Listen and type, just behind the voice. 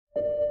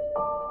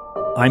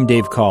I'm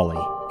Dave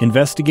Cawley,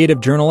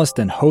 investigative journalist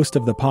and host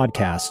of the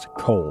podcast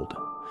Cold.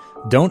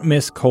 Don't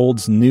miss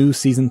Cold's new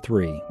Season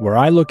 3, where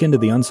I look into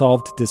the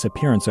unsolved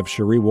disappearance of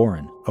Cherie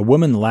Warren, a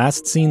woman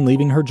last seen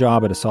leaving her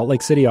job at a Salt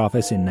Lake City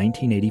office in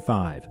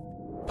 1985.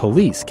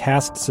 Police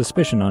cast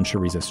suspicion on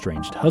Cherie's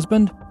estranged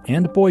husband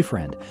and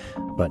boyfriend,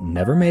 but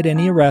never made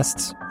any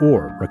arrests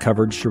or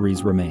recovered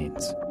Cherie's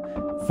remains.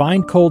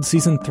 Find Cold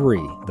Season 3,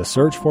 The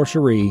Search for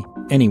Cherie,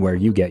 anywhere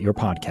you get your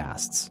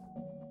podcasts.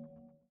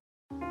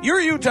 Your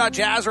Utah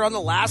Jazz are on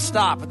the last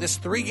stop of this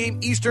 3-game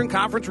Eastern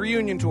Conference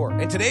reunion tour.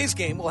 And today's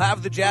game will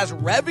have the Jazz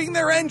revving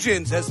their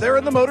engines as they're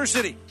in the Motor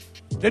City.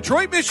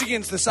 Detroit,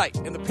 Michigan's the site,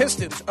 and the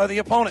Pistons are the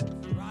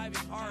opponent.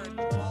 Driving hard,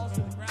 falls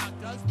to the ground,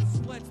 does the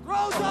split,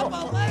 throws up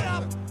a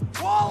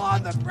layup, ball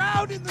on the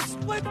ground in the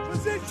split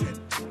position.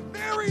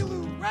 Mary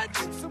Lou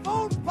Retz and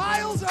Simone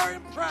Biles are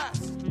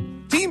impressed.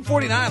 Team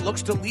 49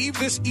 looks to leave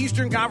this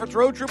Eastern Conference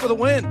road trip with a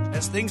win,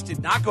 as things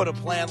did not go to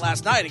plan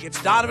last night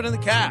against Donovan and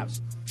the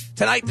Cavs.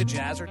 Tonight, the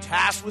Jazz are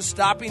tasked with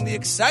stopping the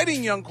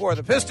exciting young core of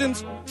the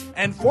Pistons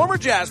and former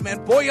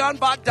Jazzman Bojan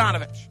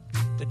Bogdanovic.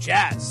 The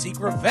Jazz seek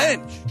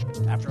revenge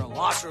after a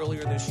loss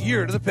earlier this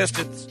year to the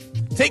Pistons.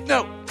 Take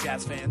note,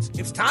 Jazz fans,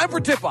 it's time for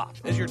tip-off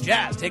as your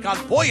Jazz take on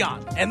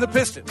Bojan and the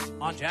Pistons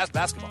on Jazz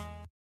Basketball.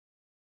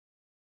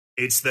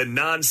 It's the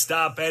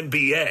nonstop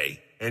NBA,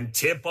 and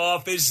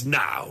tip-off is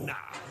now.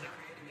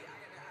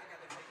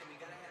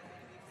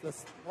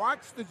 Let's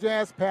watch the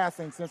Jazz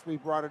passing since we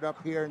brought it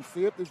up here and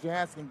see if the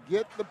Jazz can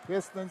get the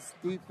Pistons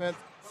defense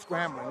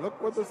scrambling.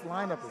 Look where this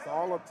lineup is,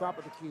 all up top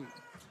of the key.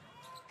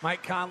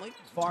 Mike Conley,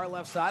 far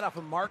left side off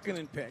a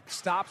Markkanen pick,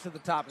 stops at the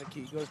top of the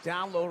key, goes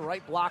down low,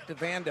 right block to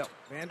Vando.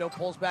 Vando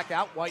pulls back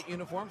out, white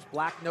uniforms,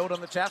 black note on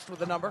the chest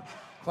with a number.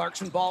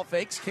 Clarkson ball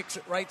fakes, kicks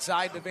it right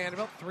side to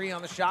Vanderbilt. 3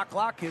 on the shot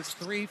clock, his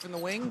 3 from the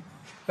wing.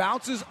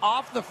 Bounces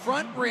off the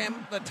front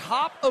rim, the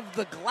top of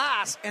the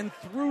glass, and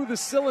through the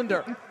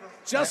cylinder.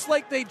 Just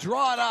like they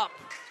draw it up.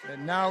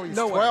 And now he's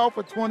Nowhere. 12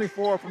 for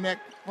 24 from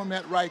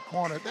that right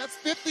corner. That's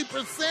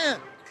 50%.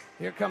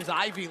 Here comes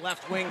Ivy,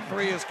 left wing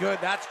 3 is good.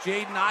 That's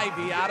Jaden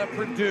Ivey out of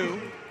Purdue.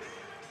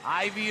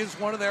 Ivy is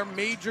one of their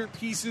major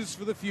pieces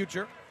for the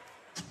future.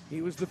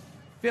 He was the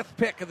 5th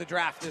pick of the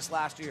draft this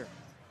last year.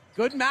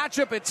 Good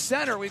matchup at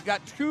center. We've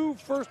got 2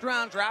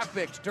 first-round draft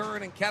picks,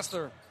 Duren and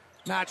Kessler,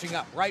 matching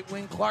up. Right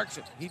wing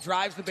Clarkson. He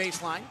drives the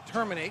baseline,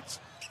 terminates.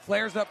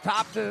 Flares up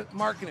top to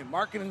Markkanen.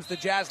 Markkanen's the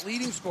Jazz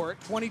leading scorer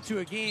at 22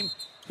 a game.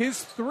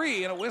 His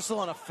 3 and a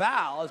whistle and a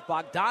foul as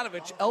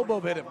Bogdanovic elbow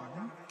hit him.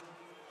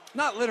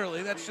 Not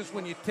literally, that's just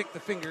when you tick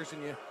the fingers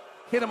and you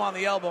hit him on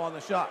the elbow on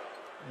the shot.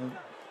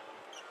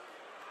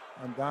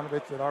 And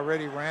Donovich had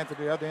already ran to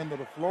the other end of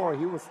the floor.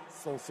 He was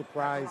so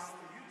surprised.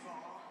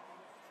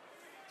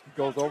 He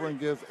goes over and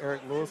gives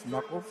Eric Lewis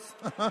knuckles.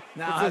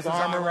 Now puts his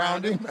arm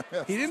around him.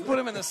 He didn't put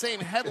him in the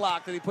same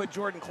headlock that he put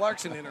Jordan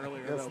Clarkson in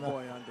earlier, though,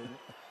 Bojan didn't.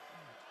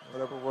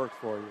 Whatever works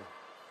for you.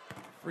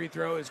 Free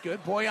throw is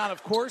good. Bojan,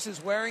 of course,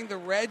 is wearing the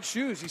red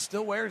shoes. He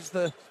still wears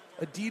the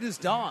Adidas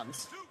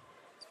Dons.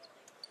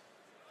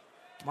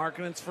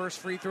 Markkanen's first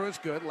free throw is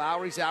good.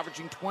 Lowry's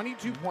averaging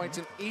 22 points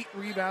and 8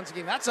 rebounds a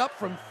game. That's up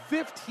from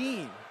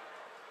 15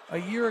 a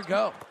year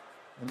ago.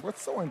 And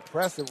what's so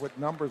impressive with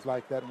numbers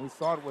like that, and we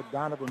saw it with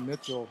Donovan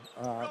Mitchell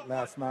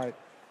last night,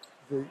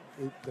 the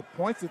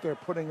points that they're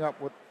putting up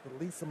with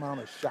the least amount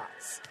of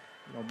shots.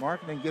 You know,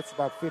 Markkanen gets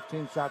about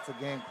 15 shots a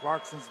game.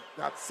 Clarkson's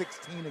got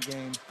 16 a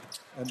game,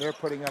 and they're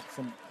putting up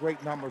some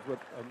great numbers with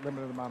a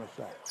limited amount of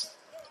shots.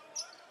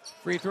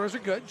 Free throws are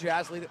good.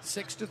 Jazz lead at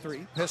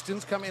 6-3.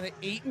 Pistons come in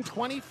at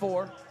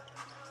 8-24.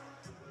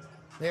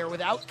 They are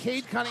without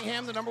Cade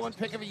Cunningham, the number 1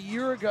 pick of a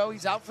year ago.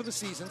 He's out for the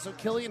season, so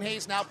Killian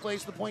Hayes now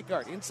plays the point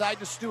guard. Inside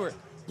to Stewart.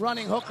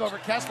 Running hook over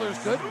Kessler is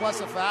good, plus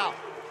a foul.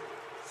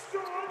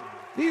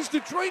 These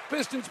Detroit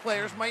Pistons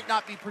players might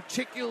not be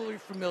particularly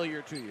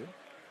familiar to you.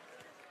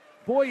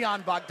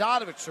 Bojan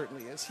Bogdanovic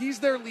certainly is. He's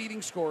their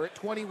leading scorer at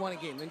 21 a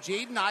game. Then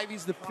Jaden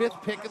Ivey's the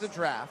 5th pick of the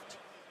draft,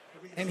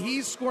 and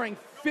he's scoring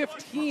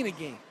 15 a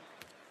game.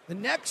 The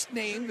next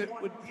name that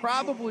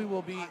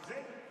will be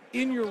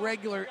in your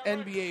regular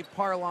NBA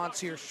parlance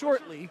here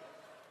shortly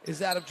is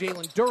that of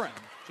Jalen Duren.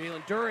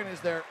 Jalen Duren is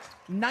their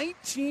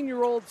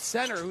 19-year-old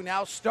center who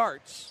now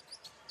starts,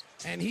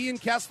 and he and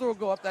Kessler will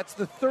go up. That's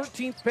the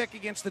 13th pick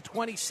against the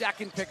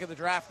 22nd pick of the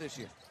draft this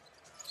year.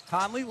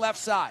 Conley left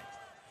side.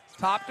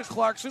 Top to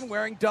Clarkson,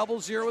 wearing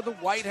 00 with the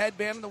white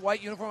headband and the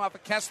white uniform off a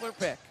Kessler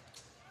pick.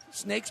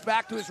 Snakes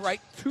back to his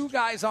right, 2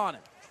 guys on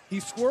him.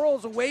 He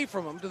swirls away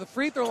from him to the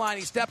free throw line.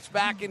 He steps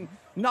back and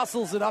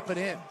nuzzles it up and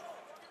in.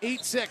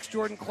 8-6,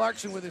 Jordan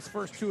Clarkson with his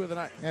first 2 of the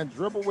night. And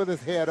dribble with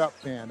his head up,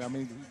 man. I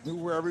mean, he knew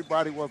where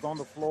everybody was on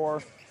the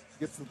floor,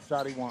 gets the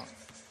shot he wants.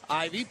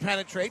 Ivy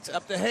penetrates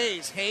up to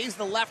Hayes. Hayes,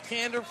 the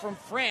left-hander from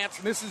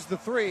France, misses the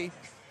 3.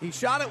 He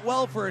shot it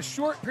well for a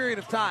short period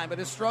of time, but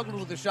has struggled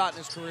with the shot in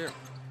his career.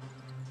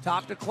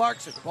 Top to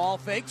Clarkson. Ball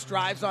fakes,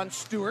 drives on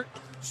Stewart.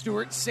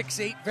 Stewart,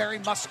 6'8", very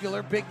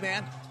muscular, big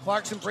man.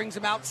 Clarkson brings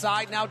him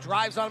outside, now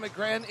drives on him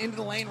again into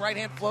the lane.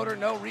 Right-hand floater,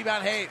 no.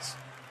 Rebound Hayes.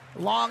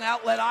 Long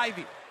outlet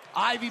Ivy.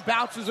 Ivy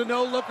bounces a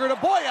no-looker to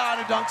Boyan,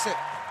 who dunks it.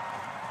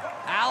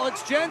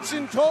 Alex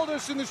Jensen told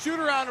us in the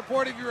shoot-around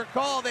report, if you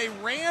recall, they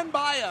ran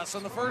by us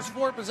on the first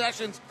 4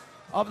 possessions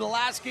of the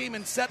last game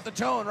and set the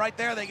tone. Right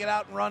there, they get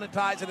out and run and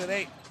ties it at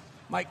 8.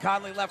 Mike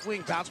Conley, left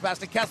wing, bounce pass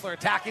to Kessler,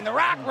 attacking the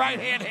rack,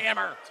 right-hand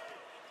hammer.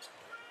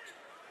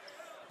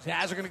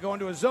 Jazz are going to go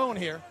into a zone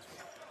here.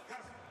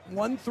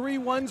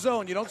 1-3-1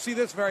 zone. You don't see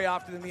this very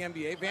often in the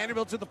NBA.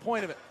 Vanderbilt's at the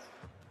point of it.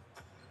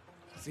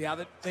 See how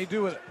they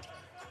do with it.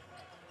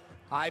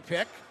 High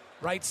pick.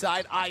 Right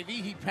side,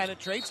 Ivy. He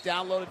penetrates.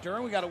 Down low to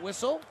Duren. We got a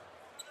whistle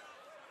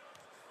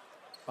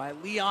by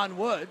Leon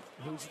Wood,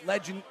 whose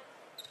legend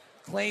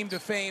claim to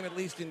fame, at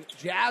least in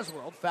Jazz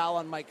world. Foul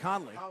on Mike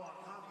Conley.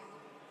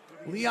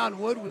 Leon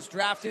Wood was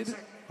drafted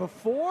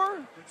before.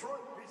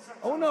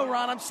 Oh, no,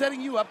 Ron, I'm setting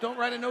you up. Don't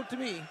write a note to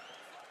me.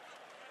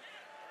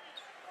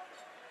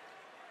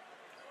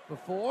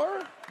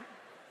 Before?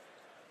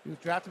 He was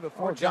drafted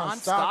before John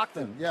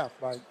Stockton. Yeah,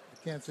 by the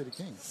Kansas City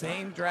Kings.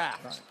 Same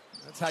draft. Right.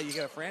 That's how you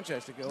get a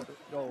franchise to go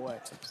away.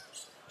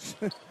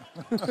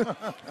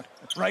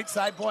 Right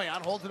side,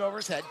 Boyan holds it over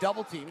his head.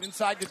 Double teamed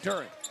inside to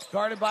Duren.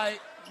 Guarded by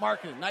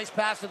Markkanen. Nice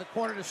pass to the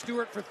corner to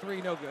Stewart for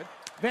 3. No good.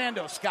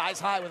 Vando skies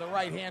high with a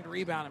right-hand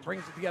rebound and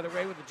brings it the other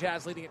way with the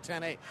Jazz leading at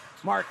 10-8.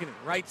 Markkanen,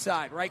 right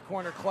side, right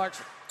corner,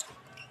 Clarkson.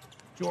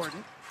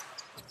 Jordan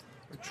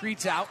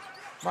retreats out.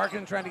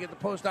 Markkanen trying to get the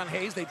post on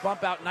Hayes. They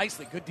bump out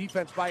nicely. Good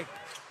defense by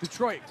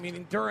Detroit,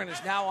 meaning Duren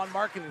is now on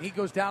Markkanen. He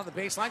goes down to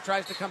the baseline,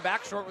 tries to come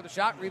back short with a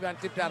shot. Rebound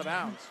tipped out of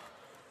bounds.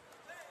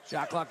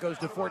 Shot clock goes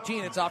to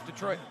 14. It's off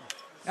Detroit.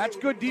 That's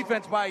good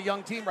defense by a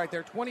young team right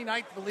there. 29th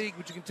in the league,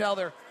 which you can tell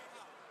their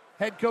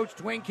head coach,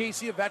 Dwayne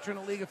Casey, a veteran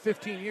in the league of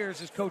 15 years,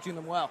 is coaching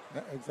them well.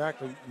 Yeah,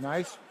 exactly.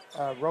 Nice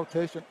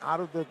rotation out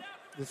of the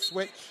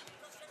switch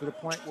to the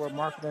point where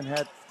Markkanen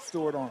had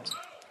Stewart on.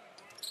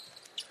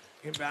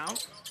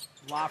 Inbound.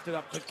 Lofted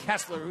up to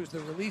Kessler, who's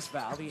the release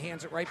valve. He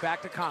hands it right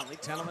back to Conley.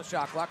 10 on the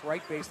shot clock,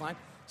 right baseline.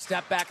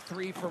 Step back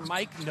 3 for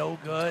Mike. No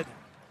good.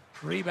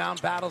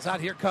 Rebound battles out.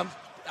 Here comes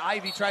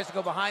Ivy. Tries to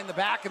go behind the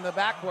back in the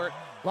backcourt.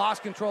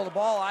 Lost control of the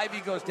ball.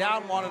 Ivy goes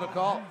down. Wanted a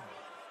call.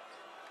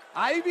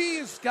 Ivy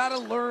has got to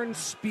learn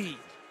speed.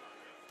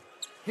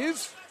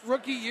 His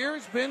rookie year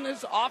has been,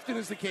 as often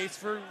is the case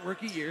for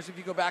rookie years, if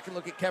you go back and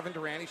look at Kevin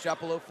Durant, he shot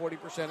below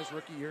 40% his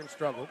rookie year and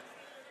struggled.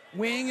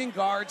 Wing and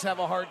guards have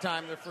a hard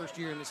time their first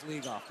year in this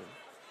league often.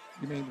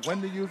 You mean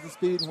when to use the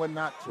speed and when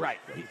not to? Right,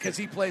 because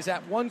he plays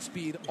at one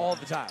speed all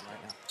the time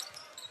right now.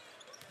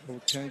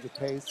 Little change of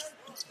pace,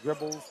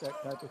 dribbles,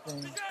 that type of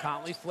thing.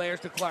 Conley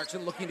flares to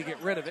Clarkson, looking to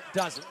get rid of it.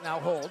 Doesn't, now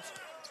holds.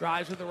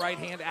 Drives with the right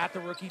hand at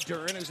the rookie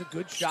Duren, who's a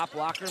good shot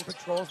blocker and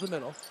patrols the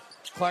middle.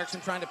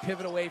 Clarkson trying to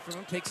pivot away from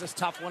him, takes this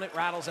tough one, it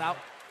rattles out.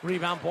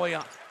 Rebound,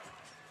 Boyan.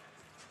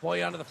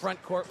 Boyan to the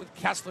front court with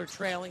Kessler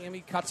trailing him.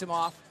 He cuts him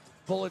off.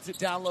 Bullets it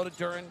down low to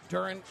Duren.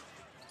 Duren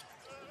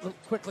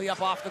quickly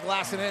up off the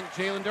glass and in.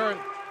 Jalen Duren.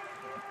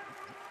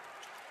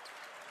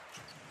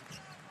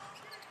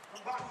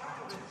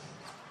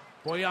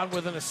 Boyan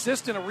with an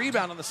assist and a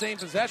rebound on the same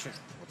possession.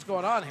 What's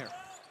going on here?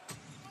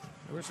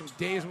 There were some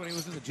days when he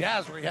was in the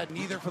Jazz where he had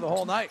neither for the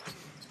whole night.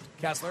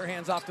 Kessler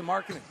hands off to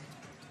Markkanen.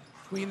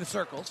 Between the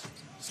circles.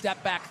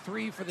 Step back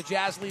 3 for the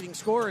Jazz leading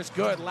scorer is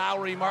good.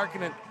 Lowry,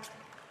 Markkanen.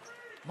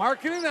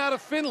 Markkanen out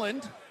of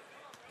Finland.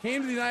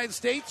 Came to the United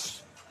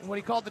States in what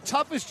he called the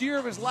toughest year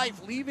of his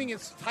life, leaving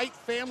his tight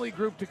family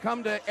group to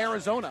come to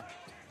Arizona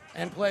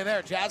and play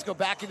there. Jazz go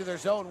back into their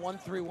zone,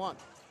 1-3-1.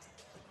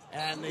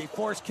 And they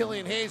force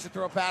Killian Hayes to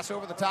throw a pass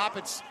over the top.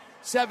 It's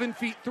 7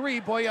 feet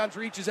 3. Boyan's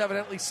reach is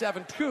evidently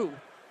 7'2",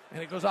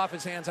 and it goes off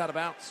his hands out of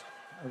bounds.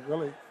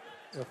 Really,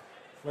 if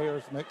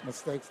players make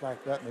mistakes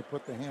like that and they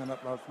put their hand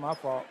up, it's my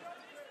fault.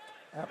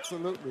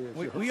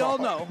 Absolutely. We all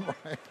know.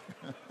 Right.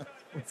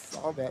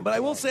 Saw that. But I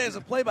will say, as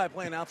a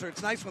play-by-play announcer,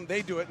 it's nice when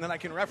they do it, and then I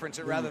can reference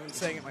it rather than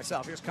saying it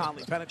myself. Here's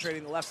Conley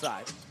penetrating the left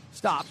side.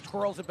 Stops,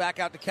 twirls it back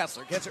out to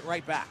Kessler. Gets it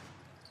right back.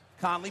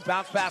 Conley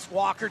bounce past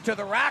Walker to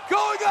the rack.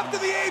 Going up to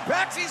the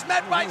apex. He's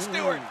met by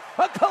Stewart.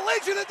 A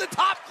collision at the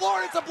top floor,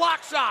 and it's a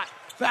block shot.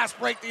 Fast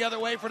break the other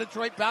way for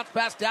Detroit. Bounce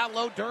pass down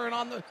low. Duren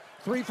on the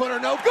 3-footer.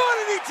 No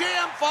good, and he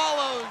jam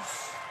follows.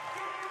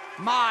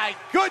 My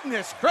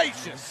goodness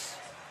gracious.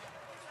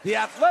 The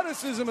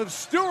athleticism of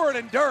Stewart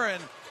and Duren.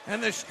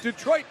 And the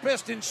Detroit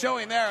Pistons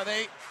showing there.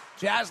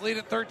 Jazz lead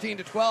at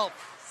 13-12.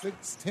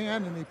 6'10",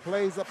 and he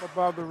plays up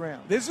above the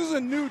rim. This is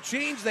a new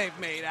change they've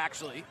made,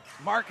 actually.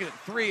 Markkanen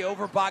 3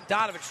 over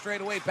Bogdanovic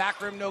straight away.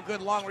 Back rim, no good.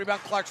 Long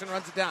rebound. Clarkson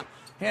runs it down.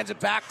 Hands it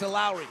back to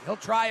Lowry. He'll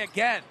try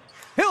again.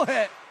 He'll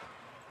hit.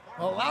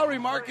 Well, Lowry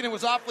Markkanen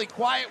was awfully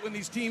quiet when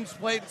these teams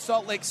played in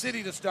Salt Lake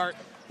City to start.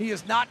 He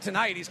is not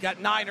tonight. He's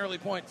got 9 early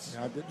points.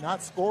 Now, did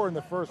not score in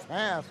the first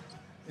half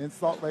in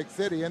Salt Lake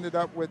City. Ended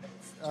up with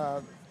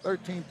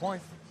 13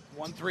 points.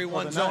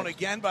 1-3-1 zone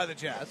again by the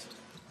Jazz.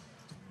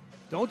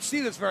 Don't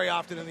see this very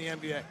often in the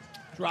NBA.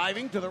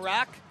 Driving to the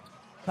rack.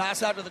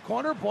 Pass out to the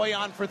corner.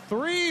 Boyan for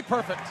 3.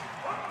 Perfect.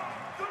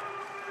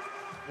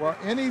 Well,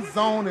 any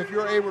zone, if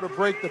you're able to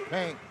break the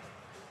paint,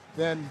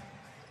 then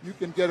you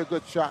can get a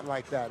good shot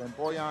like that. And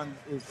Boyan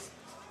is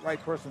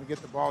right person to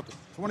get the ball to.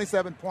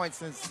 27 points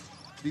since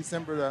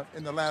December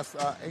in the last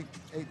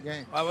eight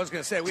games. I was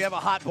going to say, we have a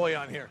hot boy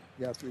on here.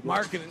 Yes, we do.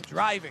 Markkanen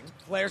driving,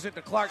 flares it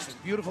to Clarkson.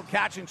 Beautiful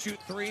catch and shoot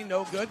three,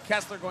 no good.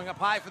 Kessler going up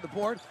high for the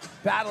board,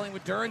 battling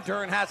with Duren.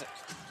 Duren has it.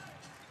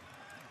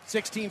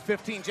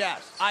 16-15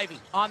 Jazz. Ivy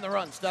on the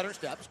run, stutter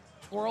steps,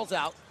 twirls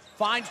out,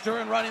 finds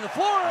Duren running the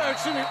floor,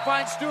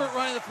 finds Stewart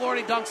running the floor,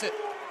 and he dunks it.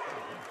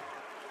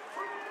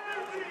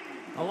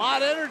 A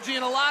lot of energy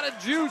and a lot of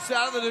juice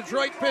out of the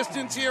Detroit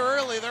Pistons here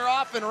early. They're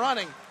off and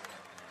running.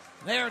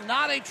 They are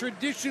not a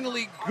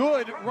traditionally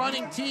good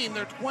running team.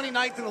 They're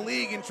 29th in the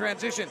league in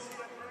transition.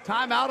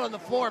 Timeout on the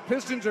floor.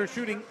 Pistons are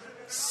shooting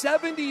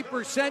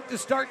 70% to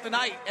start the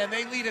night, and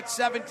they lead at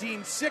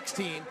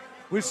 17-16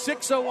 with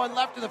 6:01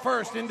 left in the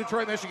first in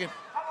Detroit, Michigan.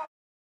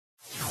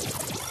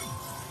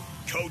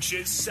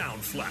 Coach's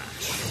Sound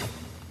Flash.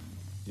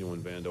 You know,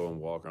 when Vando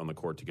and Walker on the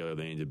court together,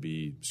 they need to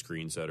be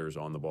screen setters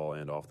on the ball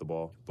and off the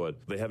ball. But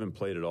they haven't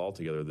played it all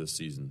together this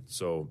season.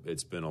 So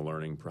it's been a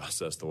learning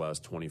process the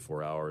last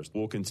 24 hours.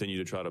 We'll continue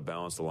to try to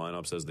balance the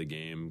lineups as the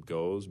game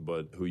goes.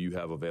 But who you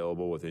have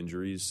available with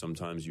injuries,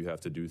 sometimes you have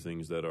to do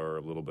things that are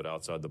a little bit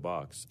outside the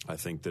box. I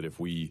think that if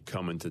we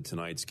come into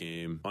tonight's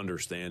game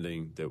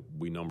understanding that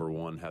we, number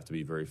one, have to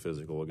be very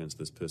physical against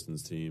this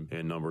Pistons team,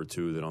 and number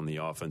two, that on the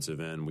offensive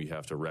end, we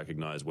have to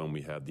recognize when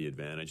we have the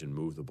advantage and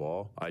move the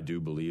ball, I do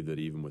believe that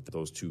even with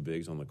those two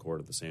bigs on the court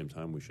at the same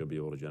time, we should be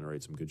able to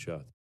generate some good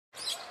shots.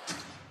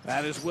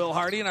 That is Will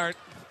Hardy, and our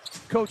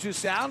coach's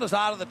sound is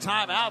out of the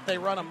timeout. They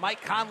run a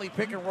Mike Conley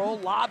pick and roll,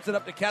 lobs it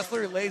up to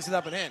Kessler, he lays it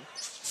up and in.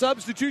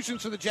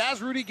 Substitutions for the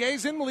Jazz. Rudy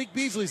Gay's in, Malik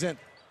Beasley's in.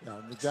 Yeah,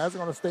 the Jazz are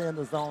going to stay in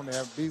the zone. They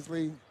have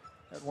Beasley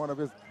at one of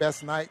his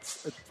best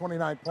nights at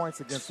 29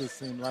 points against this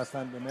team last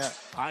time they met.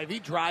 Ivy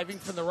driving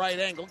from the right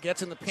angle,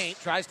 gets in the paint,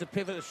 tries to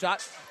pivot a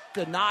shot,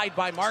 denied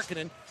by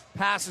Markkanen.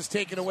 Pass is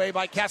taken away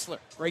by Kessler.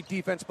 Great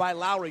defense by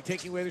Lowry,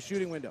 taking away the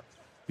shooting window.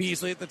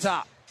 Beasley at the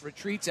top.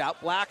 Retreats out.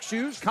 Black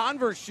shoes.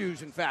 Converse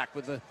shoes, in fact,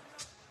 with the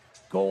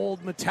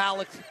gold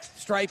metallic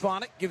stripe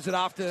on it. Gives it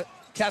off to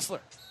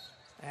Kessler.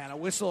 And a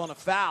whistle and a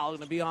foul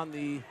going to be on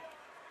the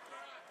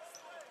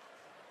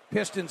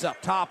Pistons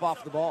up top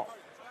off the ball.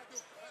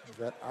 Is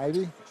that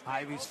Ivy?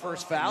 Ivy's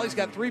first foul. He's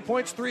got 3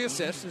 points, 3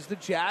 assists. As the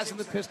Jazz and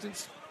the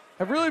Pistons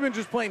have really been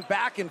just playing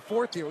back and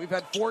forth here. We've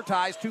had 4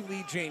 ties, 2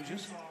 lead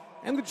changes.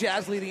 And the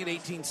Jazz leading at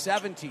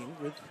 18-17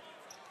 with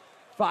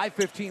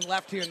 5:15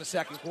 left here in the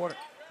second quarter.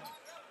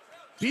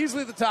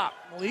 Beasley at the top.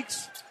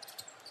 Malik's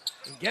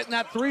getting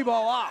that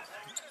 3-ball off.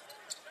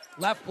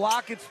 Left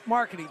block, it's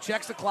Markkanen.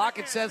 Checks the clock,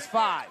 it says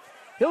 5.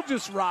 He'll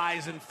just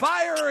rise and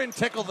fire and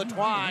tickle the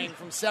twine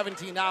from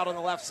 17 out on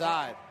the left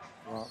side.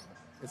 Well,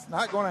 it's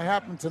not going to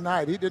happen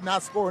tonight. He did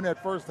not score in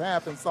that first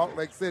half in Salt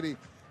Lake City,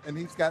 and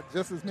he's got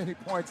just as many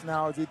points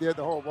now as he did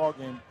the whole ball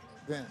game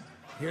then.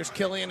 Here's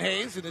Killian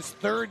Hayes in his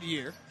third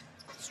year.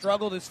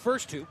 Struggled his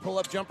first 2.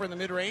 Pull-up jumper in the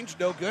mid-range,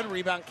 no good.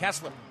 Rebound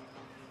Kessler.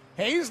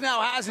 Hayes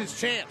now has his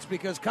chance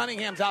because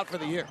Cunningham's out for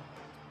the year.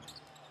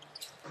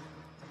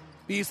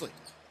 Beasley.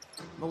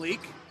 Malik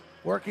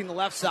working the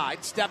left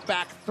side. Step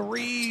back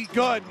 3.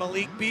 Good.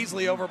 Malik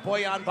Beasley over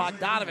Bojan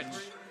Bogdanovic.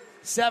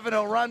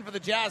 7-0 run for the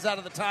Jazz out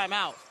of the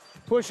timeout.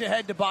 Push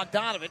ahead to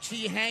Bogdanovic.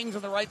 He hangs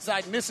on the right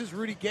side, misses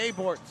Rudy Gay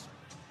boards.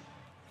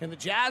 Can the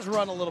Jazz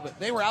run a little bit?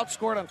 They were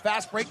outscored on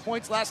fast break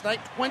points last night,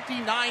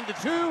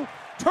 29-2.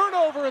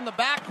 Turnover in the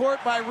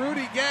backcourt by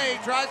Rudy Gay.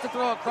 Tries to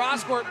throw a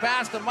cross-court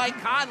pass to Mike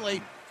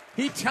Conley.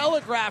 He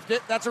telegraphed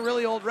it. That's a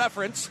really old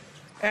reference.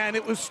 And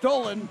it was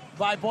stolen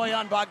by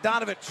Bojan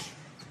Bogdanovic.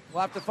 We'll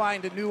have to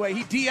find a new way.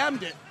 He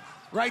DM'd it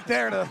right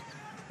there to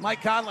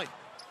Mike Conley.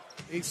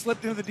 He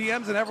slipped into the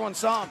DMs and everyone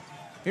saw him.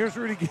 Here's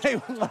Rudy Gay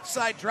with left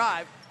side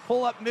drive.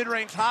 Pull up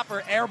mid-range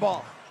hopper, air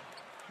ball.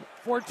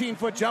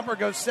 14-foot jumper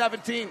goes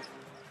 17.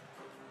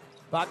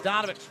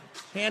 Bogdanovic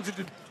hands it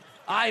to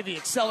Ivy,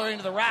 accelerating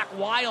to the rack.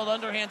 Wild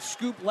underhand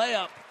scoop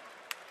layup.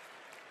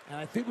 And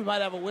I think we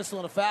might have a whistle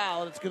and a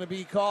foul, and it's going to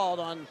be called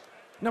on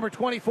number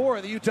 24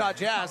 of the Utah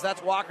Jazz.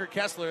 That's Walker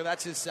Kessler.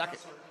 That's his second.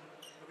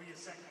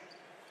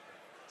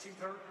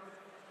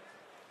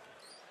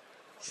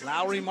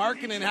 Lauri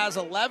Markkanen has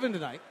 11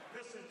 tonight.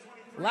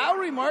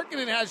 Lauri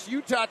Markkanen has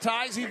Utah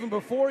ties even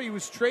before he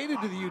was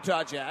traded to the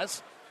Utah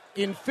Jazz.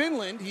 In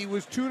Finland, he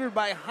was tutored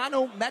by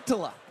Hanno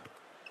Mettila,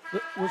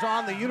 was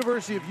on the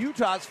University of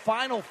Utah's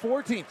Final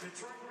Four team.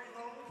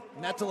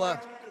 Mettila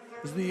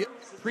is the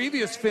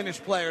previous Finnish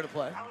player to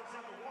play.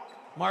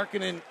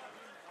 Markkanen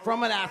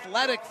from an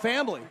athletic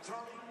family.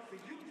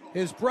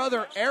 His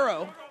brother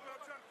Eero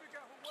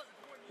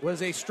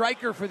was a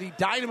striker for the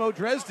Dynamo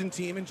Dresden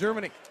team in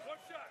Germany.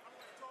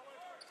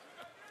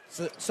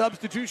 So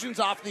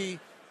substitutions off the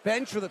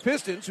bench for the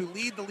Pistons, who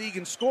lead the league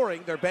in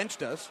scoring. Their bench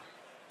does.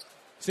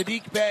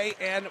 Sadiq Bey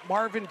and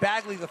Marvin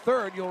Bagley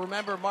III. You'll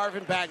remember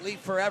Marvin Bagley,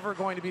 forever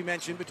going to be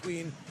mentioned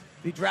between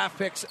the draft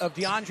picks of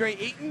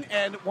DeAndre Ayton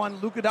and one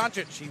Luka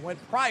Doncic. He went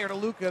prior to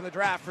Luka in the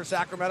draft for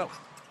Sacramento.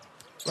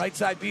 Right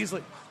side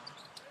Beasley.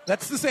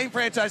 That's the same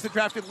franchise that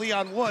drafted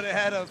Leon Wood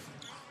ahead of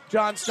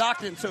John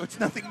Stockton, so it's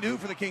nothing new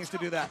for the Kings to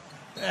do that.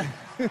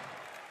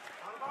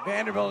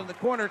 Vanderbilt in the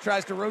corner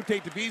tries to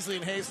rotate to Beasley,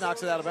 and Hayes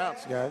knocks it out of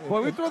bounds. Yeah,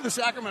 Boy, we throw the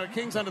Sacramento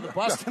Kings under the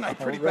bus tonight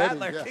pretty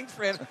badly. Our Kings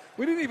fan,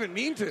 we didn't even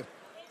mean to.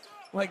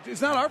 Like,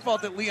 it's not our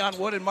fault that Leon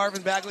Wood and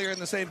Marvin Bagley are in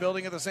the same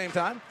building at the same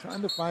time.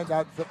 Trying to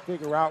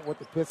figure out what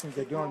the Pistons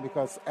are doing,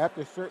 because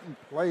after certain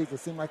plays, it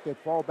seemed like they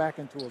fall back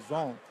into a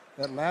zone.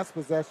 That last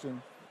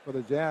possession for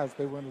the Jazz,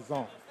 they were in the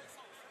zone.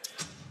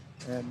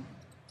 And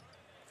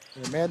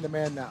they're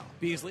man-to-man now.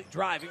 Beasley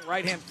driving,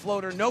 right-hand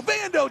floater, no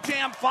Bando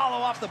jam, follow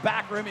off the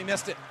back rim, he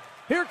missed it.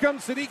 Here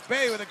comes Sadiq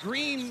Bey with a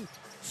green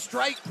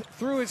stripe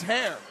through his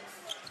hair.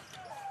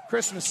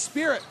 Christmas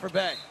spirit for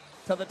Bey.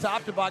 To the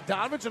top to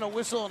Bogdanovich, and a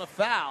whistle and a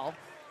foul.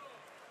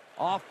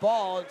 Off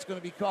ball, it's going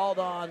to be called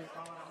on.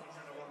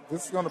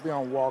 This is going to be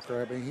on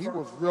Walker. I mean, he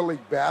was really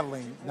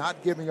battling,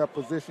 not giving up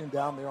position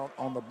down there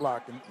on the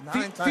block. And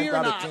 9 times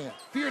out of 10.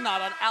 Fear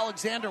not on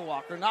Alexander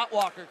Walker, not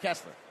Walker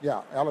Kessler.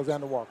 Yeah,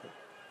 Alexander Walker.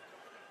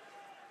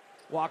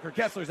 Walker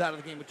Kessler's out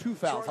of the game with 2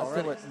 fouls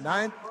already.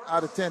 9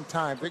 out of 10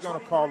 times, they're going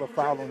to call a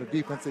foul on the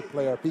defensive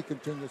player if he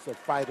continues to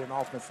fight an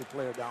offensive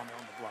player down there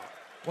on the block.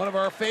 One of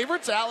our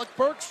favorites, Alec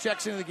Burks,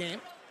 checks into the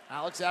game.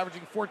 Alex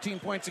averaging 14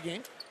 points a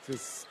game.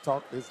 Just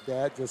talk, his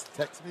dad just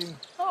text me.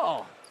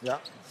 Oh. Yeah.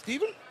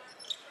 Steven?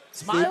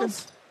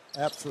 Smiles?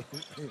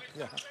 Absolutely,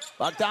 yeah.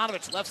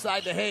 Bogdanovich, left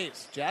side to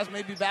Hayes. Jazz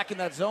may be back in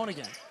that zone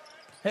again.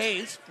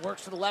 Hayes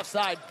works to the left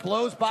side,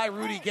 blows by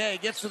Rudy Gay,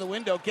 gets to the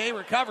window. Gay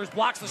recovers,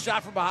 blocks the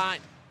shot from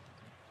behind.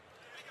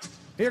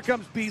 Here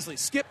comes Beasley.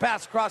 Skip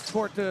pass across the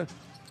court to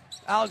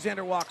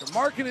Alexander Walker.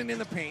 Markkanen in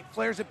the paint,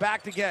 flares it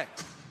back to Gay.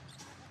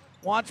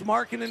 Wants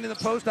Markkanen in the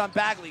post on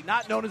Bagley,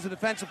 not known as a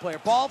defensive player.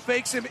 Ball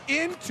fakes him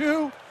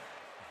into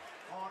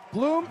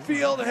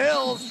Bloomfield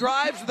Hills,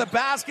 drives to the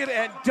basket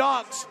and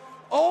dunks.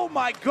 Oh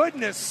my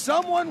goodness,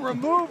 someone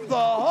removed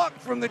the hook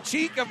from the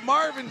cheek of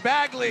Marvin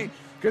Bagley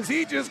because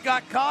he just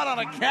got caught on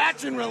a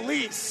catch and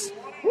release.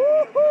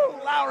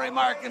 Woo-hoo! Lowry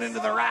Markkanen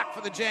to the rack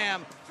for the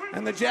jam.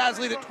 And the Jazz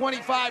lead at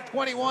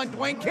 25-21.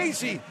 Dwayne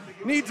Casey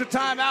needs a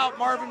timeout.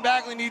 Marvin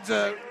Bagley needs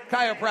a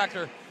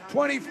chiropractor.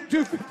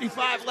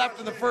 22:55 left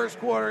in the first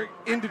quarter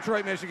in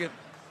Detroit, Michigan.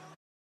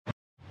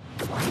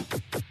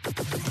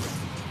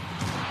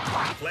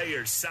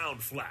 Players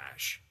Sound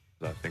Flash.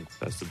 I think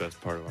that's the best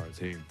part of our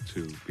team,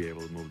 to be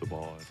able to move the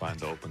ball and find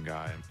the open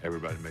guy, and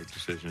everybody make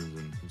decisions.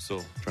 And I'm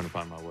still trying to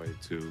find my way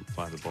to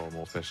find the ball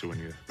more, especially when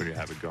you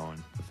have it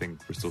going. I think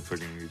we're still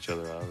figuring each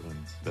other out,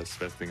 and that's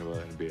the best thing about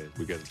NBA.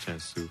 We get a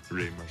chance to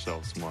redeem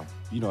ourselves more.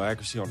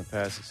 Accuracy on the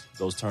passes.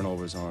 Those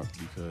turnovers aren't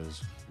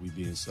because we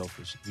being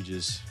selfish. We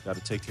just got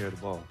to take care of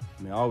the ball.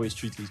 I always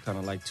treat these kind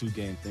of like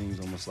 2-game things,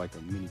 almost like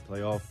a mini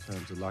playoff in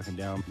terms of locking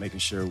down, making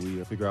sure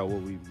we figure out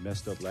what we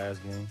messed up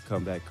last game,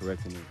 come back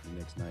correcting it the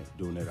next night,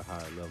 doing it at a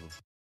higher level.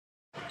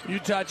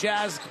 Utah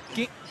Jazz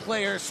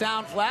player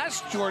Sound Flash.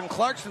 Jordan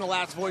Clarkson, the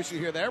last voice you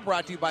hear there,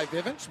 brought to you by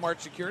Vivint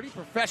Smart Security,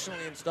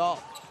 professionally installed.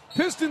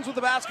 Pistons with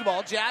the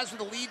basketball. Jazz with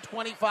the lead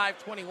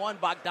 25-21.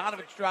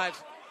 Bogdanovich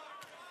drives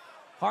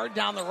hard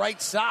down the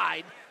right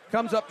side.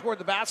 Comes up toward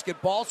the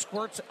basket. Ball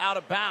squirts out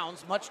of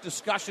bounds. Much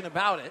discussion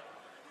about it.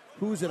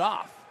 Who's it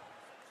off?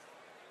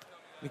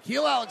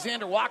 Nickeil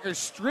Alexander-Walker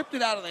stripped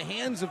it out of the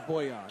hands of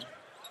Bojan.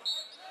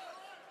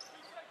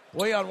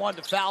 Bojan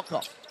wanted to foul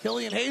call.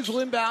 Killian Hayes will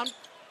inbound.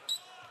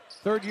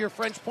 Third-year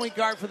French point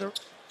guard for the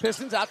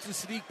Pistons. Out to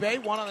Sadiq Bey.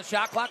 1 on the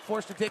shot clock.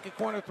 Forced to take a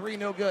corner 3.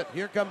 No good.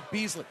 Here comes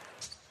Beasley.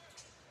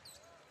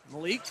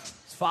 Malik,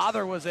 his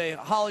father was a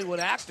Hollywood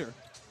actor.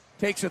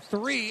 Takes a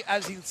 3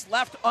 as he's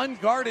left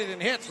unguarded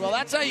and hits. Well,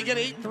 that's how you get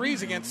 8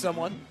 threes against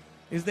someone,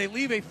 is they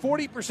leave a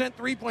 40%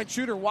 three-point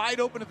shooter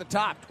wide open at the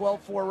top.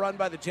 12-4 run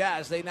by the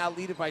Jazz. They now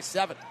lead it by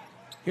 7.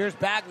 Here's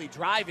Bagley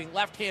driving.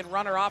 Left-hand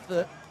runner off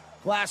the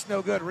glass,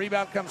 no good.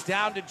 Rebound comes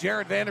down to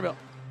Jared Vanderbilt.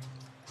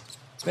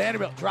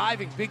 Vanderbilt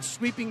driving, big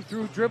sweeping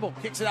through dribble.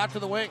 Kicks it out to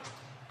the wing.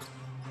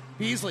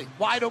 Beasley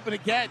wide open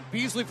again.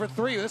 Beasley for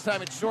 3. This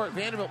time it's short.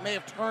 Vanderbilt may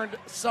have turned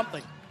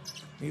something.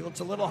 He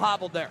looks a little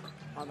hobbled there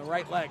on the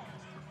right leg.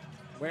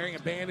 Wearing a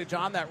bandage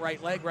on that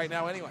right leg right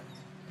now anyway.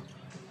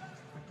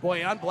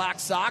 Bojan,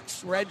 black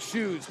socks, red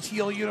shoes,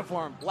 teal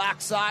uniform,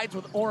 black sides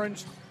with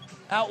orange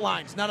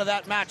outlines. None of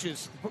that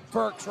matches.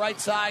 Burks, right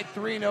side,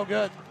 3, no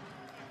good.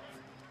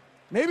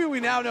 Maybe we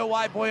now know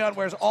why Bojan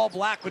wears all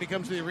black when he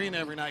comes to the arena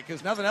every night,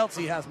 because nothing else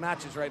he has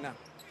matches right now.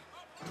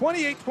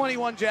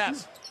 28-21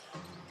 Jazz.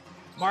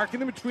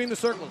 Markkanen between the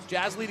circles.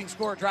 Jazz leading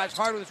scorer drives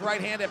hard with his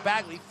right hand at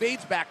Bagley.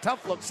 Fades back,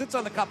 tough look, sits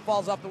on the cup,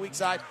 falls off the weak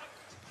side.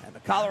 And the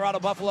Colorado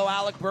Buffalo,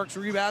 Alec Burks,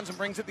 rebounds and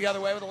brings it the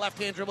other way with a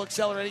left-hand dribble,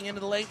 accelerating into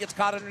the lane, gets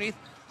caught underneath,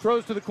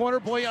 throws to the corner.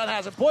 Bojan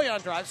has it.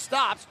 Bojan drives,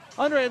 stops,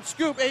 underhand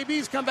scoop.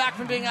 AB's come back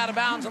from being out of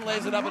bounds and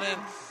lays it up and in.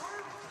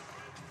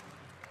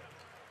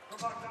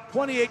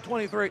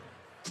 28-23.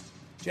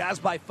 Jazz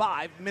by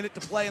 5. Minute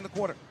to play in the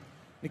quarter.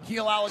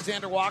 Nickeil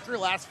Alexander-Walker,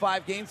 last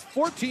 5 games,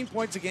 14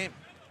 points a game.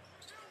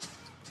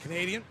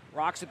 Canadian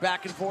rocks it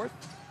back and forth.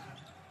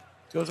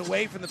 Goes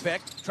away from the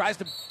pick. Tries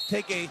to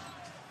take a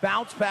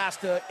bounce pass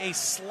to a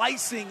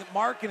slicing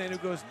Markkanen who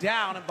goes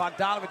down, and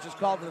Bogdanovich is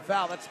called for the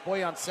foul. That's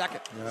Bojan's second.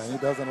 Yeah, he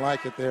doesn't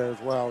like it there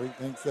as well. He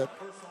thinks that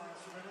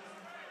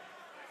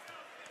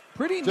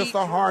Pretty just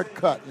neat. a hard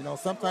cut. You know,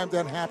 sometimes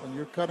that happens.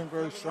 You're cutting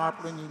very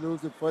sharply and you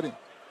lose your footing.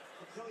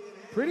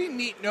 Pretty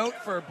neat note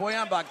for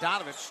Bojan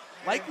Bogdanovic.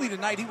 Likely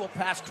tonight he will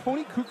pass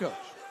Toni Kukoc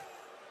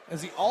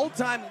as the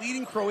all-time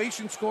leading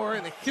Croatian scorer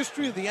in the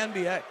history of the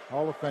NBA.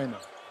 Hall of Famer.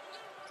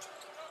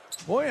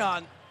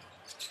 Bojan,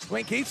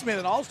 Dwayne Cates made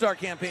an all-star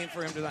campaign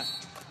for him tonight.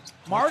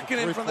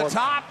 Markkanen from the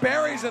top,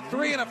 buries a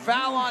three and a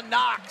foul on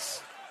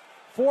Knox.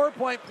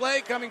 4-point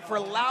play coming for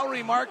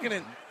Lauri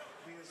Markkanen.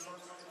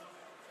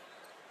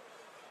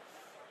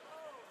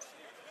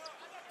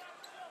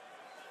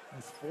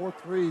 There's 4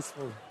 threes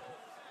for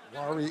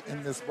Lauri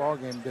in this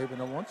ballgame,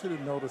 David. I want you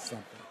to notice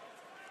something.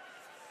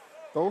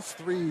 Those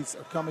threes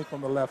are coming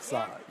from the left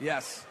side.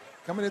 Yes.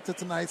 Coming into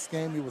tonight's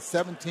game, he was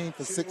 17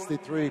 for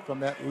 63 from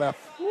that left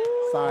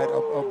side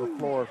of the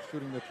floor,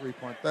 shooting the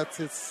three-point. That's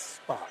his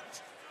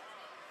spot.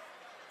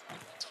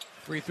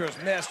 Free throws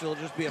missed. It'll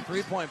just be a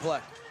three-point play.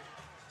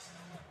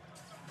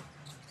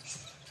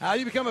 How do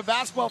you become a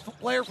basketball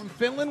player from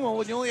Finland? Well,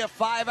 when you only have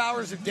 5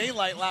 hours of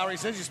daylight, Lowry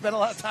says you spend a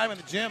lot of time in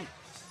the gym.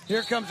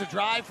 Here comes a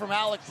drive from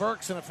Alec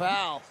Burks and a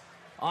foul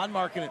on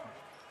Markkanen.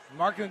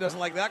 Markkanen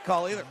doesn't like that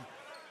call either.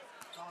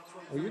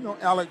 Well, you know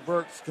Alec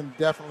Burks can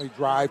definitely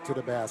drive to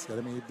the basket.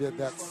 I mean, he did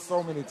that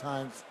so many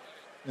times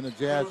in a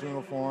Jazz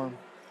uniform.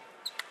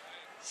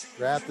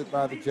 Drafted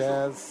by the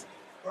Jazz.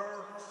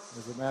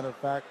 As a matter of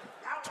fact,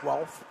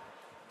 12th,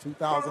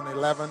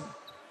 2011.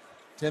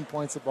 10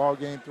 points a ball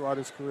game throughout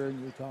his career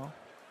in Utah.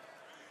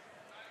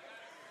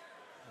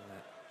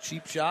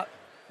 Cheap shot,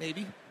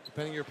 maybe,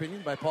 depending on your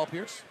opinion, by Paul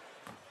Pierce.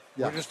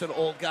 Yeah. Or just an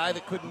old guy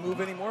that couldn't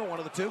move anymore, one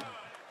of the two.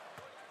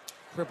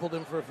 Crippled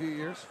him for a few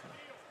years.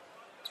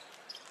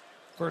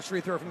 First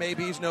free throw from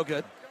AB is no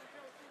good.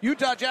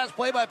 Utah Jazz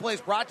play-by-play is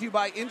brought to you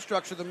by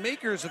Instructure, the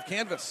makers of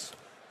Canvas.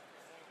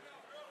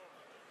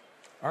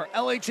 Our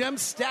LHM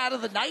stat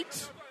of the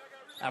night.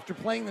 After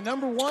playing the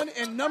number 1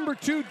 and number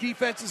 2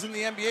 defenses in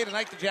the NBA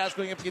tonight, the Jazz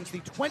going up against the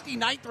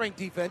 29th ranked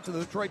defense of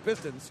the Detroit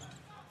Pistons.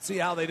 See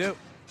how they do.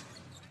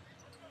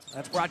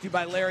 That's brought to you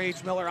by Larry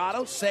H. Miller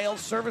Auto. Sales,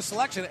 service,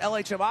 selection at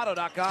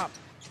LHMauto.com.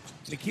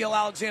 Nickeil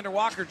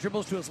Alexander-Walker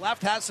dribbles to his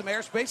left, has some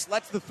airspace,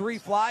 lets the three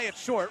fly. It's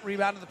short.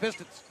 Rebound to the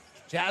Pistons.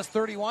 Jazz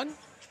 31,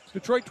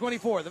 Detroit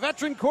 24. The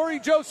veteran Corey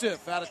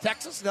Joseph out of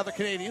Texas, another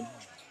Canadian.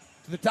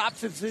 To the top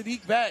sits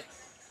Sadiq Bey.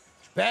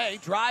 Bey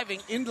driving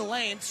into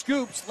lane,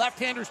 scoops.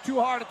 Left-hander's too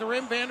hard at the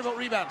rim. Vanderbilt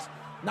rebounds.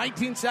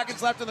 19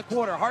 seconds left in the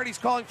quarter. Hardy's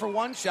calling for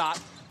one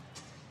shot.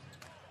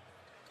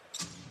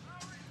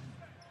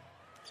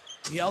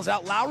 He yells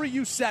out, Lowry,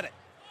 you set it.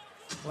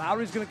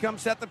 Lowry's going to come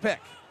set the pick.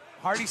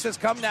 Hardy says,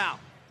 come now.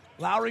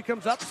 Lowry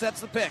comes up,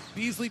 sets the pick.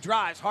 Beasley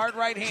drives, hard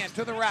right hand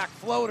to the rack,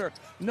 floater.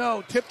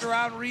 No, tipped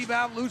around,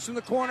 rebound, loose in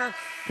the corner.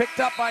 Picked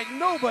up by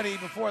nobody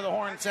before the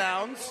horn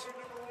sounds.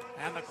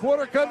 And the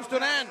quarter comes to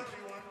an end.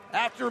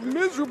 After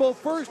miserable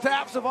first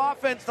halves of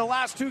offense the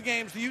last two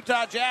games, the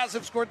Utah Jazz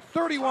have scored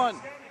 31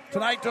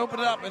 tonight to open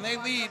it up, and they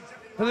lead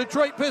the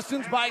Detroit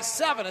Pistons by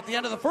 7 at the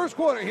end of the first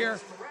quarter here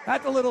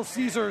at the Little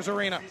Caesars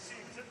Arena.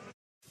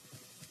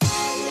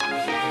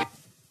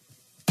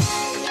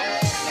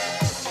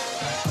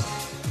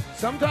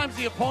 Sometimes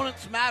the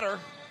opponents matter.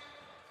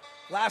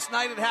 Last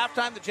night at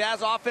halftime, the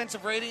Jazz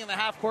offensive rating in the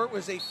half court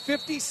was a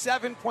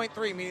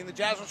 57.3, meaning the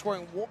Jazz were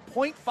scoring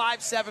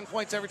 0.57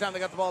 points every time they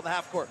got the ball in the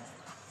half court.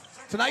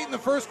 Tonight in the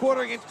first quarter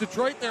against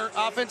Detroit, their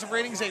offensive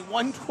rating is a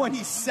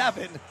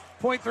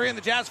 127.3, and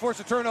the Jazz force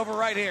a turnover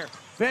right here.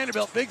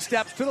 Vanderbilt, big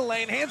steps to the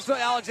lane, hands to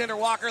Alexander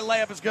Walker,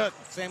 layup is good.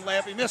 Same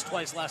layup he missed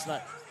twice last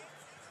night.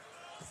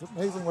 It's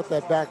amazing what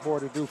that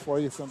backboard will do for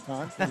you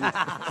sometimes.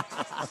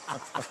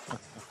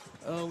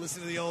 Oh,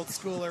 listen to the old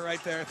schooler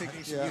right there. I think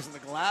he should be using the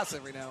glass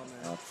every now and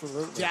then.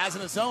 Absolutely. Jazz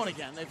in a zone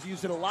again. They've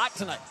used it a lot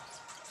tonight.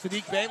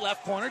 Sadiq Bey,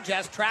 left corner.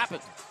 Jazz trapping.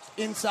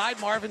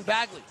 Inside, Marvin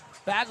Bagley.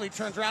 Bagley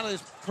turns around with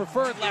his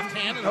preferred left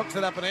hand and hooks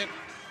it up and in.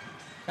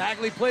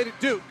 Bagley played at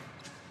Duke.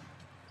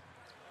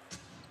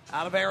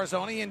 Out of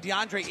Arizona, he and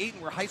DeAndre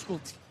Ayton were high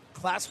school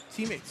class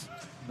teammates.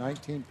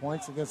 19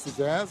 points against the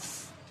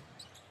Jazz.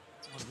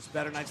 One of his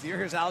better nights of the year.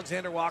 Here's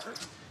Alexander Walker.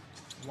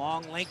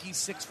 Long, lanky,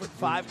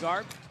 6'5"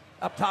 guard.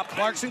 Up top,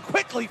 Clarkson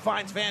quickly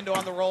finds Vando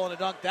on the roll and a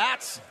dunk.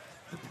 That's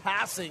the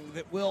passing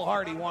that Will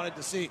Hardy wanted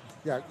to see.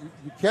 Yeah,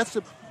 you catch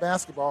the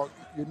basketball,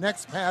 your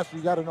next pass,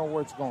 you got to know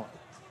where it's going.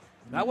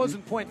 That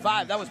wasn't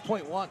 0.5, that was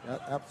 0.1. Yeah,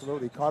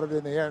 absolutely. Caught it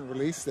in the air and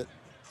released it.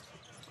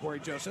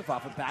 Corey Joseph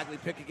off a Bagley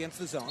pick against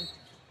the zone.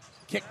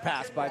 Kick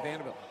pass by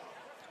Vanderbilt.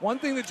 One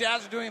thing the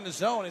Jazz are doing in the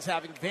zone is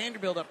having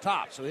Vanderbilt up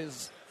top, so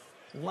his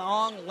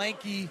long,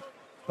 lanky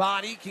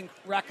body can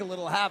wreak a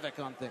little havoc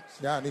on things.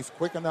 Yeah, and he's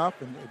quick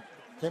enough and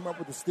came up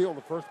with the steal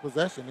the first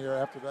possession here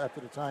after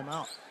the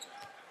timeout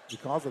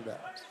because of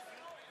that.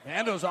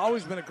 Vando's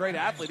always been a great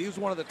athlete. He was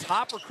one of the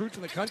top recruits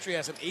in the country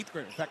as an 8th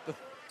grader. In fact, the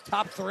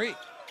top 3.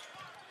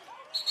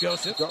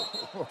 Joseph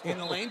in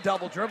the lane,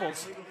 double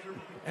dribbles,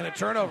 and a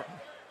turnover.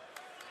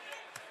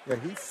 Yeah,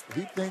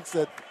 he thinks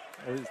that,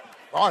 or he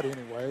thought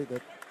anyway,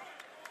 that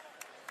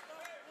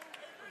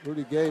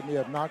Rudy Gay may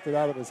have knocked it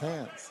out of his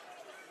hands.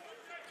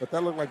 But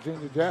that looked like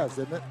Junior Jazz,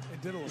 didn't it?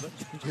 It did a little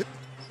bit.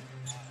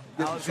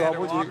 get in Alexander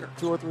trouble, Walker.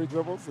 2 or 3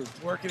 dribbles.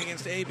 Working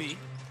against AB.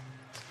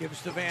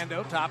 Gives to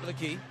Vando, top of the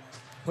key.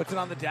 Puts it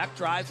on the deck,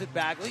 drives it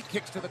Bagley,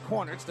 kicks to the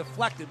corner. It's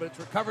deflected, but it's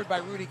recovered by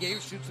Rudy Gay, who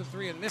shoots the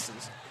 3 and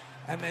misses.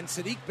 And then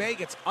Sadiq Bey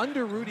gets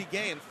under Rudy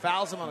Gay and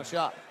fouls him on a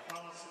shot.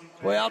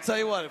 Boy, I'll tell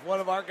you what, if one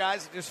of our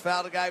guys had just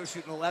fouled a guy who was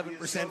shooting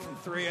 11% from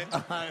 3,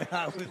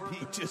 I would be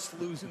just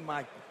losing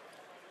my...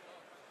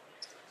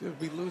 Would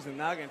be losing.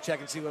 Now I'm going to check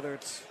and see whether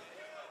it's...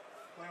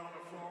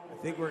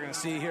 I think we're going to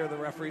see here the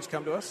referees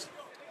come to us.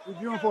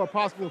 Reviewing for a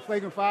possible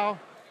flagrant foul.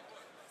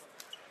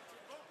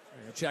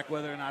 We're going to check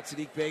whether or not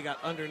Sadiq Bey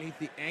got underneath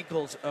the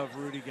ankles of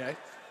Rudy Gay.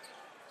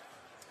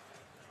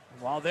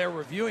 And while they're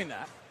reviewing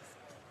that,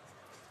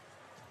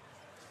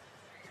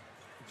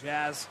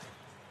 Jazz,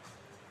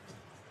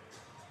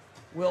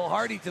 Will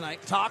Hardy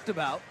tonight talked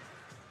about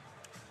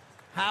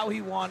how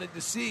he wanted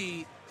to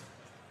see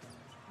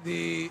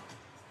the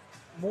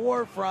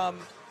more from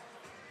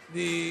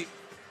the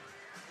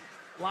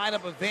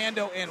lineup of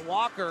Vando and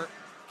Walker,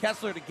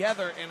 Kessler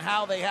together, and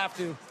how they have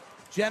to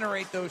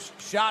generate those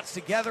shots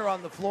together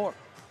on the floor.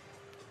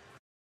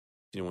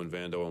 When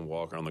Vando and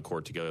Walker are on the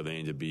court together, they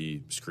need to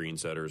be screen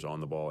setters on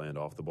the ball and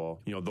off the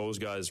ball. Those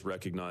guys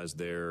recognize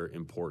their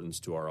importance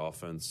to our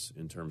offense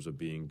in terms of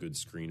being good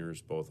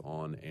screeners, both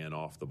on and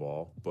off the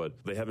ball.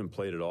 But they haven't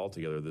played it all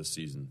together this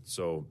season.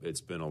 So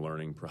it's been a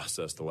learning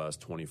process the last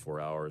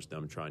 24 hours,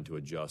 them trying to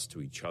adjust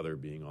to each other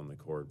being on the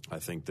court. I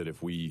think that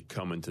if we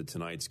come into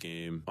tonight's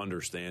game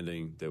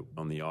understanding that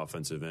on the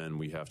offensive end,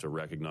 we have to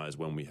recognize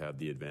when we have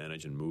the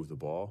advantage and move the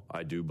ball,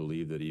 I do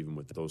believe that even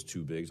with those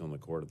 2 bigs on the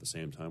court at the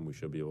same time, we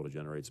should be able to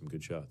generate some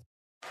good shots.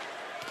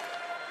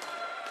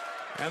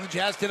 And the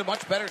Jazz did a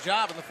much better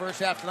job in the first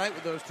half tonight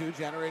with those 2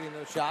 generating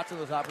those shots and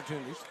those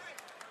opportunities.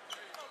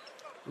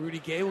 Rudy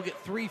Gay will get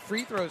 3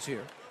 free throws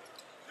here.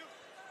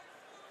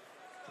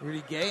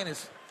 Rudy Gay in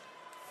his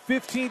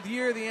 15th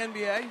year of the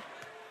NBA,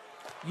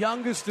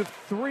 youngest of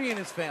 3 in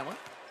his family.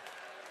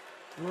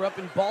 Grew up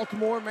in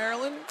Baltimore,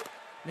 Maryland.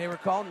 You may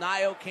recall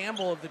Nio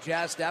Campbell of the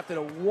Jazz staff did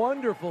a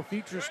wonderful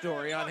feature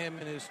story on him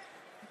and his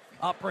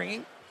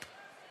upbringing.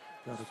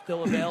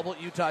 Still available at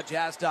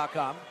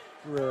UtahJazz.com.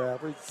 Career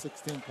average,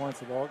 16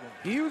 points a ball game.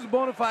 He was a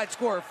bona fide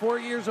scorer, 4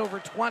 years over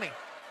 20.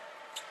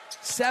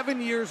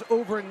 7 years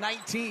over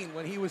 19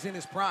 when he was in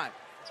his prime.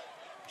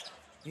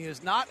 He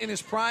is not in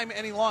his prime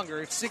any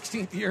longer. It's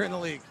 16th year in the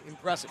league.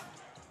 Impressive.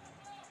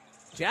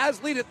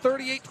 Jazz lead at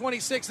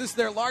 38-26. This is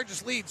their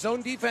largest lead.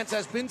 Zone defense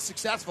has been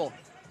successful.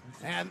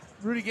 And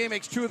Rudy Gay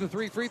makes 2 of the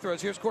 3 free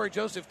throws. Here's Corey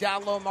Joseph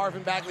down low,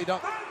 Marvin Bagley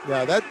dunk.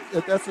 Yeah,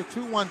 that's a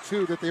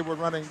 2-1-2 that they were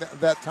running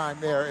that time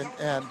there.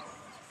 And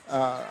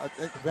I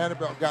think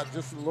Vanderbilt got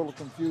just a little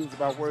confused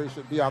about where he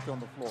should be out there on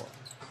the floor.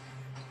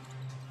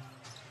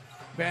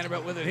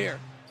 Vanderbilt with it here.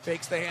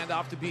 Fakes the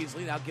handoff to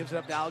Beasley. Now gives it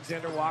up to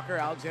Alexander Walker.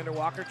 Alexander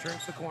Walker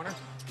turns the corner.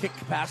 Kick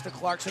pass to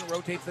Clarkson.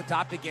 Rotates the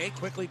top to Gay.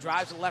 Quickly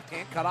drives the left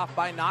hand. Cut off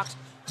by Knox.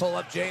 Pull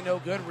up Jay, no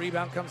good.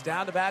 Rebound comes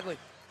down to Bagley.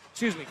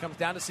 Comes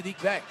down to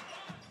Sadiq Bey.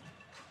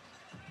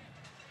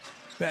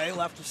 Bey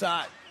left to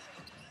side.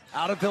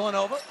 Out of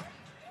Villanova.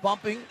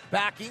 Bumping,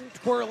 backing,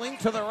 twirling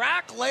to the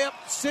rack. Layup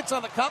sits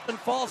on the cup and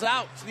falls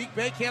out. Sadiq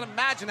Bey can't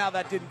imagine how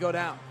that didn't go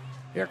down.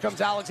 Here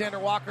comes Alexander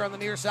Walker on the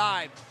near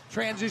side.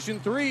 Transition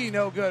 3,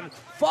 no good.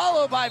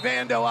 Followed by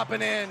Vando up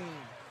and in.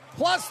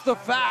 Plus the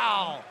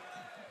foul.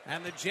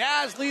 And the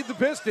Jazz lead the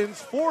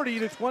Pistons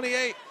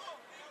 40-28.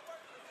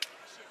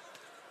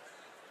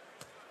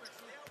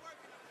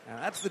 Now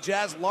that's the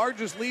Jazz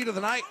largest lead of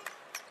the night.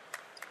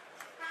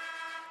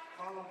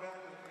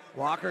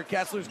 Walker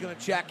Kessler's going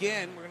to check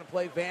in. We're going to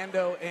play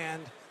Vando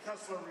and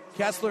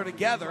Kessler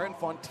together, and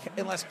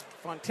unless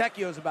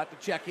Fontecchio is about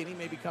to check in, he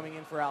may be coming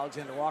in for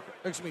Alexander Walker.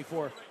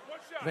 For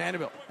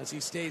Vanderbilt as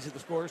he stays at the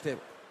scorer's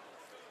table.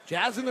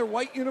 Jazz in their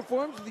white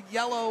uniforms with the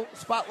yellow,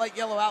 spotlight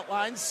yellow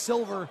outlines,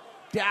 silver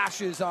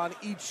dashes on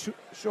each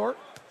short.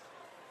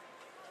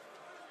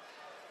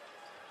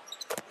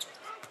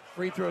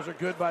 Free throws are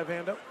good by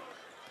Vando.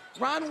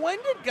 Ron, when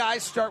did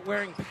guys start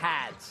wearing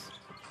pads?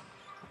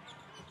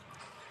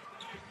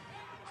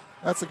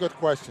 That's a good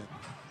question.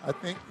 I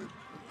think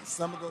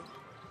some of the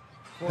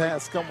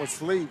pads come with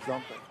sleeves,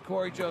 don't they?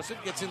 Corey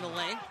Joseph gets in the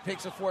lane,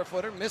 takes a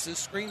 4-footer, misses,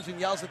 screams and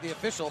yells at the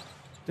official.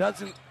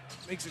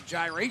 Makes a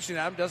gyration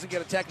at him, doesn't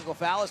get a technical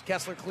foul as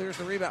Kessler clears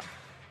the rebound.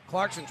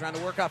 Clarkson trying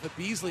to work off a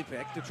Beasley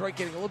pick. Detroit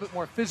getting a little bit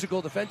more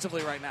physical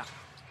defensively right now.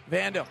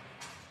 Vando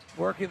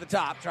working the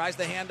top, tries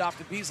to hand off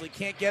to Beasley,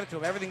 can't get it to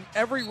him.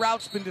 Every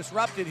route's been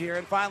disrupted here,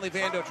 and finally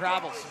Vando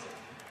travels.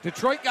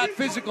 Detroit got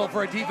physical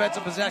for a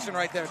defensive possession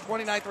right there.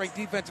 29th ranked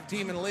defensive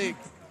team in the league.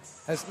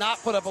 Has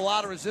not put up a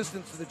lot of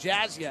resistance to the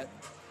Jazz yet,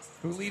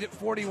 who lead at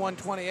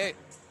 41-28.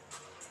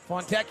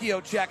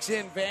 Fontecchio checks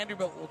in.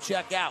 Vanderbilt will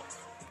check out.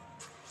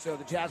 So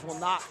the Jazz will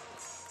not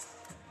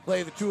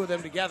play the 2 of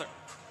them together.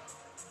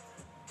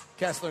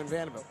 Kessler and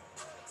Vanderbilt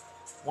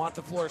want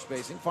the floor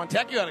spacing.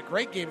 Fontecchio had a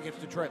great game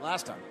against Detroit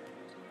last time.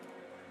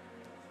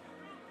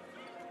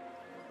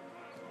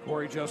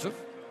 Corey Joseph.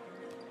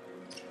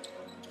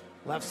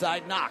 Left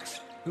side, Knox,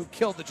 who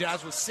killed the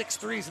Jazz with 6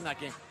 threes in that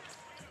game.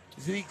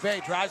 Zeke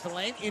Bay drives the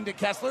lane into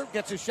Kessler,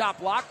 gets his shot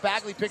blocked.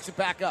 Bagley picks it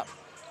back up.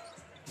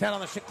 10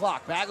 on the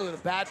clock. Bagley with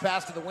a bad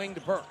pass to the wing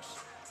to Burks.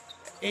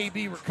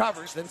 AB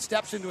recovers, then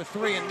steps into a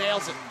three and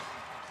nails it.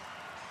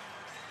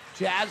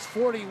 Jazz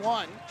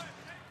 41,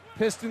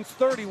 Pistons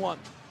 31.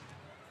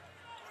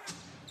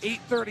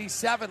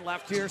 8:37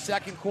 left here,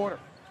 second quarter.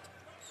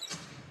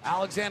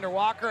 Alexander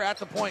Walker at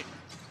the point.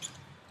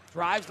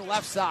 Drives the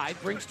left side,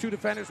 brings two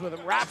defenders with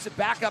him, wraps it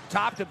back up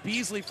top to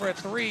Beasley for a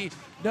three.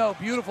 No,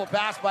 beautiful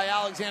pass by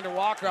Alexander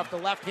Walker off the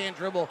left-hand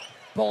dribble.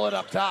 Bullet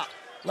up top.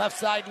 Left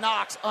side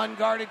Knox,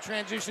 unguarded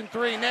transition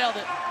three, nailed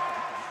it.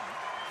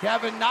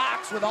 Kevin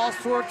Knox with all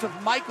sorts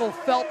of Michael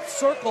Phelps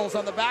circles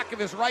on the back of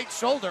his right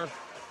shoulder,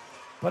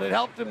 but it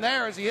helped him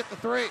there as he hit the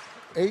three.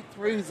 8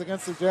 threes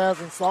against the Jazz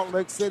in Salt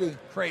Lake City.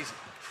 Crazy.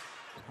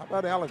 How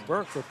about Alec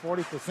Burks at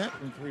 40%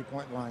 from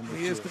three-point line this He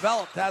year? has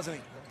developed, hasn't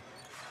he?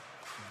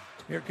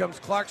 Here comes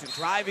Clarkson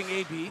driving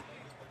AB.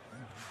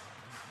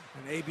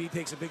 And AB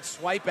takes a big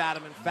swipe at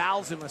him and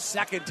fouls him a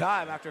second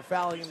time after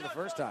fouling him the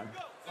first time.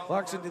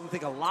 Clarkson didn't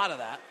think a lot of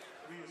that.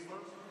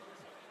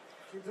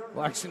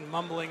 Clarkson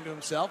mumbling to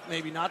himself,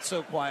 maybe not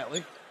so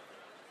quietly.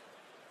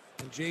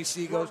 And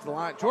JC goes to the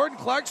line. Jordan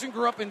Clarkson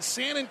grew up in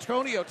San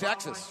Antonio,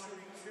 Texas.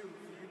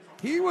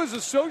 He was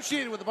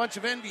associated with a bunch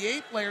of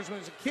NBA players when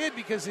he was a kid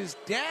because his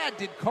dad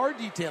did car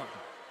detailing.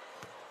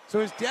 So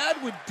his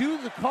dad would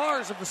do the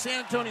cars of the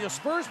San Antonio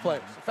Spurs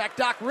players. In fact,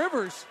 Doc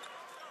Rivers,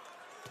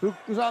 who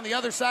was on the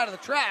other side of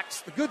the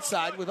tracks, the good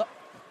side, with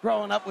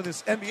growing up with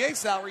his NBA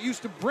salary,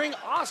 used to bring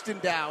Austin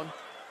down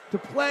to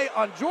play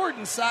on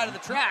Jordan's side of the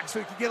track so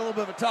he could get a little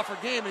bit of a tougher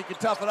game and he could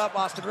toughen up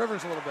Austin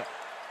Rivers a little bit.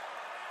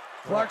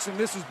 Clarkson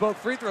misses both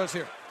free throws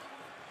here.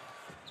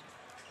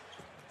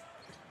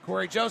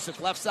 Corey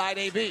Joseph, left side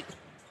AB.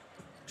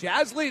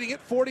 Jazz leading it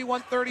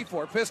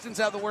 41-34. Pistons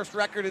have the worst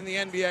record in the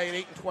NBA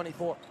at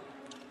 8-24.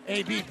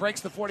 AB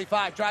breaks the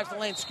 45, drives the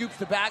lane, scoops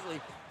to Bagley.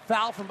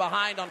 Foul from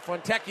behind on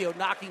Fontecchio,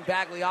 knocking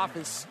Bagley off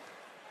his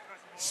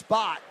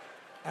spot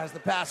as the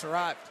pass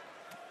arrived.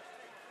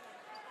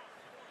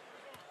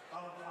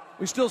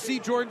 We still see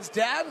Jordan's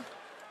dad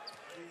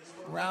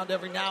around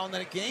every now and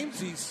then at games.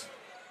 He's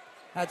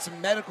had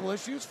some medical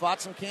issues,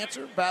 fought some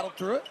cancer, battled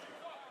through it.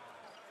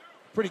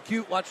 Pretty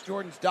cute. Watch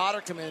Jordan's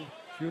daughter come in.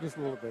 Cutest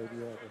little baby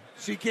ever.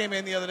 She came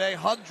in the other day,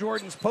 hugged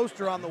Jordan's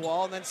poster on the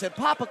wall, and then said,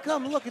 "Papa,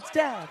 come look, it's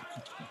Dad."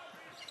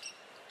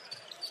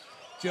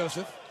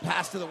 Joseph,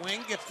 pass to the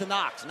wing, gets to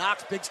Knox.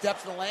 Knox, big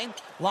steps in the lane,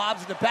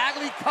 lobs it to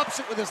Bagley, cups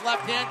it with his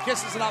left hand,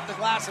 kisses it off the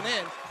glass and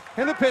in.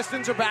 And the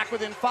Pistons are back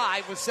within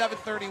 5 with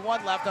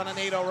 7:31 left on an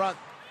 8-0 run.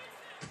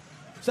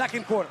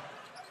 Second quarter.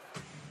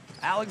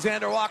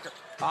 Alexander Walker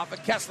off a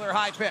Kessler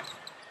high pick.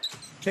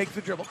 Takes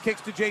the dribble,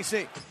 kicks to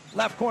JC.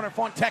 Left corner,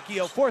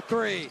 Fontecchio,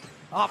 4-3.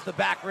 Off the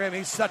back rim.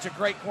 He's such a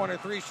great corner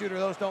three shooter.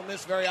 Those don't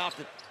miss very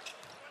often.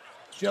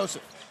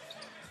 Joseph.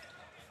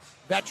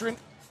 Veteran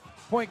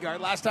point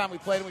guard. Last time we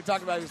played him, we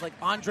talked about he was like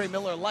Andre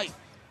Miller light.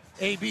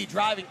 AB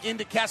driving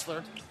into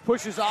Kessler.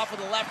 Pushes off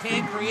with the left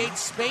hand,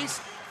 creates space,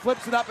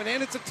 flips it up and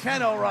in. It's a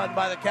 10-0 run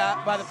by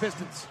the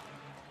Pistons.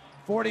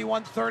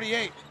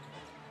 41-38.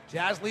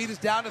 Jazz lead is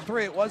down to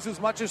 3. It was as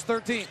much as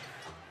 13.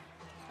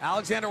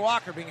 Alexander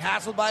Walker being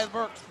hassled by the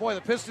Burks. Boy,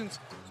 the Pistons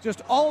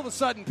just all of a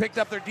sudden picked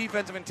up their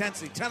defensive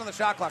intensity. 10 on the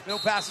shot clock. No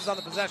passes on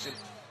the possession.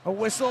 A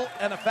whistle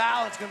and a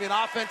foul. It's going to be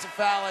an offensive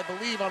foul, I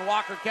believe, on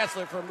Walker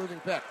Kessler for a moving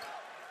pick.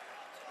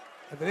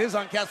 If it is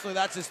on Kessler,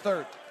 that's his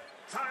third.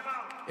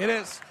 It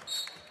is.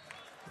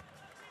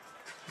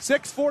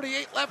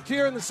 6:48 left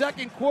here in the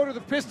second quarter. The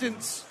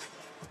Pistons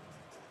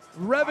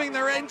revving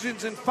their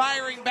engines and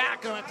firing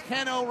back on a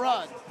 10-0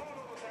 run.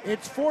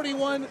 It's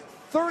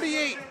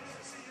 41-38.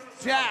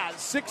 Jazz,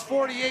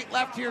 6:48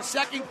 left here,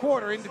 second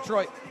quarter in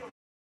Detroit.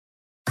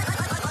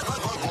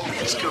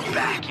 Let's go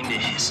back into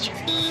history.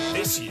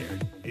 This year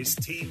is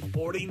Team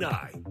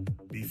 49.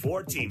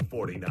 Before Team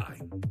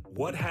 49,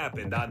 what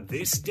happened on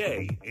this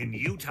day in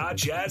Utah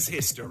Jazz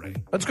history?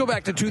 Let's go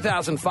back to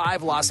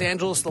 2005. Los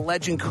Angeles, the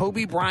legend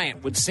Kobe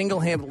Bryant would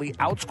single-handedly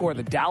outscore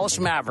the Dallas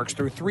Mavericks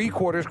through 3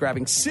 quarters,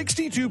 grabbing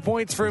 62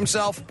 points for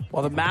himself,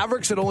 while the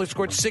Mavericks had only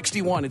scored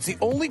 61. It's the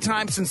only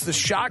time since the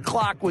shot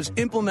clock was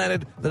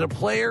implemented that a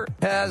player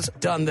has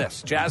done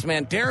this.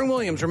 Jazzman Darren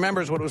Williams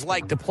remembers what it was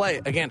like to play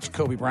against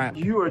Kobe Bryant.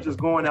 You are just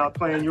going out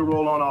playing your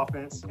role on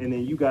offense, and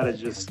then you got to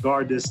just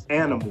guard this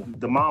animal,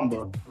 the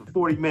Mamba,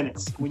 for 40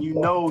 minutes when you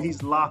know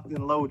he's locked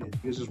and loaded.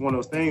 It's just one of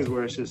those things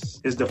where it's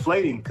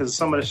deflating because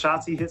some of the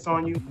shots he hits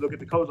on you, look at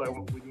the coach like,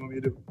 what do you want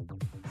me to do?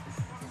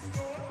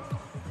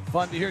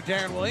 Fun to hear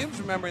Darren Williams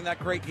remembering that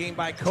great game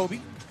by Kobe.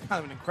 Kind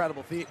of an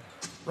incredible feat.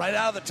 Right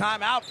out of the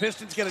timeout,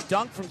 Pistons get a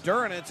dunk from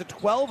Duren, and it's a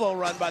 12-0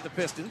 run by the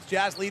Pistons.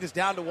 Jazz lead is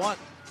down to 1.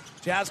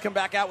 Jazz come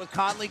back out with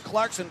Conley,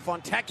 Clarkson,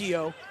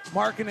 Fontecchio,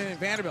 Markkanen, and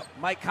Vanderbilt.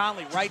 Mike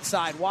Conley, right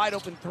side, wide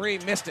open 3,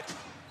 missed it.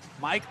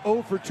 Mike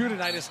 0 for 2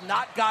 tonight, has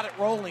not got it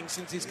rolling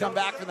since he's come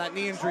back from that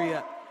knee injury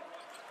yet.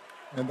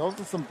 And those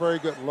are some very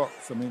good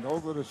looks. I mean,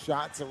 those are the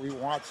shots that we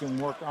watch him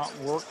work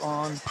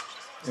on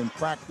in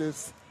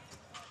practice.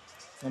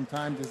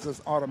 Sometimes it's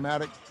just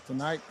automatic.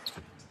 Tonight,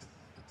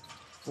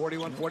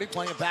 41-40,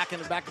 playing it back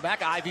into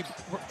back-to-back. Ivy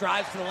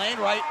drives to the lane,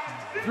 right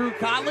through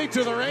Conley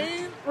to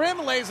the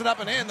rim, lays it up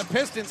and in. The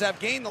Pistons have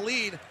gained the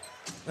lead.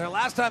 Their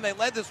last time they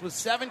led this was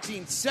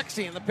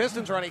 17-16, and the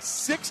Pistons are on a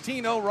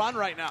 16-0 run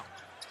right now.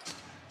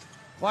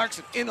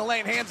 Clarkson in the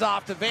lane, hands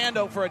off to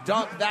Vando for a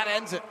dunk. That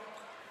ends it.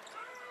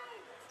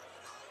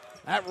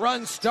 That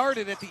run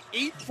started at the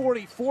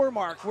 8:44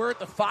 mark. We're at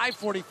the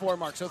 5:44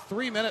 mark, so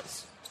 3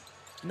 minutes.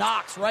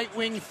 Knox, right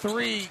wing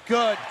three,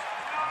 good.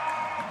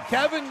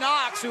 Kevin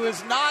Knox, who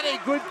is not a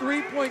good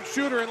three-point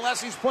shooter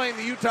unless he's playing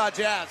the Utah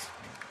Jazz.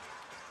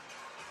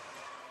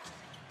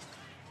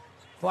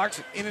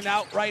 Clarkson in and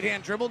out,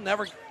 right-hand dribble,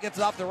 never gets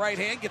it off the right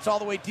hand, gets all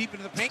the way deep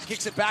into the paint,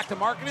 kicks it back to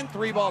Markkanen,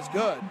 three ball's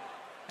good.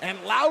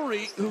 And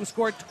Lowry, who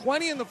scored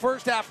 20 in the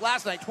first half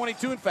last night,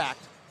 22 in fact,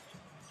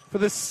 for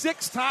the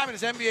sixth time in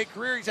his NBA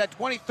career, he's had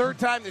 23rd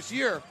time this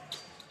year,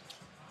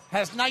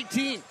 has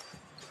 19.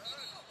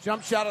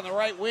 Jump shot on the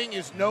right wing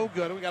is no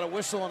good. We got a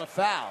whistle and a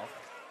foul.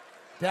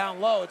 Down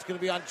low, it's going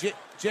to be on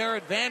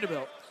Jared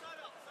Vanderbilt,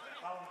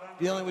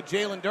 dealing with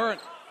Jalen Duren.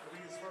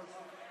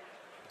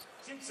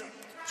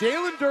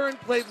 Jalen Duren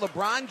played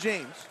LeBron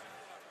James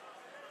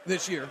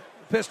this year,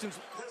 the Pistons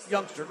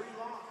youngster,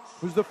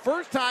 who's the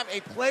first time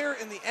a player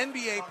in the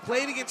NBA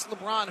played against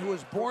LeBron who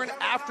was born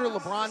after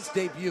LeBron's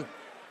debut.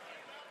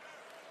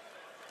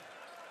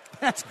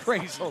 That's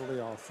crazy.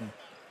 Totally awesome.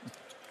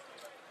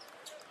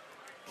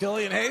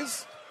 Killian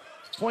Hayes,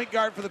 point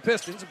guard for the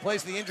Pistons, and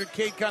plays the injured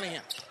Cade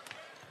Cunningham.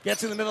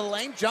 Gets in the middle of the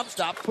lane, jump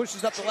stop,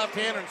 pushes up the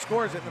left-hander and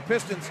scores it. And the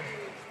Pistons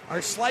are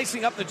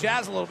slicing up the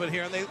Jazz a little bit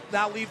here, and they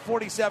now lead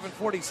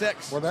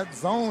 47-46. Well, that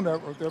zone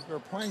that they're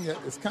playing it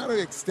is kind of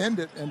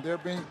extended, and they're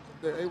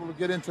able to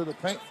get into the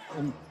paint.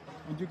 And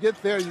when you get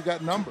there, you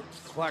got numbers.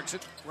 Clarkson,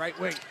 right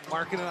wing,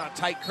 marking it on a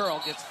tight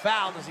curl, gets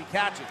fouled as he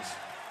catches.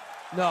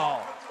 No,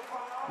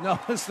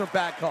 this is a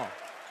bad call.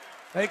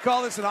 They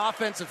call this an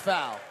offensive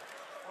foul.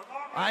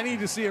 I need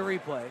to see a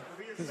replay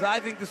because I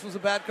think this was a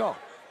bad call.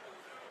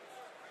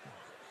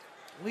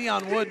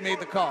 Leon Wood made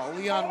the call.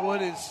 Leon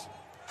Wood is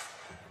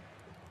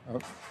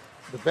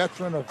the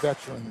veteran of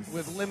veterans.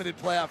 With limited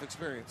playoff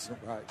experience.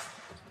 Right.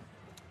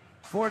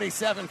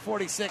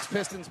 47-46,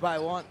 Pistons by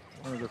one.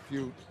 One of the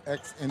few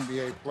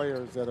ex-NBA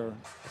players that are...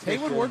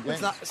 Haywood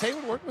Workman's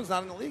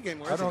not in the league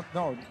anymore, I don't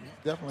know.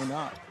 Definitely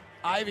not.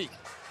 Ivy,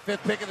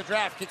 fifth pick of the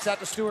draft, kicks out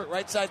to Stewart.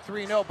 Right side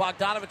 3-0.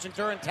 Bogdanovich and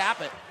Duren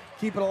tap it.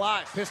 Keep it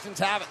alive. Pistons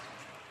have it.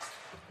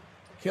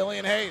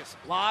 Killian Hayes,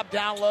 lob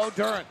down low,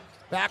 Duren.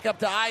 Back up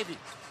to Ivy.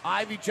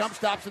 Ivy jump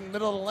stops in the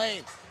middle of the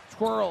lane.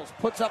 Twirls,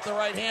 puts up the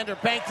right-hander,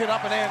 banked it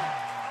up and in.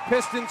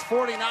 Pistons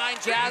 49,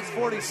 Jazz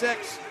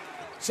 46.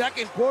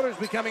 Second quarter is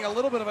becoming a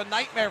little bit of a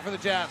nightmare for the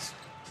Jazz.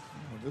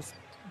 This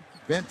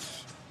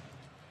bench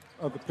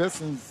of the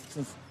Pistons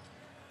since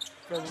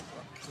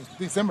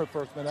December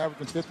 1st been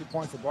averaging 50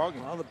 points a ball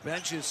game. Well, the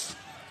bench has,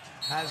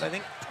 I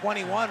think,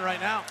 21 right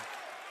now.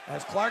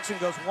 As Clarkson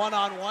goes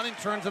one-on-one and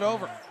turns it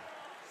over.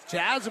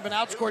 Jazz have been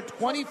outscored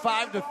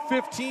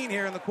 25-15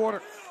 here in the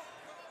quarter.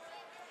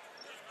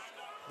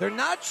 They're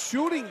not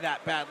shooting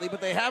that badly, but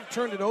they have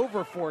turned it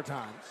over 4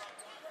 times.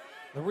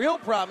 The real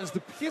problem is the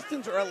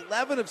Pistons are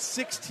 11 of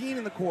 16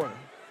 in the quarter.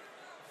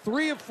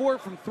 3 of 4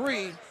 from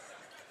 3.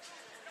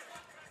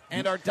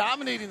 And are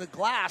dominating the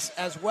glass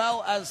as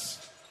well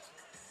as...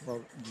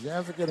 Well, the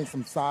Jazz are getting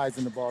some size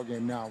in the ball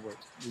game now with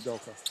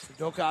Udoka.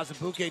 Udoka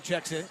Azubuike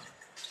checks in.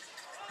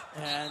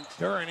 And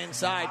Duren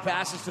inside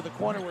passes to the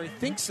corner where he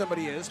thinks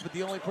somebody is, but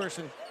the only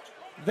person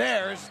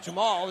there is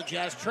Jamal, the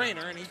Jazz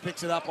trainer, and he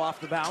picks it up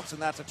off the bounce,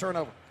 and that's a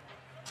turnover.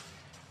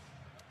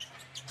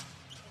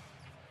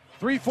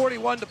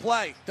 3:41 to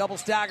play. Double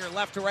stagger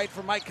left to right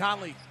for Mike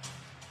Conley.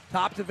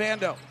 Top to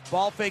Vando.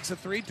 Ball fakes a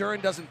 3.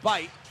 Duren doesn't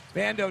bite.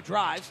 Vando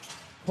drives.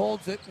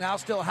 Holds it. Now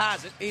still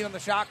has it. 8 on the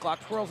shot clock.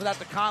 Twirls it out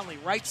to Conley.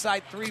 Right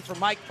side 3 for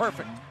Mike.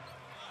 Perfect.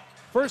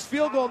 First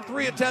field goal in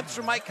 3 attempts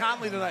for Mike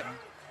Conley tonight.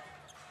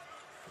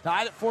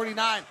 Tied at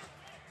 49.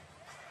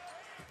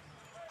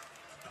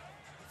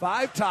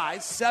 5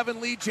 ties,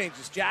 7 lead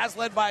changes. Jazz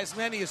led by as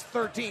many as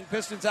 13.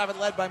 Pistons haven't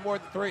led by more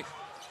than 3.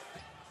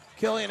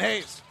 Killian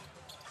Hayes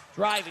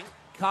driving,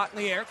 caught in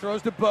the air,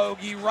 throws to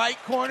Bogey, right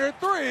corner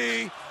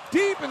 3,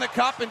 deep in the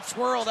cup and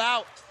swirled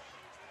out.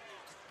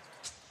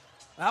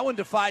 That one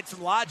defied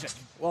some logic.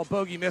 Well,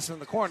 Bogey missing in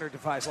the corner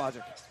defies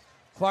logic.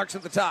 Clarkson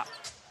at the top.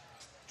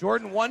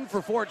 Jordan 1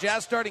 for 4.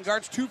 Jazz starting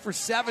guards 2 for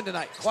 7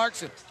 tonight.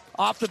 Clarkson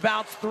off the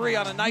bounce 3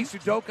 on a nice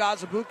Udoka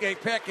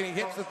Azubuike pick, and he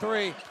hits the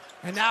 3.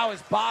 And now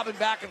is bobbing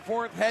back and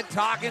forth, head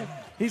talking.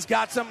 He's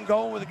got something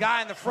going with a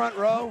guy in the front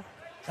row.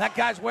 That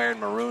guy's wearing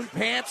maroon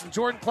pants, and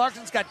Jordan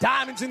Clarkson's got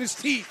diamonds in his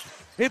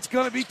teeth. It's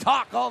going to be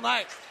talk all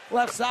night.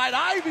 Left side,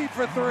 Ivy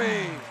for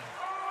 3.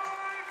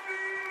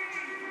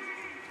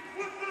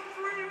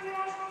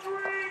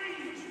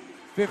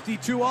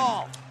 52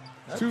 all.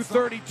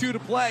 2:32 to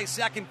play,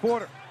 second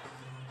quarter.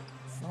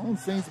 Zone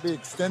seems to be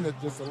extended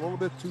just a little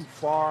bit too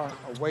far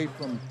away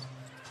from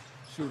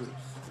shooters.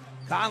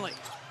 Conley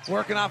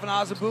working off an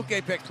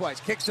Azubuike pick twice.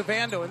 Kicks to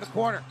Vando in the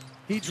corner.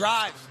 He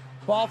drives.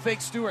 Ball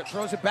fakes Stewart.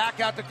 Throws it back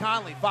out to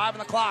Conley. 5 on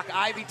the clock.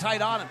 Ivy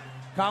tight on him.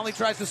 Conley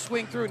tries to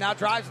swing through, now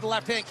drives to the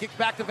left hand, kicks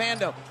back to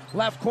Vando.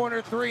 Left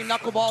corner three,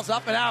 knuckleballs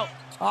up and out.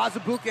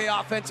 Azubuike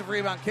offensive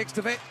rebound, kicks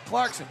to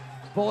Clarkson.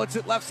 Bullets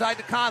it left side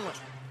to Conley.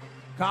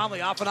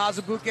 Conley off an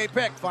Azubuike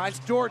pick, finds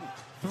Jordan.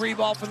 Three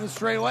ball from the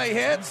straightaway,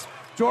 hits.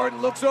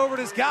 Jordan looks over at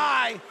his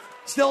guy,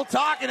 still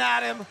talking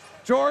at him.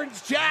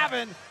 Jordan's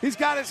jabbing. He's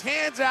got his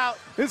hands out.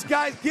 This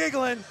guy's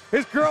giggling.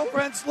 His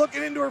girlfriend's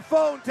looking into her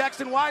phone,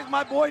 texting, why is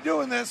my boy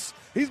doing this?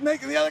 He's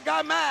making the other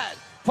guy mad.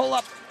 Pull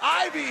up.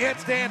 Ivy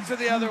hits to answer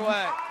the other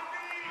way.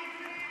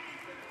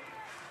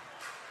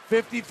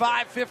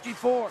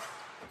 55-54.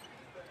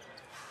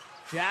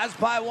 Jazz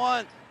by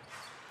one.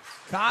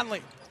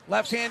 Conley,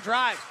 left-hand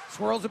drive.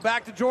 Swirls it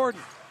back to Jordan.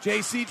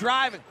 JC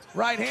driving.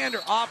 Right-hander,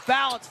 off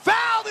balance.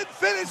 Fouled and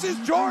finishes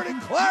Jordan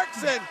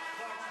Clarkson.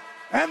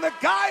 And the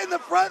guy in the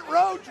front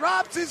row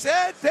drops his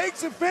head,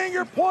 takes a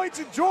finger, points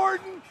at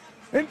Jordan.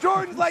 And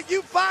Jordan's like,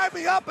 you fired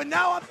me up, and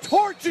now I'm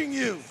torching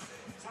you.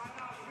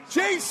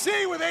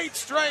 JC with 8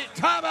 straight.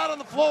 Timeout on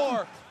the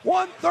floor.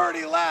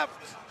 1:30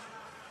 left.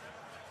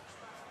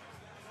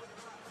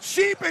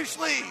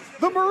 Sheepishly,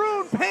 the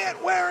maroon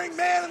pant-wearing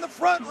man in the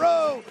front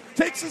row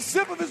takes a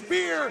sip of his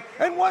beer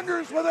and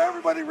wonders whether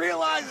everybody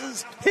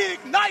realizes he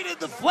ignited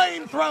the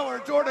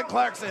flamethrower, Jordan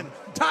Clarkson.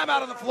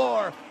 Timeout on the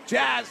floor.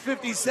 Jazz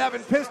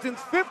 57, Pistons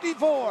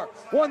 54.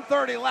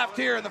 1:30 left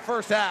here in the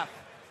first half.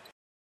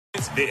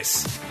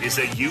 This is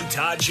a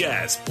Utah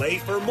Jazz Play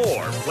for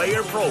More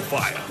player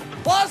profile.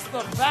 Plus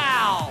the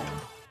foul.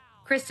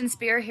 Kristen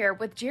Spear here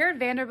with Jared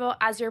Vanderbilt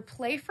as your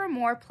Play for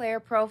More player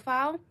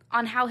profile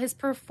on how his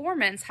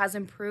performance has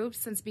improved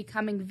since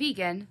becoming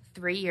vegan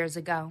 3 years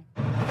ago.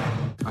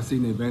 I've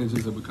seen the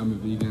advantages of becoming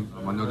vegan.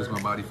 I noticed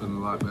my body feeling a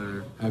lot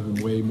better,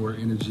 having way more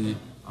energy.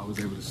 I was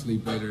able to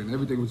sleep better, and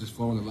everything was just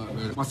flowing a lot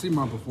better. I see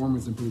my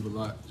performance improve a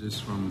lot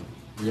just from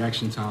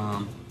reaction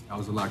time. I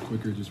was a lot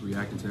quicker just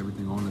reacting to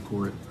everything on the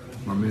court.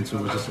 My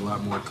mental was just a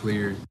lot more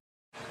clear.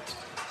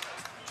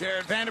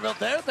 Jared Vanderbilt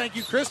there. Thank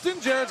you, Kristen.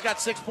 Jared's got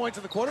 6 points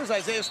in the quarters.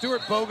 Isaiah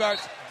Stewart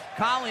bogarts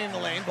Conley in the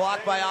lane,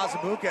 blocked by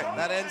Azubuike.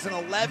 That ends in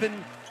a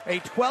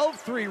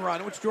 12-3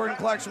 run, which Jordan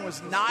Clarkson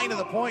was 9 of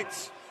the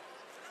points.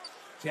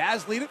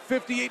 Jazz lead at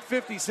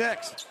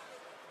 58-56.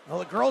 Well,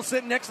 the girl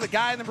sitting next to the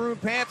guy in the maroon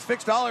pants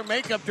fixed all her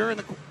makeup during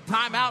the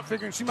timeout,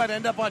 figuring she might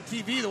end up on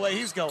TV the way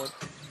he's going.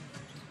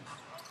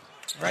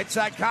 Right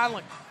side,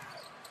 Conley.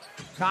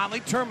 Conley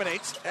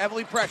terminates,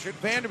 heavily pressured.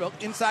 Vanderbilt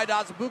inside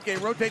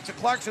Azubuike, rotates to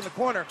Clarkson in the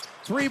corner.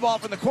 3 ball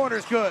from the corner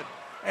is good.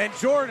 And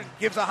Jordan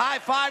gives a high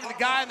five to the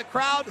guy in the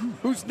crowd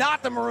who's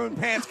not the maroon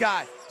pants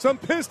guy. Some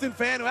Piston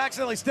fan who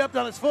accidentally stepped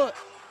on his foot.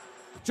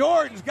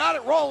 Jordan's got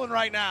it rolling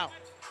right now.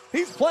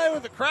 He's playing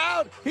with the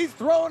crowd. He's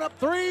throwing up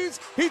threes.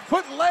 He's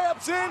putting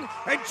layups in.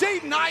 And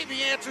Jaden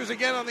Ivey answers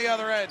again on the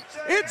other end.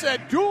 It's a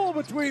duel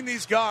between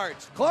these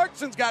guards.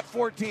 Clarkson's got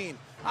 14.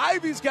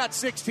 Ivey's got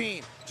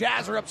 16.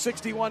 Jazz are up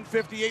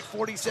 61-58,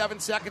 47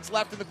 seconds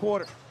left in the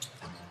quarter.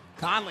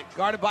 Conley,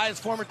 guarded by his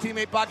former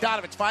teammate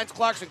Bogdanovich, finds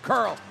Clarkson.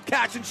 Curl,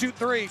 catch and shoot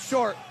 3,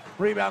 short.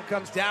 Rebound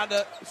comes down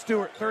to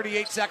Stewart.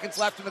 38 seconds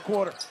left in the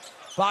quarter.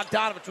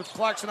 Bogdanovich with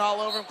Clarkson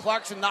all over him.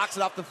 Clarkson knocks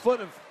it off the foot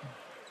of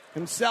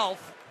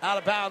himself. Out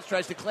of bounds,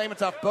 tries to claim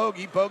it's off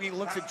Bogey. Bogey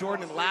looks at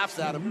Jordan and laughs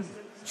at him.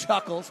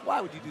 Chuckles.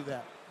 Why would you do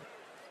that?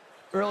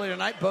 Earlier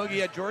tonight, Bogey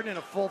had Jordan in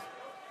a full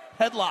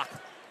headlock.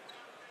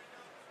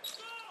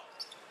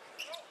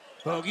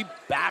 Bogey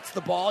bats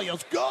the ball,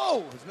 yells,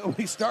 go! As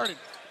nobody started.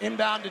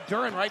 Inbound to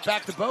Duren, right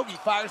back to Bogey.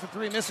 Fires the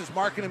 3, misses,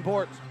 marking and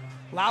boards.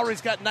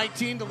 Lowry's got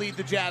 19 to lead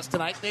the Jazz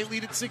tonight. They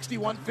lead at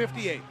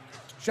 61-58.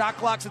 Shot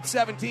clock's at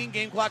 17,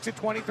 game clock's at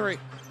 23.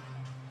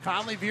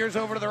 Conley veers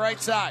over to the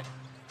right side.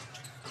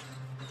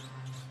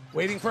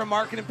 Waiting for a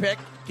marking pick,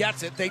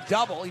 gets it. They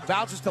double. He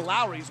bounces to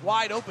Lowry. He's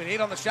wide open.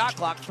 8 on the shot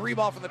clock. 3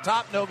 ball from the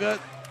top, no good.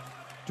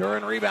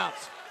 Duren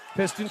rebounds.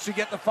 Pistons should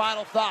get the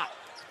final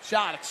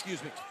shot.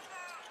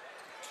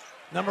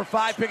 Number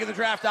 5 pick of the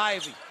draft,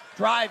 Ivy.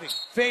 Driving,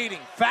 fading,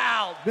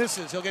 fouled,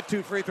 misses. He'll get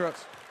 2 free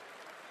throws.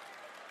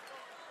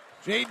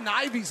 Jaden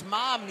Ivey's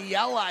mom,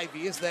 Niele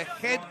Ivey, is the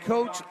head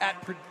coach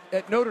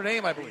at Notre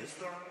Dame, I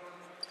believe.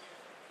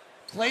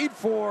 Played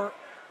for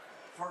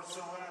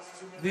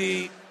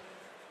the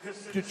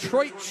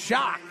Detroit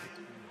Shock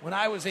when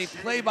I was a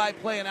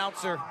play-by-play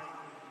announcer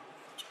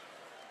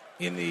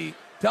in the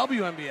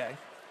WNBA.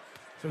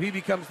 So he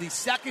becomes the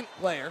second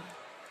player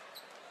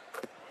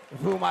of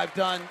whom I've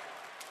done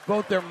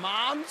both their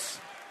moms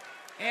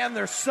and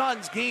their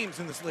sons' games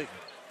in this league.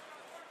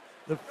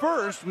 The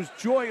first was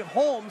Joy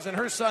Holmes, and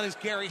her son is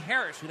Gary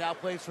Harris, who now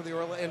plays for the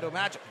Orlando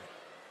Magic.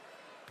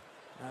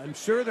 I'm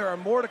sure there are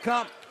more to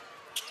come.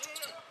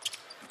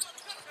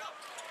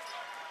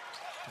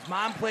 His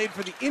mom played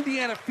for the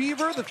Indiana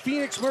Fever, the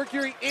Phoenix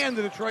Mercury, and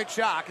the Detroit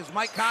Shock, as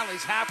Mike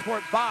Conley's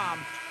half-court bomb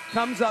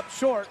comes up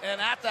short,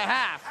 and at the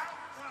half,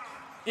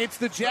 it's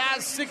the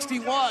Jazz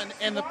 61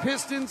 and the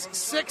Pistons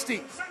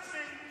 60.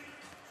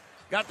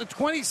 Got the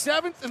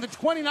 27th and the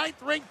 29th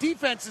ranked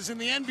defenses in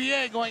the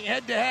NBA going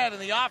head-to-head,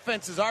 and the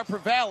offenses are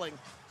prevailing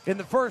in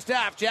the first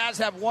half. Jazz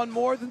have one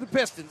more than the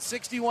Pistons,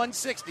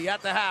 61-60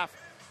 at the half,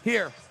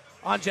 here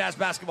on Jazz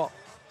Basketball.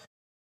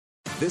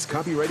 This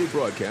copyrighted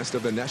broadcast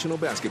of the National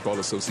Basketball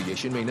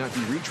Association may not be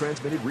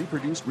retransmitted,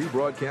 reproduced,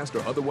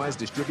 rebroadcast, or otherwise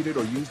distributed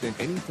or used in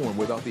any form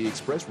without the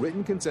express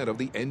written consent of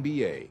the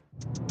NBA.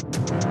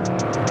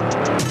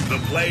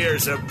 The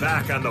players are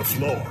back on the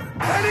floor.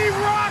 And he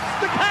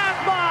rocks the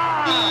cat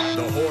bomb!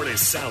 The horn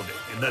is sounding,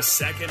 and the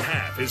second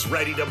half is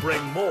ready to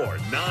bring more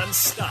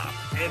non-stop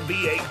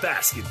NBA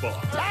basketball.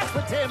 That's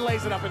the 10,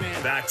 lays it up and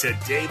in. Back to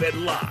David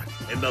Locke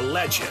and the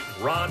legend,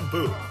 Ron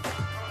Boone.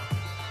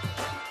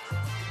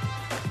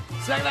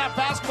 Second half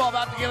basketball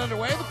about to get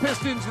underway. The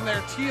Pistons in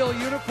their teal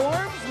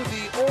uniforms with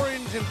the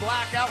orange and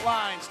black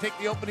outlines take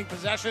the opening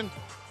possession.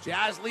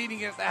 Jazz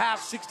leading at the half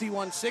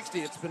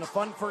 61-60. It's been a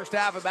fun first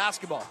half of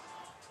basketball.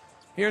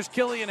 Here's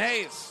Killian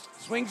Hayes.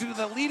 Swings into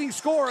the leading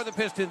scorer of the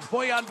Pistons,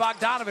 Bojan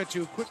Bogdanovic,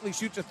 who quickly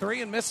shoots a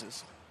three and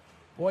misses.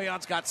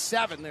 Bojan's got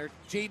 7.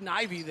 Jaden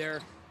Ivey,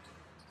 their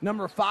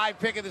number 5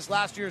 pick of this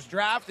last year's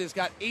draft, has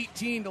got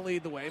 18 to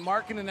lead the way.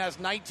 Markkanen has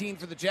 19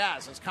 for the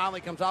Jazz as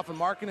Conley comes off a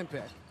Markkanen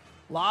pick.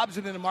 Lobs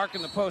it into Mark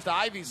in the post.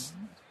 Ivy's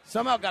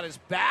somehow got his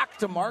back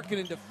to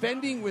Markkanen,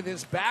 defending with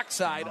his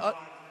backside,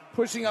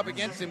 pushing up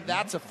against him.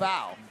 That's a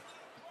foul.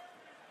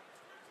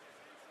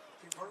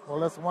 Well,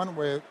 that's one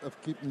way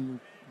of keeping you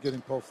getting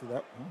posted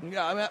up. Huh?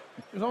 Yeah, I mean,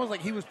 it was almost like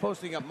he was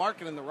posting up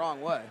Markkanen the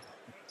wrong way.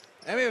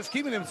 I mean, it was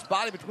keeping his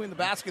body between the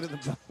basket and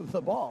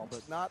the ball,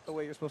 but not the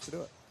way you're supposed to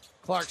do it.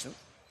 Clarkson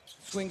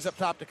swings up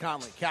top to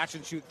Conley. Catch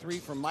and shoot 3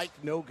 from Mike,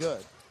 no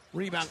good.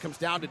 Rebound comes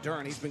down to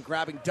Duren. He's been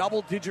grabbing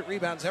double-digit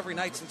rebounds every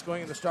night since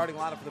going in the starting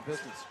lineup for the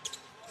Pistons.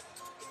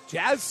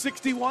 Jazz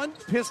 61,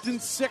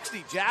 Pistons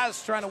 60.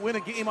 Jazz trying to win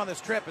a game on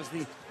this trip as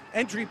the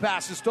entry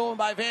pass is stolen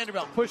by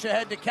Vanderbilt. Push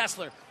ahead to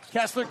Kessler.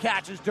 Kessler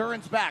catches.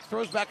 Duren's back.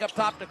 Throws back up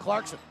top to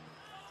Clarkson.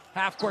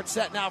 Half-court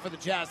set now for the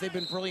Jazz. They've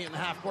been brilliant in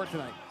half-court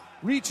tonight.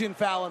 Reach-in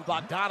foul on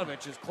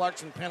Bogdanovic as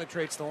Clarkson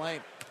penetrates the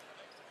lane.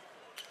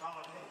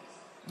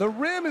 The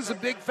rim is a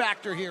big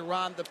factor here,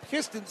 Ron. The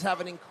Pistons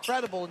have an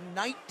incredible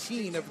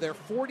 19 of their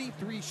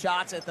 43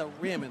 shots at the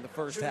rim in the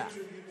first half.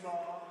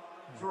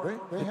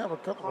 They have a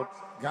couple of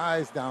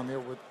guys down there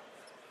with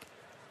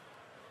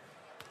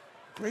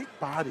great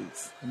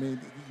bodies. I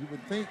mean, you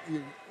would think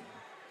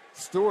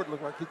Stewart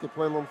looked like he could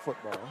play a little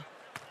football.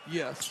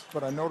 Yes.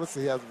 But I noticed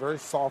he has a very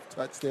soft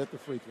touch there at the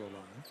free throw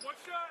line.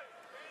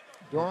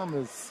 Durham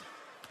is,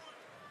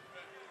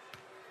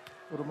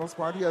 for the most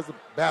part, he has a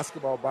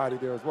basketball body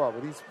there as well,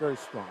 but he's very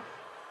strong.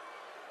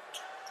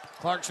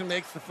 Clarkson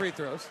makes the free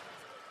throws.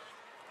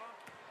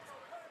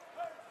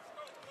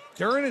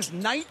 Duren is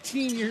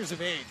 19 years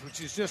of age, which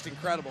is just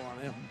incredible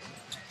on him.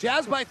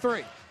 Jazz by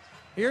 3.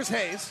 Here's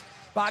Hayes.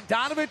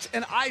 Bogdanovic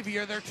and Ivey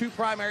are their 2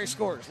 primary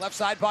scorers. Left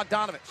side,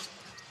 Bogdanovic.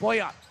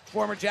 Bojan,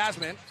 former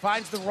Jazzman,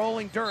 finds the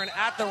rolling Duren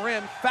at the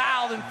rim,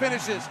 fouled and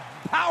finishes.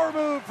 Power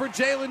move for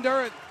Jalen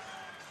Duren.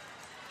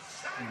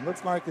 It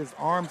looks like his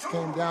arms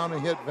came down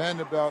and hit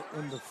Vanderbilt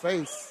in the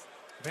face.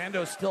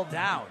 Vando's still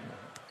down.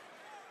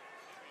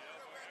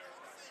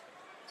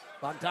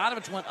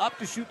 Bogdanovic went up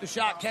to shoot the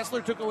shot.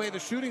 Kessler took away the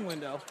shooting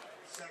window.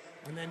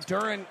 And then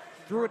Duren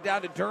threw it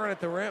down to Duren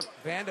at the rim.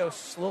 Vando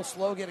a little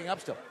slow getting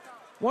up still.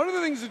 One of the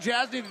things the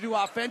Jazz need to do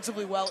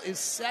offensively well is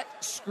set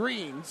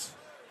screens.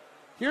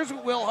 Here's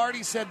what Will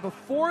Hardy said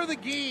before the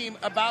game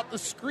about the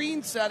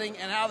screen setting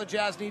and how the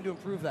Jazz need to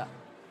improve that.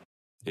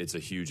 It's a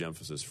huge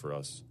emphasis for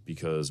us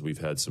because we've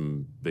had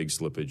some big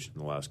slippage in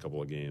the last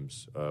couple of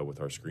games with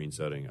our screen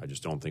setting. I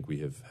just don't think we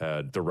have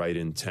had the right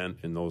intent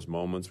in those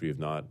moments. We have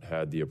not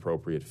had the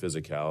appropriate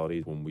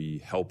physicality. When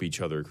we help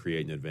each other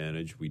create an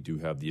advantage, we do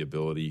have the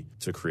ability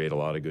to create a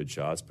lot of good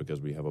shots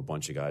because we have a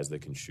bunch of guys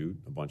that can shoot,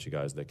 a bunch of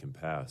guys that can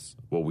pass.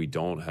 What we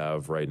don't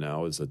have right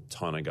now is a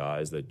ton of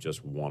guys that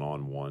just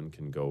one-on-one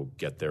can go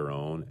get their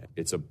own.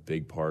 It's a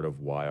big part of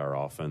why our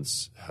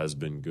offense has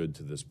been good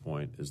to this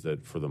point is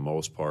that for the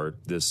most part,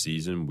 this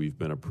season, we've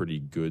been a pretty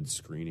good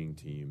screening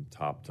team,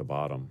 top to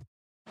bottom.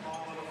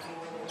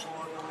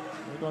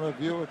 We're going to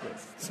deal with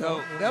this. So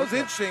that was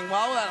interesting.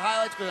 While that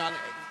highlight's going on,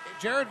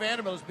 Jared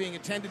Vanderbilt is being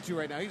attended to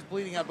right now. He's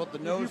bleeding out both the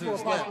nose and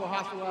his neck.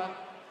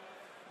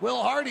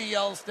 Will Hardy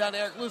yells down to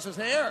Eric Lewis, says,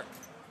 "Hey, Eric."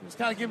 Just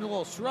kind of give him a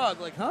little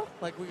shrug, like, huh?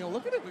 Like, we going to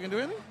look at it? We going to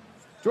do anything?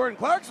 Jordan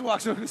Clarkson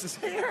walks over and says,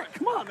 "Hey, Eric,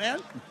 come on, man."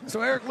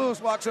 So Eric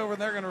Lewis walks over,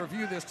 and they're going to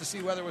review this to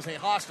see whether it was a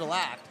hostile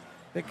act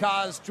that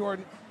caused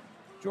Jared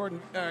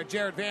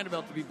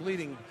Vanderbilt to be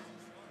bleeding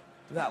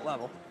to that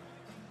level.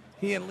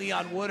 He and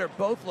Leon Wood are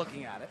both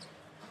looking at it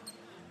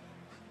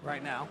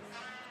right now.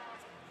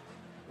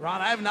 Ron,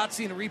 I have not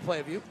seen a replay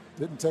of you.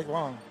 Didn't take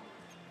long.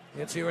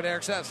 Let's hear what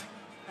Eric says.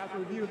 After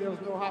review, there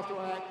was no hostile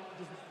act,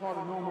 just part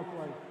of normal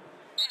play.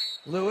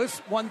 Lewis,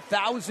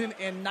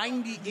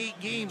 1,098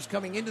 games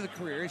coming into the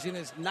career. He's in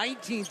his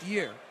 19th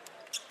year.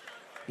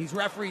 He's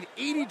refereed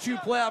 82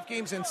 playoff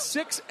games and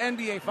 6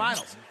 NBA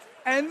Finals.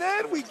 And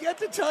then we get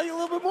to tell you a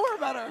little bit more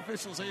about our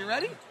officials. Are you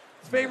ready?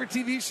 His favorite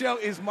TV show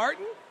is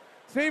Martin.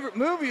 His favorite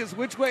movie is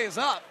Which Way Is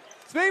Up.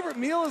 His favorite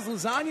meal is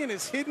lasagna, and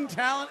his hidden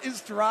talent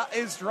is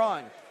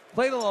drawing.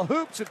 Played a little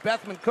hoops at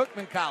Bethman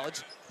Cookman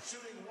College.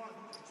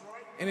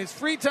 In his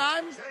free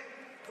time,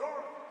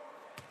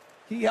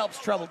 he helps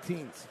troubled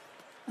teens.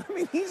 I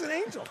mean, he's an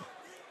angel.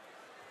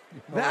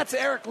 That's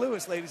Eric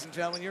Lewis, ladies and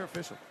gentlemen. You're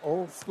official.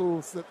 Old school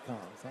sitcoms,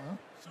 huh?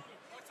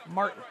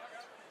 Martin.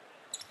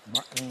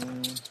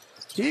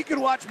 He could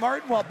watch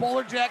Martin while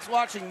Bowler Jack's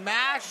watching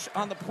MASH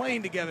on the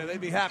plane together.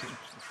 They'd be happy.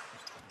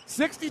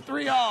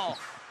 63 all.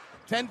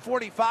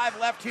 10:45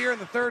 left here in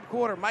the third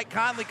quarter. Mike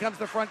Conley comes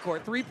to the front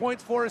court. 3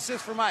 points, 4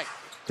 assists for Mike.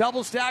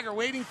 Double stagger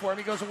waiting for him.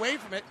 He goes away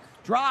from it.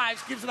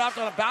 Drives, gives it off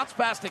on a bounce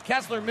pass to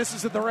Kessler.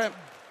 Misses at the rim.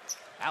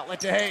 Outlet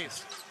to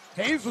Hayes.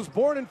 Hayes was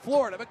born in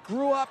Florida but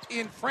grew up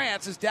in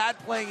France. His dad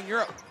playing in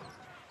Europe.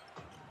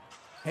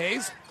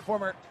 Hayes,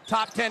 former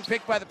top 10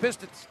 pick by the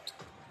Pistons.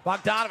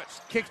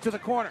 Bogdanovich kicks to the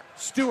corner.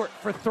 Stewart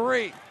for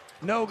three.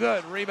 No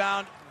good.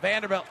 Rebound,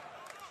 Vanderbilt.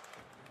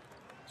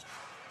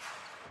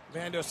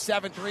 Vando's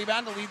seventh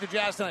rebound to lead the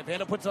Jazz tonight.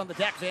 Vando puts it on the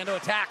deck. Vando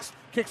attacks.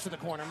 Kicks to the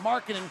corner.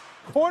 Markkanen,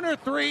 corner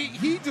three.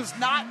 He does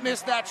not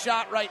miss that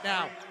shot right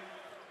now.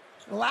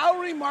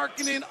 Lauri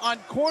Markkanen on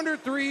corner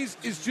threes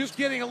is just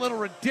getting a little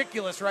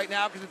ridiculous right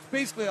now because it's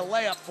basically a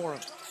layup for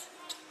him.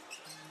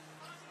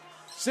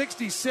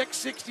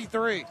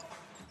 66-63.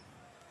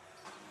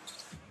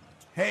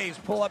 Hayes,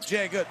 pull up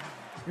Jay. Good.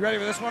 You ready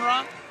for this one,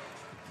 Ron?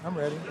 I'm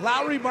ready.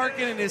 Lauri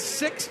Markkanen is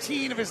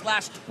 16 of his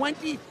last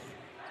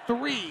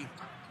 23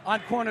 on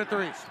corner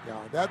threes. Yeah,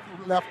 that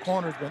left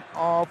corner's been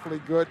awfully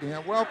good to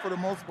him. Well, for the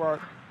most part,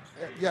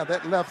 yeah,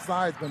 that left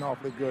side's been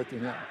awfully good to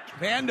him.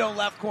 Vando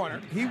left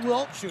corner. He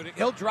will shoot it.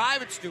 He'll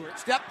drive at Stewart.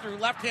 Step through,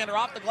 left-hander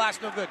off the glass,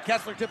 no good.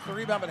 Kessler tips the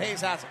rebound, but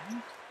Hayes has it.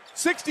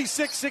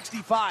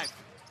 66-65.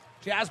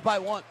 Jazz by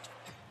one.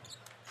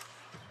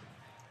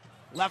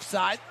 Left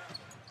side.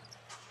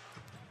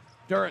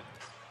 Durant.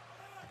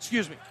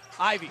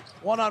 Ivy.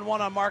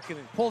 One-on-one on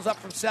Markkanen. Pulls up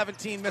from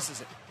 17,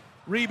 misses it.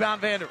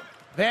 Rebound Vando.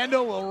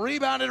 Vando will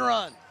rebound and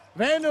run.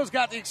 Vando's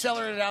got the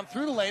accelerator down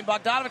through the lane.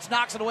 Bogdanovich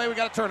knocks it away. We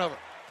got a turnover.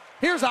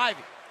 Here's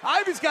Ivy.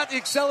 Ivy's got the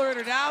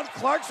accelerator down.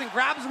 Clarkson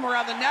grabs him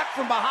around the neck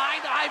from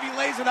behind. Ivy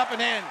lays it up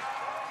and in.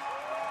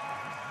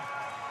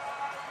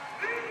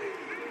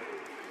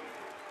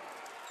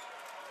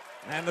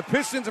 And the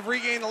Pistons have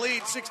regained the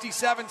lead,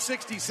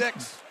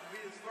 67-66.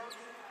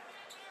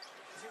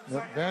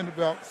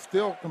 Vanderbilt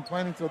still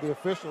complaining to the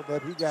official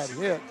that he got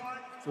hit.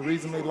 It's the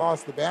reason they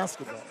lost the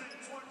basketball.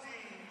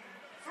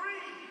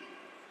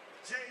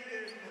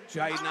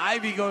 Jaden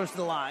Ivey goes to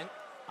the line.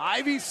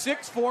 Ivey,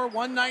 6'4",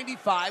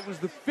 195, was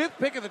the fifth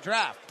pick of the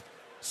draft.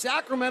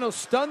 Sacramento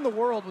stunned the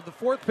world with the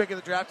fourth pick of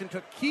the draft and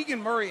took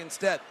Keegan Murray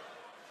instead.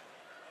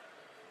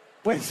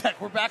 Wait a sec,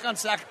 we're back on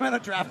Sacramento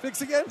draft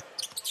picks again?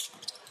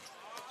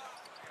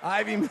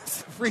 Ivey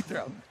missed the free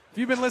throw. If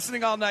you've been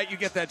listening all night, you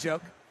get that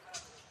joke.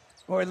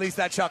 Or at least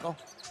that chuckle.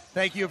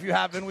 Thank you if you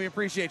have been. We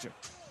appreciate you.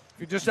 If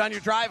you're just on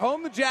your drive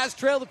home, the Jazz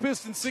trail the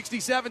Pistons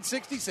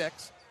 67-66.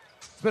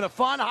 It's been a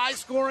fun,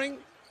 high-scoring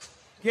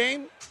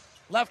game.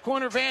 Left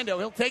corner Vando.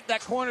 He'll take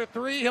that corner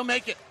three. He'll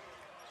make it.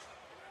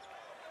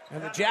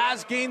 And the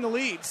Jazz gain the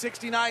lead,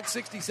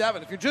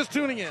 69-67. If you're just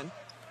tuning in,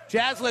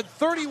 Jazz led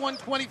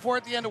 31-24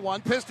 at the end of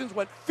one. Pistons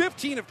went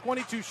 15 of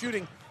 22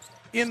 shooting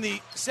in the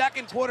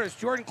second quarter as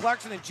Jordan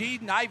Clarkson and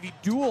Jaden Ivey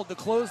dueled to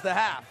close the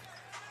half.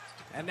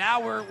 And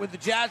now we're with the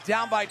Jazz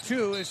down by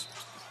two,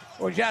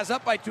 or Jazz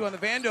up by two on the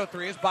Vando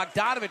three as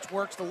Bogdanovich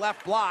works the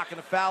left block and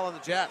a foul on the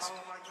Jazz.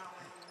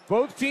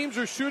 Both teams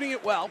are shooting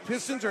it well.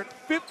 Pistons are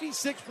at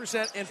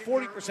 56% and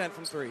 40%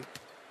 from three.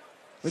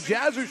 The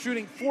Jazz are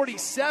shooting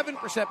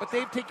 47%, but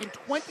they've taken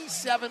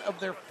 27 of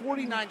their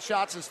 49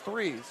 shots as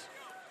threes.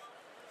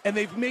 And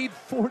they've made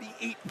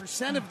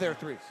 48% of their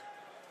threes.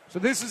 So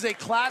this is a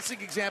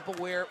classic example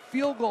where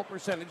field goal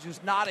percentage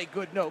is not a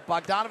good note.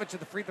 Bogdanovich at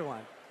the free throw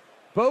line.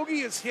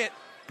 Bogey has hit,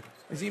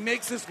 as he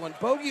makes this one,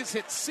 Bogey has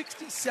hit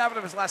 67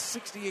 of his last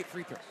 68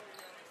 free throws.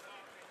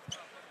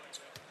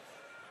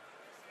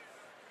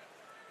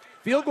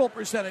 Field goal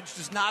percentage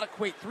does not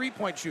equate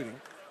three-point shooting.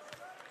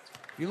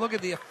 If you look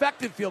at the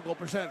effective field goal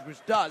percentage,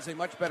 which does, a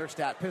much better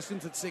stat.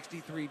 Pistons at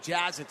 63,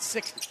 Jazz at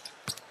 60.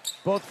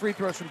 Both free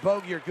throws from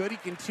Bogey are good. He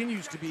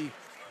continues to be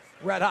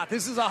red hot.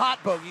 This is a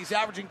hot Bogey. He's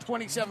averaging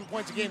 27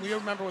 points a game. We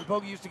remember when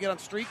Bogey used to get on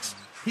streaks.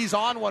 He's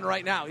on one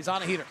right now. He's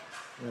on a heater.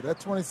 Yeah,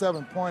 that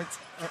 27 points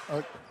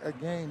a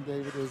game,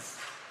 David, is...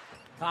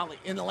 Conley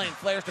in the lane,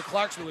 flares to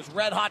Clarkson, who was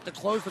red hot to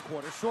close the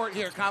quarter. Short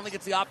here, Conley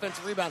gets the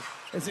offensive rebound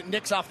as it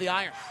nicks off the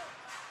iron.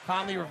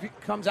 Conley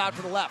comes out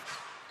to the left.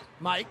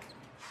 Mike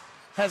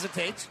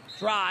hesitates,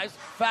 drives,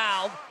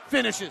 fouled,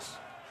 finishes.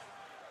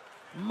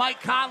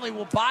 Mike Conley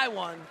will buy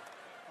one,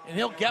 and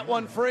he'll get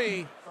one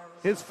free.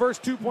 His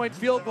first 2-point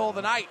field goal of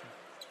the night.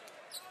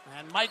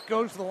 And Mike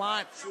goes to the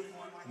line.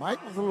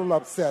 Mike was a little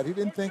upset. He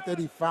didn't think that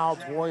he fouled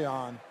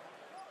Boyan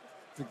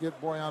to get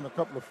Boyan a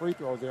couple of free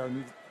throws there. And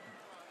you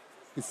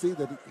could see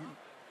that he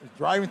was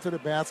driving to the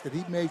basket.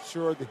 He made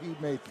sure that he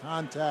made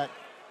contact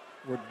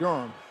with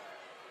Durham.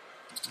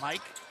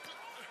 Mike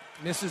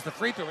misses the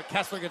free throw, but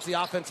Kessler gets the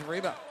offensive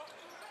rebound.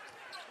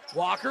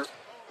 Walker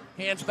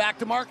hands back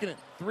to Markkanen.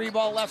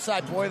 3-ball left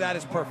side. Boy, that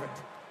is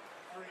perfect.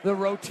 The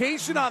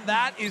rotation on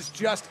that is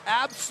just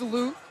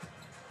absolute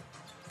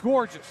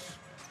gorgeous.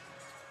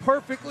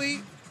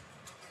 Perfectly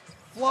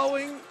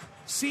flowing,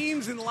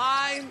 seams in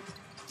line,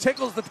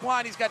 tickles the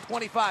twine. He's got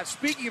 25.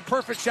 Speaking of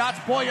perfect shots,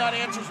 Bojan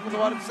answers with the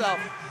one himself.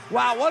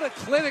 Wow, what a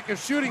clinic of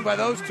shooting by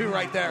those two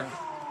right there.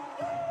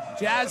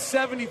 Jazz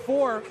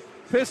 74,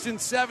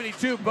 Pistons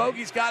 72.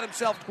 Bogey's got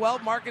himself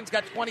 12. Markkinen's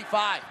got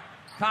 25.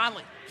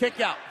 Conley, kick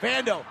out.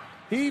 Vando,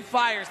 he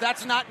fires.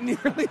 That's not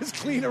nearly as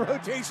clean a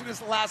rotation as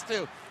the last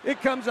two.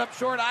 It comes up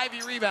short.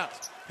 Ivy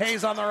rebounds.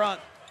 Hayes on the run.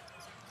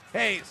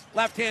 Hayes,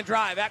 left-hand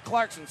drive at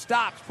Clarkson.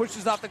 Stops,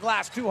 pushes off the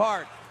glass too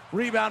hard.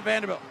 Rebound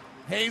Vanderbilt.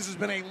 Hayes has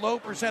been a low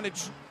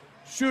percentage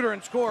shooter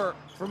and scorer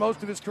for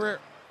most of his career.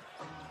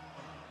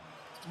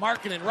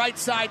 Markkinen, right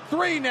side,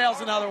 three,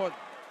 nails another one.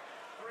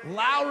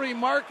 Lauri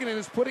Markkinen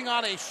is putting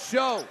on a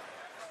show.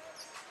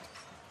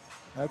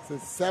 That's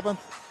his 7th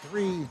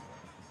 3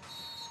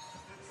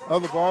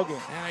 of the ballgame.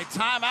 And a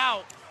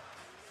timeout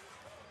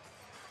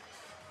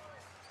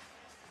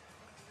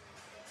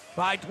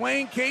by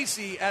Dwayne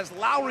Casey as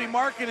Lauri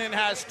Markkinen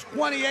has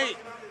 28.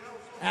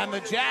 And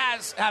the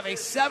Jazz have a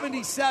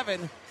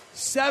 77-72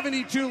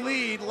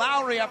 lead.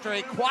 Lauri, after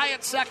a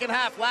quiet second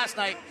half last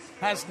night,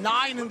 has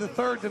 9 in the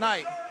third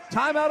tonight.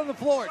 Timeout on the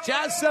floor.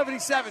 Jazz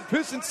 77,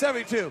 Pistons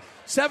 72.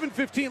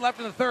 7:15 left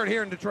in the third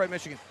here in Detroit,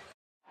 Michigan.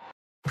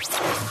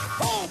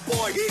 Oh,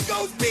 boy, he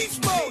goes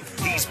beast mode.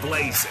 He's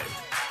blazing.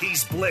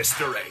 He's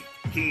blistering.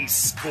 He's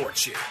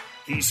scorching.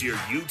 He's your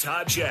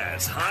Utah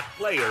Jazz hot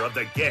player of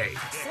the game.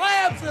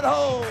 Slams it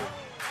home.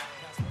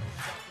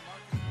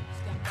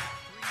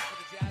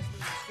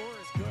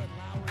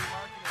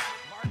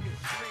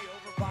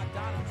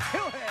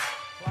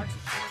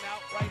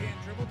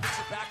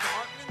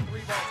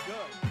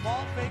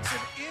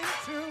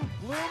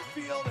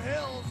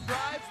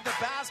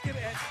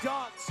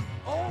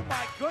 Oh,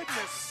 my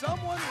goodness.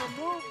 Someone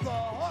removed the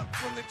hook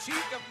from the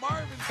cheek of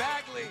Marvin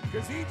Bagley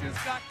because he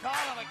just got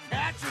caught on a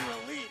catch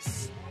and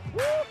release.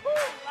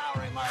 Woo-hoo!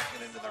 Lauri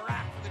Markkinen into the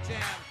rack for the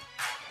Jam.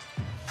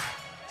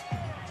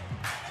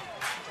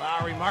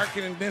 Lauri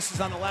Markkinen misses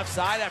on the left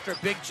side after a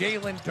big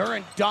Jalen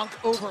Duren dunk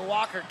over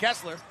Walker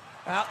Kessler.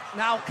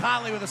 Now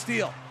Conley with a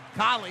steal.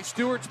 Conley,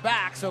 Stewart's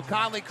back, so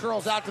Conley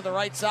curls out to the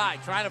right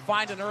side, trying to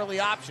find an early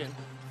option.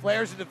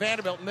 Flares into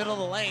Vanderbilt, middle of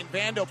the lane.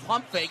 Vando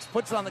pump fakes,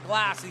 puts it on the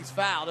glass. He's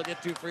fouled. He'll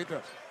get 2 free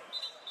throws.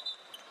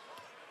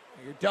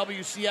 Your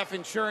WCF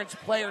Insurance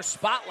Player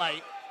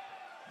Spotlight.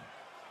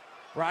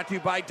 Brought to you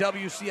by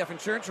WCF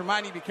Insurance.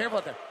 Reminding you to be careful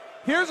out there.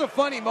 Here's a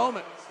funny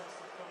moment.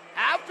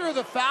 After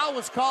the foul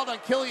was called on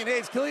Killian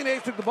Hayes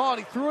took the ball and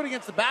he threw it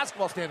against the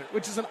basketball standard,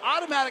 which is an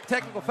automatic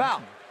technical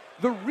foul.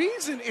 The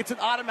reason it's an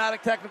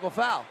automatic technical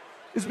foul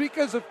is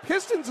because of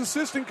Pistons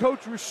assistant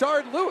coach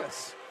Richard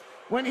Lewis.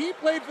 When he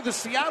played for the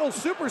Seattle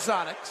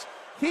Supersonics,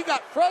 he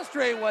got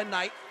frustrated one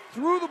night,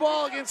 threw the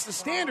ball against the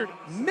standard,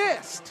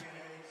 missed,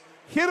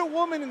 hit a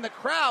woman in the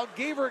crowd,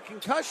 gave her a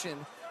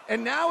concussion,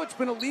 and now it's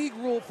been a league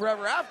rule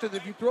forever after that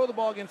if you throw the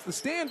ball against the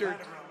standard,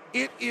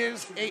 it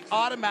is an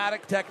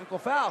automatic technical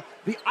foul.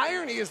 The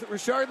irony is that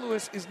Richard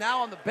Lewis is now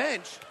on the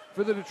bench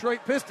for the Detroit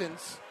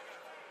Pistons.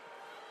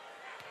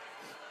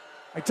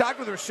 I talked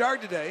with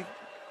Richard today.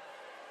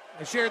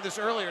 I shared this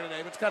earlier today,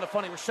 but it's kind of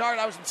funny.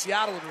 I was in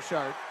Seattle with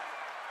Richard.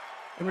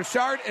 And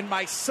Richard and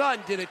my son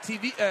did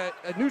a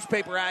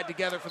newspaper ad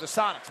together for the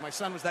Sonics. My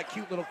son was that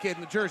cute little kid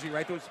in the jersey,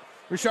 right? There was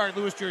Richard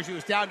Lewis jersey. It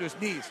was down to his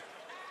knees.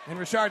 And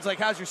Richard's like,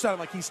 how's your son? I'm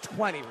like, he's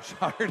 20,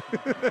 Richard.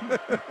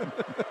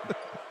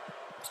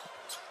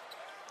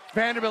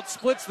 Vanderbilt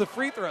splits the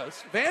free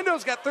throws.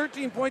 Vando's got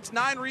 13 points,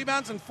 9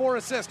 rebounds, and 4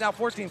 assists. Now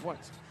 14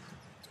 points.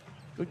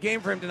 Good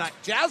game for him tonight.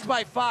 Jazz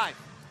by 5.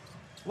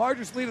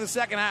 Largest lead of the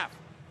second half.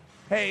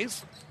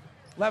 Hayes.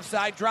 Left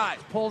side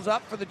drive. Pulls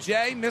up for the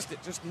J. Missed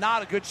it. Just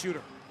not a good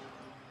shooter.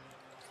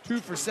 2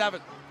 for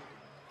 7.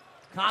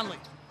 Conley.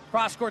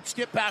 Cross-court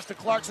skip pass to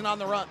Clarkson on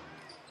the run.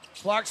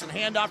 Clarkson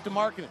handoff to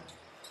Markkinen.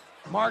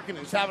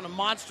 Markkinen is having a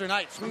monster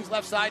night. Swings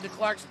left side to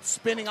Clarkson.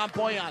 Spinning on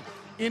Bojan.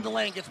 Into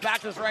lane. Gets back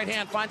to his right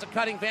hand. Finds a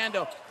cutting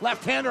Vando.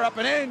 Left-hander up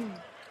and in.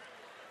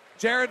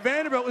 Jared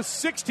Vanderbilt with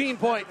 16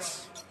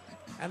 points.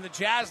 And the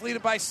Jazz lead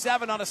it by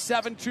 7 on a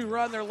 7-2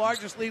 run. Their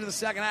largest lead of the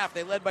second half.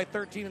 They led by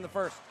 13 in the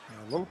first.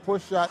 A little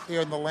push shot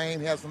there in the lane.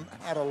 Hasn't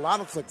had a lot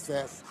of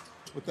success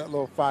with that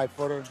little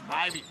 5-footer.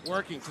 Ivy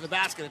working to the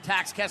basket.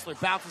 Attacks Kessler.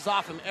 Bounces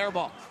off him. Air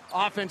ball.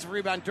 Offensive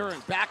rebound.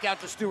 Duren. Back out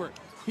to Stewart.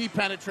 He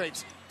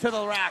penetrates to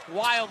the rack.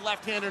 Wild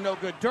left-hander. No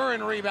good.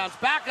 Duren rebounds.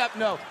 Back up.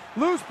 No.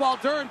 Loose ball.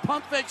 Duren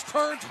pump fakes.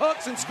 Turns.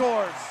 Hooks and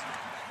scores.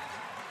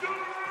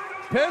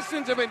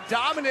 Pistons have been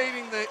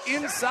dominating the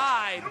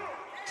inside.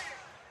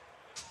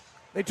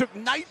 They took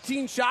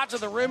 19 shots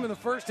at the rim in the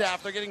first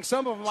half. They're getting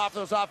some of them off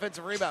those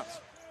offensive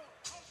rebounds.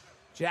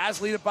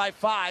 Jazz lead it by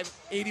 5,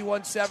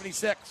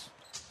 81-76.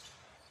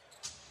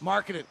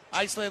 Markkinen,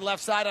 isolated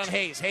left side on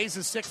Hayes. Hayes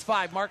is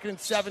 6'5", Markkinen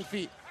 7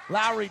 feet.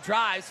 Lauri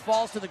drives,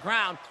 falls to the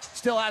ground,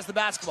 still has the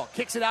basketball.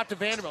 Kicks it out to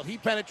Vanderbilt. He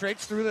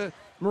penetrates through the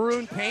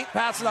maroon paint,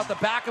 passes out the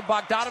back of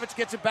Bogdanovich,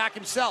 gets it back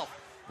himself.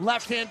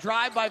 Left-hand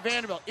drive by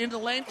Vanderbilt. Into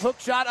the lane, hook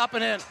shot up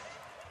and in.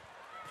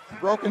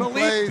 Broken Malik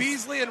plays.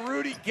 Beasley and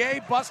Rudy Gay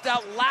bust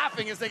out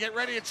laughing as they get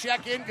ready to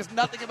check in because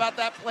nothing about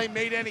that play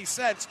made any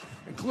sense,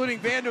 including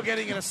Vando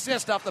getting an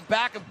assist off the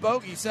back of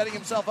Bogey, setting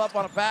himself up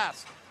on a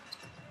pass.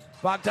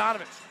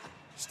 Bogdanovich,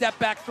 step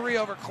back three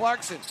over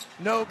Clarkson.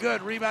 No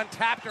good. Rebound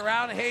tapped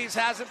around. Hayes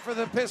has it for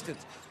the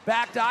Pistons.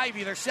 Back to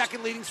Ivy, their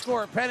second leading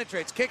scorer,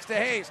 penetrates, kicks to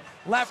Hayes.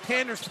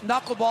 Left-hander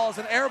knuckleball is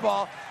an air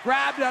ball.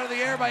 Grabbed out of the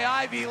air by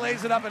Ivy,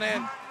 lays it up and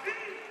in.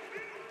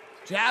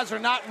 Jazz are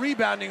not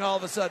rebounding all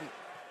of a sudden.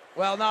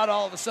 Well, not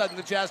all of a sudden.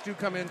 The Jazz do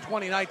come in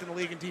 29th in the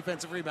league in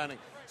defensive rebounding.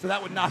 So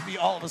that would not be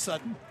all of a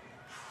sudden.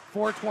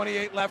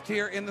 4:28 left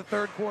here in the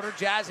third quarter.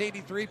 Jazz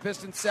 83,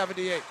 Pistons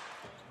 78.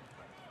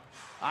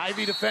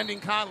 Ivy defending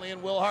Conley,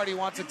 and Will Hardy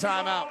wants a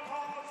timeout.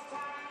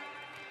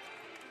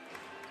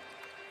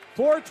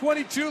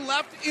 4:22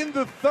 left in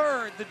the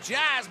third. The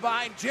Jazz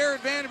behind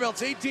Jared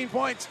Vanderbilt's 18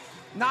 points,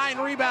 9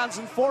 rebounds,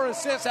 and 4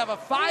 assists have a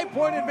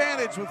 5-point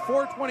advantage with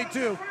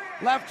 4:22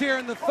 left here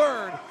in the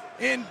third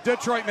in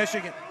Detroit,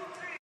 Michigan.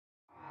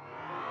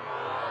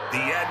 The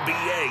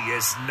NBA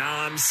is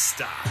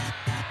non-stop.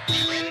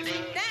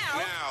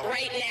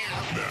 Right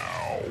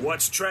now.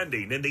 What's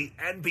trending in the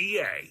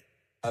NBA?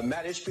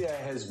 Matt Ishbia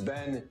has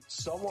been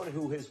someone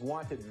who has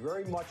wanted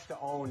very much to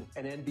own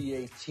an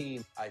NBA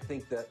team. I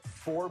think the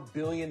 $4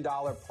 billion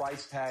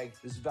price tag,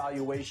 this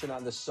valuation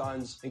on the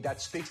Suns, I think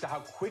that speaks to how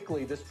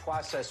quickly this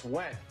process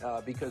went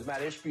because Matt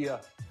Ishbia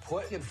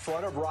put in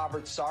front of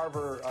Robert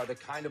Sarver the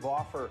kind of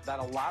offer that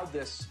allowed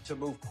this to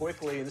move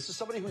quickly. And this is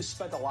somebody who's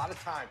spent a lot of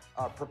time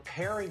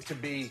preparing to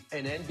be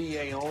an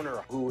NBA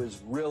owner who is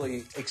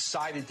really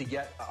excited to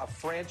get a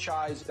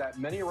franchise that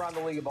many around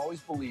the league have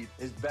always believed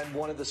has been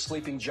one of the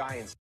sleeping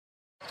giants.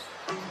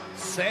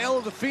 Sale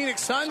of the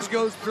Phoenix Suns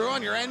goes through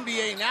on your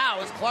NBA Now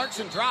as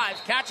Clarkson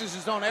drives, catches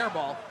his own air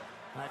ball.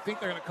 And I think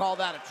they're going to call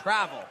that a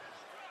travel.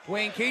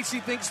 Dwayne Casey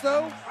thinks,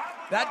 though,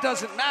 that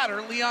doesn't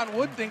matter. Leon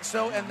Wood thinks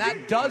so, and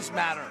that does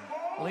matter.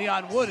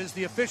 Leon Wood is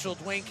the official.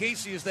 Dwayne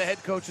Casey is the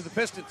head coach of the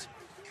Pistons.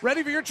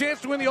 Ready for your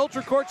chance to win the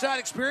Ultra Courtside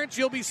Experience?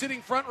 You'll be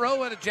sitting front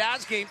row at a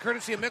Jazz game,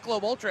 courtesy of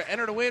Michelob Ultra.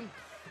 Enter to win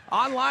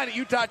online at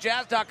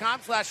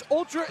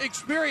utahjazz.com/Ultra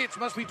Experience.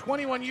 Must be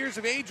 21 years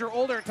of age or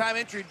older. Time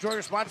entry. Enjoy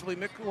responsibly.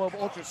 Michelob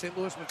Ultra, St.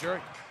 Louis,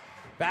 Missouri.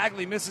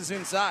 Bagley misses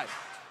inside.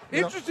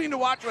 Interesting to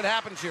watch what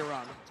happens here,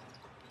 Ron.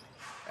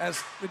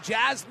 As the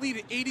Jazz lead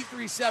at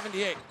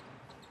 83-78.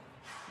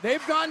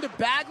 They've gone to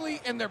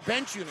Bagley and their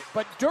bench unit,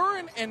 but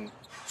Duren and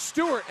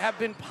Stewart have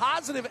been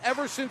positive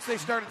ever since they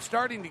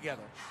starting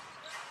together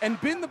and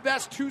been the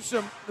best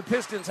twosome the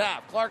Pistons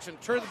have. Clarkson,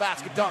 turn the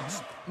basket,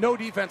 dunks. No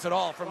defense at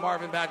all from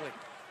Marvin Bagley.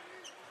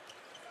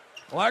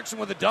 Clarkson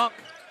with a dunk.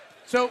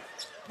 So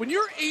when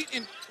you're 8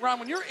 and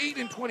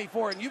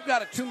 24 and you've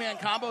got a two-man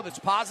combo that's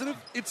positive,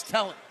 it's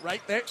telling,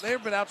 right?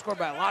 They've been outscored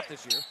by a lot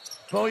this year.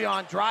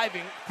 Bojan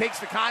driving, takes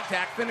the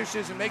contact,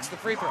 finishes, and makes the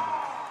free throw.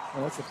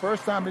 Well, it's the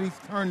first time that he's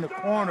turned the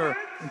corner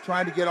and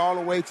trying to get all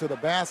the way to the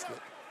basket.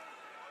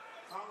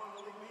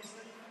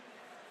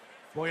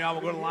 Bojan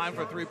will go to the line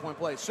for a three-point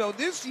play. So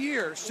this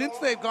year, since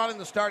they've gone in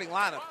the starting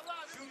lineup,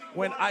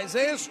 when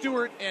Isaiah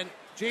Stewart and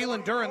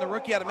Jalen Duren, the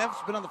rookie out of Memphis,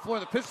 have been on the floor,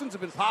 the Pistons have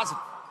been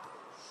positive.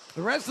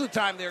 The rest of the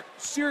time, they're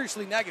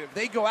seriously negative.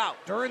 They go out.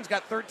 Duren's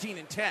got 13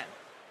 and 10.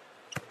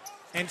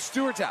 And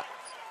Stewart's out.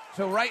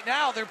 So right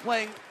now, they're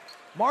playing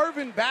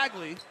Marvin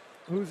Bagley,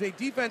 who's a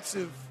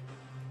defensive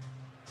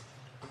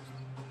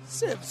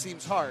sieve,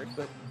 seems hard,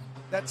 but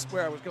that's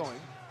where I was going.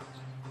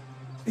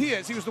 He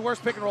is. He was the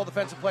worst pick-and-roll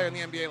defensive player in the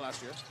NBA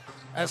last year.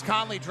 As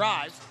Conley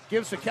drives,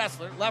 gives to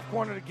Kessler, left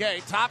corner to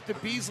Gay, top to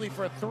Beasley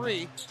for a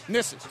three,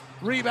 misses.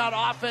 Rebound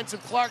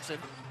offensive Clarkson,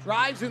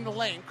 drives in the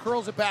lane,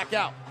 curls it back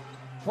out.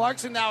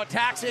 Clarkson now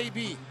attacks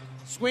AB,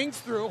 swings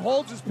through,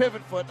 holds his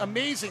pivot foot,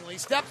 amazingly,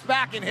 steps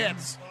back and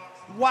hits.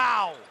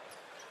 Wow.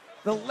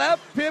 The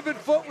left pivot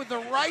foot with the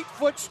right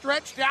foot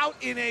stretched out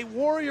in a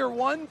Warrior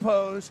One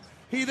pose.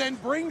 He then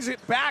brings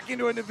it back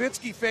into a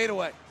Nowitzki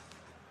fadeaway.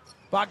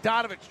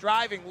 Bogdanovich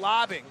driving,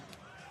 lobbing.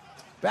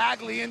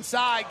 Bagley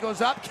inside, goes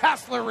up.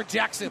 Kessler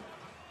rejects him.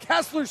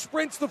 Kessler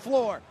sprints the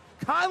floor.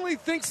 Conley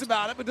thinks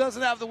about it, but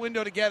doesn't have the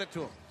window to get it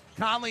to him.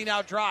 Conley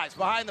now drives.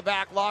 Behind the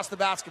back, lost the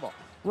basketball.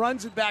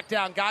 Runs it back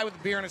down. Guy with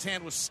the beer in his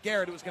hand was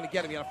scared it was going to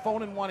get him. He had a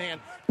phone in one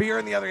hand, beer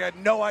in the other. He had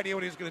no idea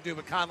what he was going to do,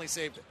 but Conley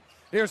saved it.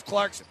 Here's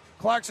Clarkson.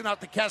 Clarkson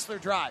out the Kessler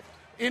drive.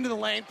 Into the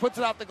lane, puts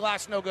it off the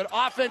glass, no good.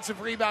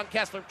 Offensive rebound,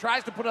 Kessler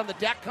tries to put it on the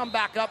deck, come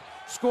back up,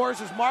 scores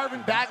as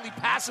Marvin Bagley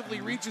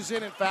passively reaches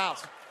in and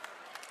fouls.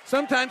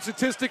 Sometimes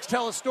statistics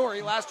tell a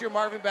story. Last year,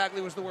 Marvin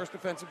Bagley was the worst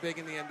defensive big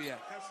in the NBA.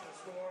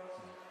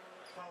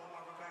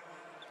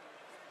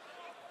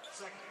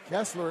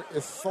 Kessler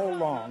is so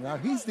long. Now,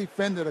 he's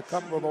defended a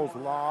couple of those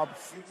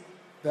lobs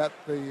that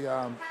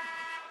the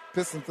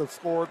Pistons have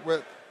scored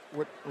with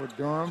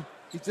Durham.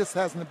 He just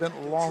hasn't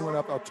been long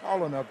enough or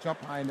tall enough,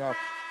 jump high enough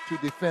to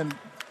defend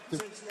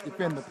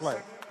the play.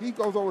 He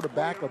goes over the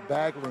back of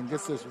Bagley and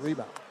gets this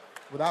rebound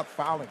without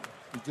fouling.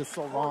 He's just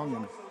so long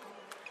and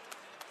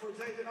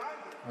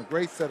a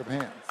great set of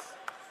hands.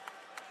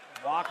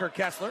 Walker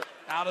Kessler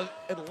out of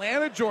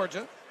Atlanta,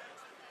 Georgia,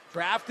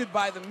 drafted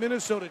by the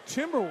Minnesota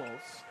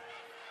Timberwolves,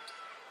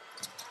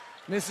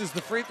 misses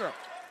the free throw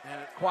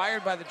and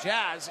acquired by the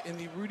Jazz in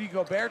the Rudy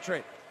Gobert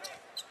trade.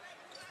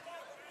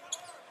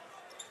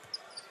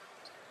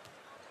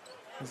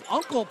 His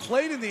uncle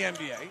played in the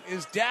NBA.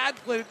 His dad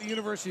played at the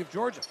University of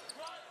Georgia.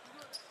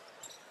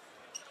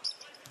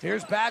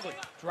 Here's Bagley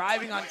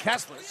driving on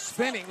Kessler,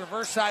 spinning,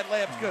 reverse side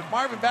layup's good.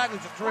 Marvin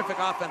Bagley's a terrific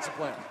offensive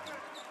player.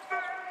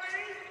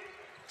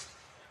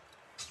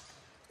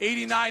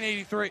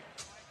 89-83.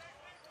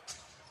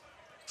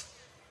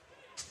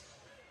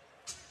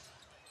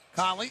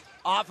 Conley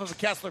off of a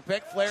Kessler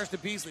pick, flares to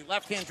Beasley.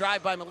 Left-hand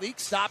drive by Malik,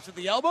 stops at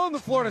the elbow, and the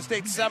Florida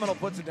State Seminole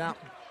puts it down.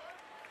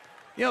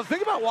 You know, the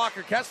thing about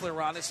Walker Kessler,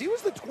 Ron, is he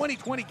was the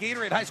 2020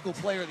 Gatorade High School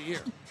Player of the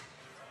Year.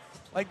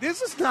 Like,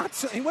 this is not...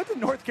 He went to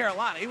North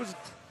Carolina. He was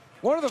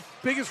one of the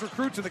biggest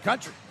recruits in the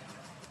country.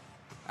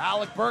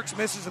 Alec Burks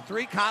misses a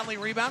three. Conley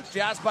rebounds.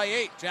 Jazz by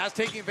 8. Jazz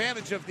taking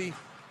advantage of the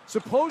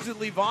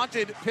supposedly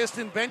vaunted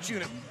Piston bench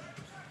unit.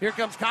 Here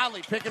comes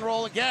Conley. Pick and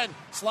roll again.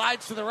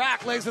 Slides to the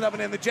rack. Lays it up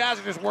and in. The Jazz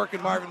are just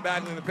working Marvin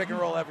Bagley in the pick and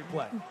roll every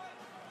play.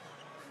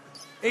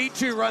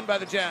 8-2 run by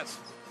the Jazz.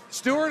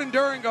 Stewart and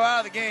Duran go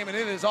out of the game, and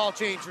it has all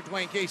changed for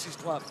Dwayne Casey's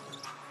club.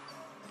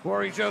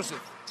 Corey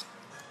Joseph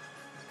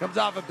comes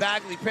off a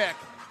Bagley pick.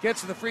 Gets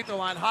to the free throw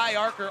line. High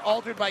arcer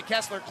altered by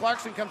Kessler.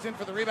 Clarkson comes in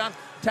for the rebound.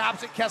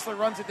 Taps it. Kessler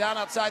runs it down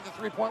outside the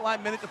three-point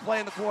line. Minute to play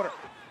in the quarter.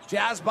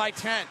 Jazz by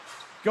 10.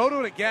 Go to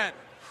it again.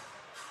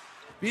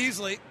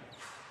 Beasley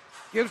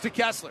gives to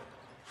Kessler.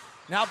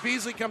 Now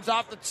Beasley comes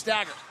off the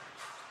stagger.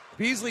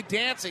 Beasley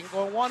dancing,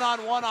 going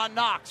one-on-one on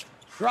Knox.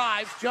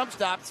 Drives, jump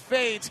stops,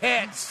 fades,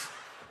 hits.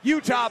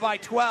 Utah by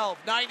 12,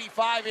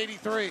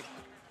 95-83.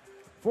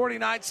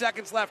 49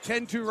 seconds left,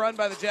 10-2 run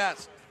by the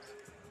Jazz.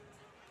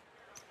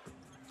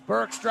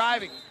 Burks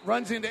driving,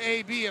 runs into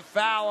AB, a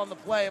foul on the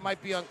play. It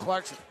might be on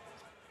Clarkson.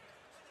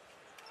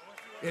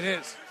 It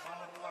is.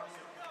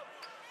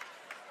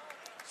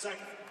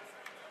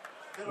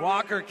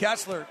 Walker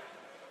Kessler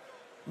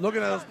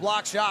looking at those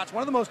block shots.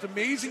 One of the most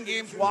amazing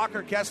games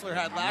Walker Kessler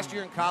had last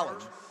year in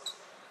college.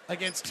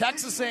 Against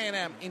Texas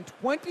A&M, in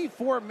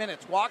 24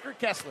 minutes, Walker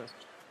Kessler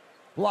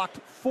blocked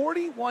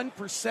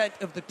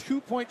 41% of the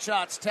two-point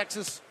shots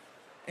Texas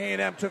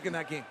A&M took in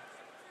that game.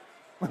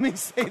 Let me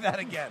say that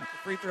again. The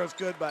free throw's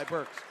good by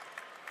Burks.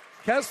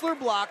 Kessler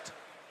blocked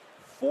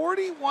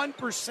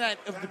 41%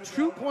 of the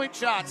two-point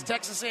shots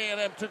Texas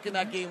A&M took in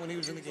that game when he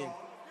was in the game.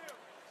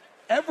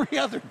 Every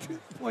other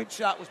two-point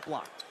shot was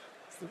blocked.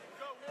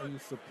 Are you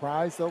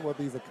surprised, though? Well,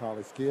 these are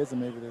college kids,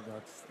 and maybe they're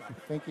not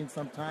thinking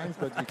sometimes,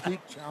 but you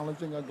keep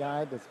challenging a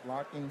guy that's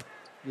blocking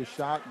your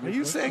shot. Are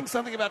you saying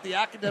something about the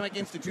academic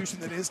institution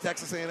that is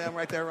Texas A&M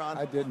right there, Ron?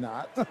 I did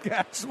not. Okay,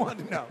 I just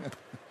wanted to know.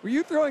 Were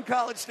you throwing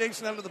College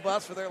Station under the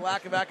bus for their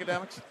lack of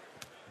academics?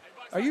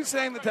 Are you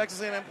saying the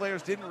Texas A&M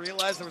players didn't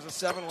realize there was a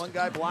 7-1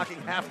 guy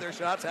blocking half their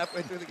shots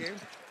halfway through the game?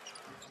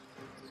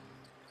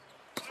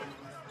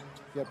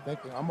 Kept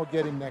thinking, I'm going to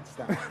get him next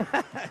time.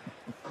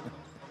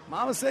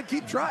 Mama said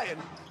keep trying.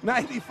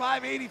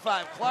 95-85.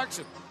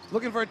 Clarkson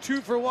looking for a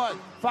 2-for-1.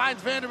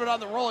 Finds Vanderbilt on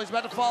the roll. He's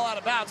about to fall out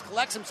of bounds.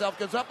 Collects himself.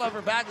 Goes up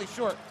over Bagley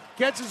short.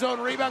 Gets his own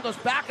rebound. Goes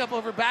back up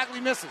over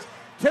Bagley. Misses.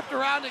 Tipped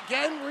around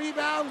again.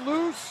 Rebound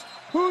loose.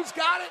 Who's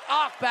got it?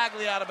 Off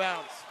Bagley out of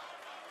bounds.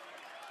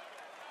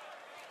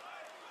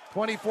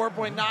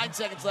 24.9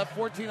 seconds left.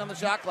 14 on the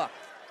shot clock.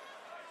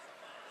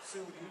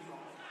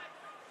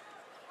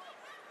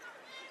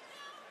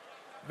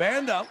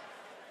 Vando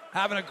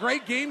having a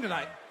great game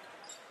tonight.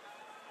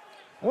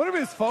 I wonder if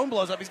his phone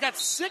blows up. He's got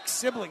 6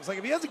 siblings. Like,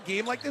 if he has a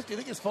game like this, do you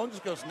think his phone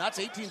just goes nuts?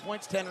 18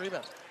 points, 10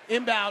 rebounds.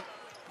 Inbound,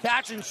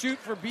 catch and shoot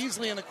for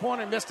Beasley in the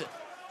corner. Missed it.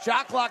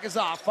 Shot clock is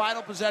off.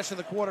 Final possession of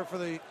the quarter for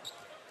the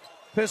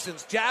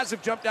Pistons. Jazz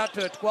have jumped out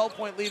to a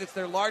 12-point lead. It's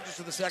their largest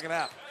of the second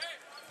half.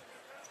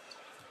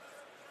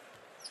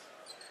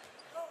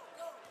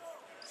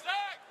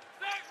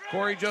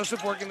 Corey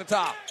Joseph working the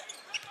top.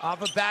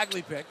 Off a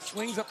Bagley pick.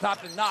 Swings up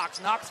top to Knox.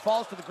 Knox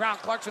falls to the ground.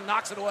 Clarkson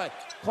knocks it away.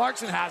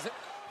 Clarkson has it.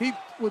 He,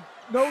 with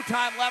no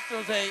time left, there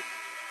was a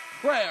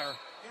prayer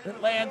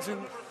that lands in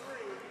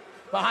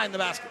behind the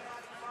basket.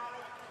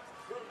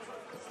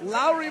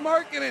 Lauri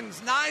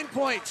Markkanen's 9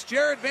 points.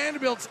 Jared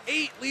Vanderbilt's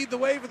 8 lead the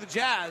way for the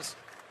Jazz.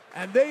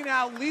 And they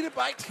now lead it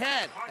by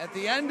 10 at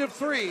the end of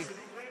 3.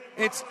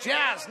 It's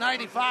Jazz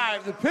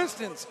 95, the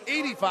Pistons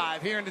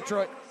 85 here in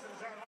Detroit.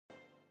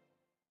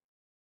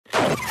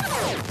 3,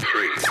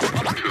 2,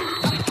 1.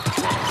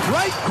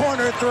 Right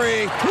corner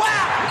 3.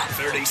 Wow!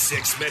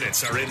 36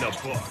 minutes are in the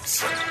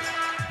books.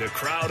 The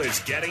crowd is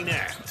getting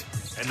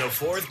amped, and the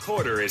fourth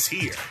quarter is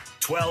here.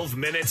 12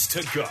 minutes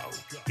to go.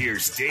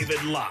 Here's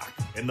David Locke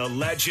and the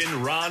legend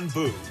Ron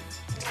Boone.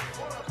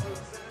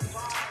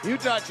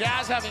 Utah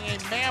Jazz having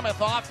a mammoth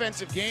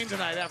offensive game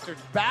tonight after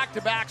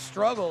back-to-back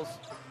struggles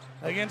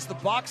against the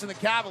Bucks and the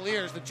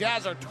Cavaliers. The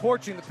Jazz are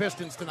torching the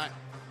Pistons tonight.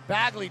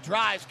 Bagley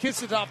drives,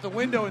 kisses off the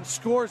window, and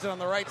scores it on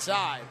the right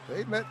side.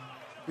 They let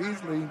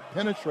Beasley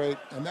penetrate,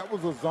 and that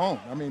was a zone.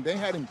 I mean, they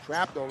had him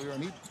trapped over here,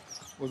 and he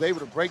was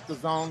able to break the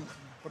zone,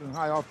 put him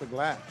high off the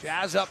glass.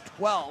 Jazz up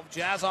 12.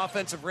 Jazz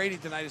offensive rating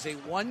tonight is a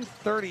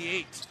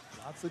 138.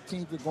 Lots of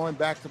teams are going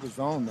back to the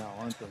zone now,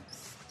 aren't they?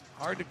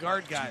 Hard to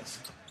guard, guys.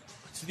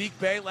 Sadiq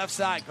Bey, left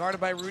side, guarded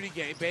by Rudy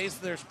Gay. Bay's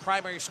their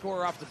primary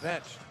scorer off the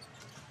bench.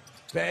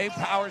 Bay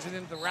powers it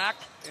into the rack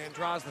and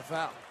draws the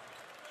foul.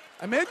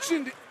 I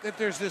mentioned that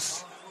there's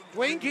this,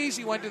 Dwayne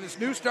Casey went to this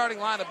new starting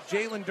lineup,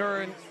 Jalen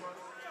Duren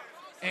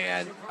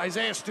and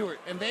Isaiah Stewart,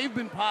 and they've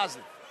been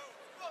positive.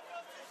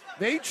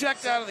 They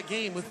checked out of the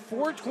game with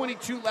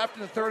 4:22 left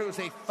in the third. It was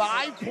a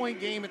 5-point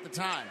game at the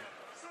time.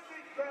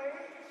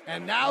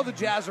 And now the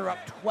Jazz are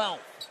up 12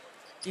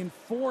 in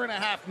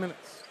 4.5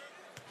 minutes.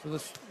 So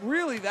this,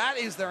 really, that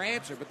is their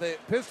answer. But the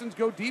Pistons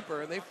go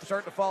deeper, and they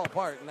start to fall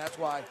apart, and that's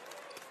why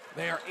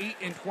they are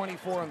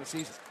 8-24 on the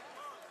season.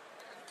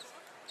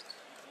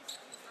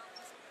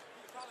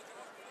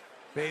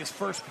 Bay's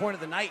first point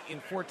of the night in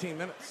 14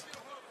 minutes.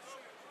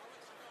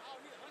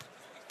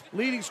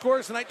 Leading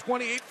scorers tonight,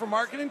 28 for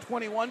Markkanen,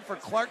 21 for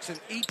Clarkson,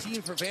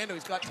 18 for Vando.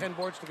 He's got 10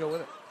 boards to go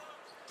with it.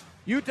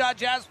 Utah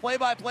Jazz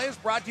play-by-play is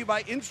brought to you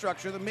by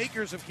InStructure, the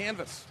makers of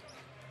Canvas.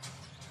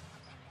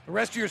 The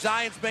rest of your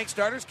Zions Bank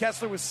starters,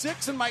 Kessler was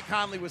 6 and Mike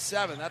Conley was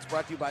 7. That's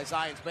brought to you by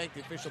Zions Bank, the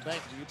official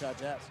bank of the Utah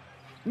Jazz.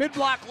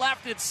 Mid-block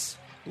left, it's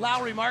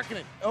Lowry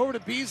Markkanen. Over to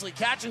Beasley,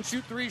 catch and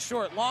shoot three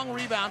short. Long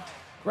rebound,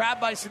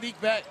 grabbed by Sadiq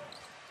Bey.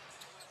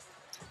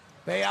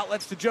 Bey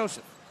outlets to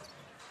Joseph.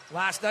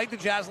 Last night, the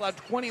Jazz allowed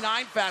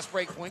 29 fast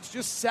break points,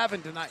 just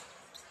 7 tonight.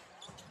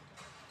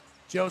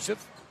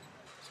 Joseph,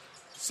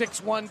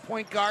 6'1"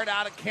 point guard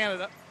out of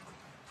Canada.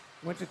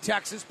 Went to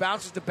Texas,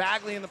 bounces to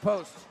Bagley in the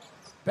post.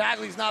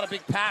 Bagley's not a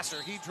big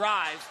passer. He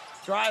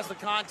drives the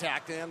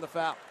contact, and the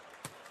foul.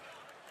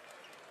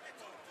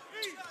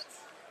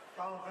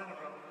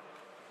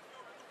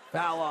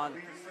 Foul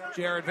on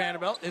Jared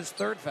Vanderbilt, his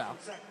third foul.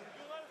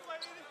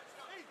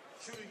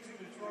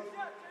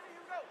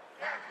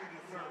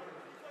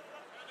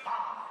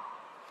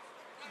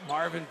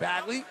 Marvin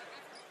Bagley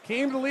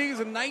came to the league as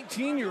a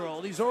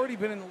 19-year-old. He's already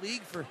been in the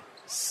league for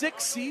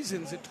 6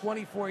 seasons at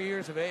 24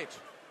 years of age.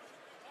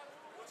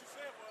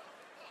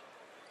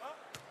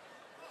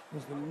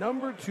 Was the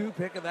number 2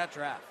 pick of that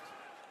draft.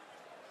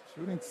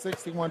 Shooting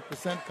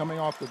 61% coming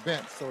off the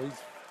bench, so his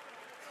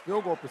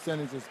field goal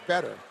percentage is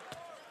better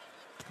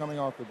coming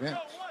off the bench.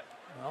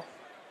 Well,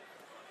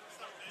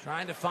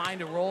 trying to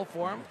find a role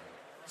for him.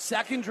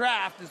 Second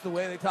draft is the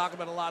way they talk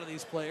about a lot of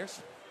these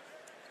players.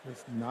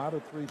 He's not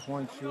a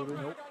three-point shooter.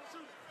 Nope.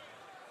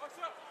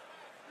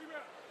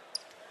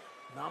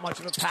 Not much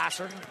of a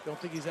passer. Don't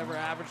think he's ever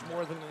averaged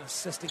more than an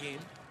assist a game.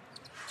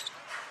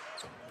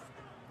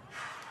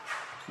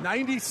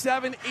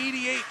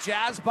 97-88,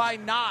 Jazz by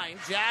 9.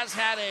 Jazz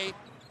had a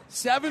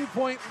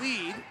 7-point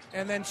lead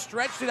and then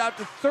stretched it out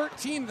to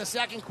 13 in the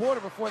second quarter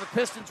before the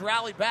Pistons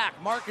rallied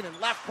back. Markkanen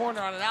left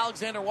corner on an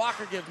Alexander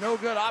Walker give. No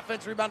good.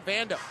 Offense rebound,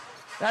 Vando.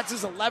 That's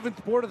his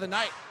 11th board of the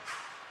night.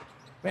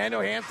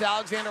 Vando hands to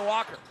Alexander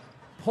Walker.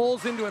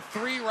 Pulls into a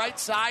 3 right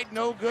side.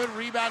 No good.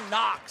 Rebound,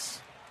 Knox.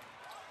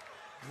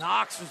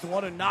 Knox was the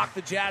one who knocked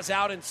the Jazz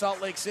out in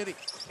Salt Lake City.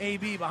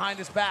 AB behind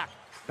his back.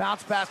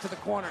 Bounce pass to the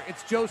corner.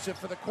 It's Joseph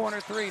for the corner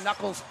 3.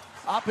 Knuckles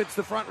up. Hits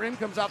the front rim.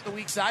 Comes off the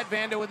weak side.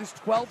 Vando with his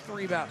 12th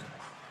rebound.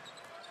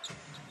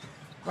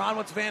 Ron,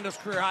 what's Vando's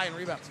career high in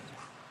rebounds?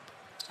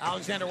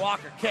 Alexander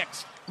Walker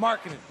kicks.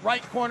 Markkanen.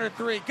 Right corner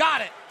 3. Got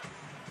it.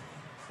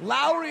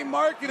 Lowry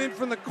Markkanen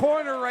from the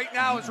corner right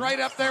now is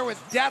right up there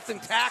with death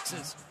and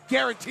taxes.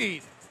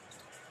 Guaranteed.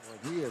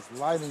 Well, he is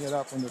lighting it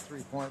up from the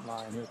three-point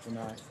line here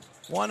tonight.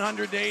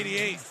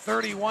 100-88.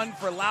 31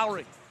 for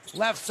Lowry.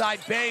 Left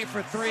side Bay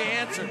for 3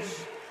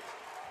 answers.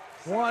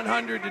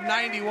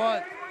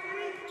 100-91.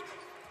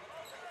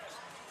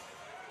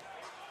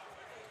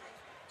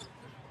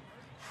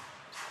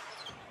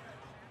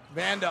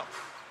 Vando.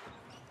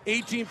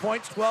 18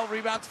 points, 12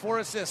 rebounds, 4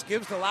 assists.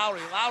 Gives to Lowry.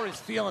 Lowry's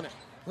feeling it.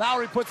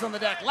 Lowry puts on the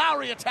deck.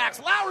 Lowry attacks.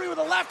 Lowry with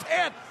a left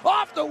hand.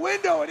 Off the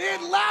window and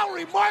in.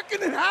 Lowry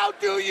Markkanen. How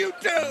do you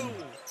do?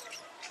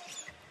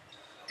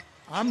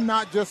 I'm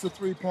not just a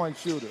three-point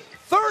shooter.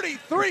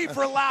 33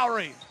 for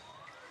Lowry.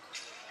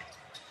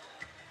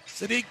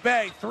 Sadiq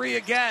Bey, 3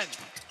 again.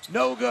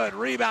 No good.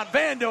 Rebound.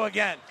 Vando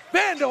again.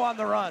 Vando on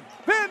the run.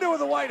 Vando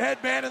with a white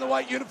headband and the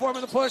white uniform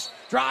in the push.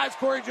 Drives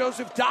Corey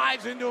Joseph,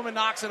 dives into him and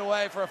knocks it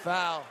away for a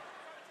foul.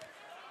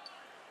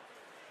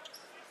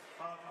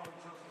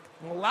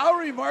 Well,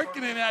 Lowry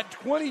Markkanen had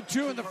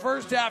 22 in the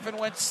first half and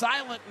went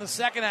silent in the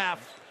second half.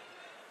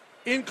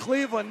 In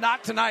Cleveland,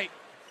 not tonight.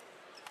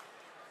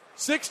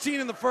 16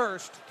 in the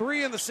first,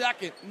 3 in the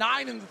second,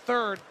 9 in the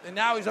third, and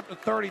now he's up to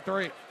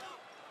 33.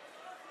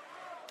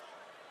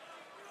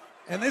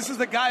 And this is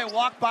the guy who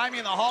walked by me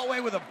in the hallway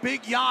with a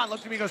big yawn.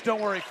 Looked at me and goes,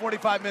 don't worry,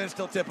 45 minutes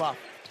till tip-off.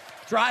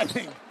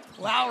 Driving,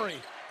 Lowry,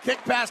 kick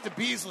pass to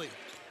Beasley.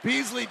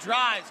 Beasley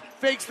drives,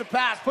 fakes the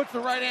pass, puts the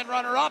right-hand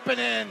runner up and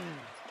in.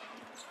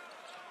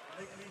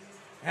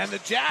 And the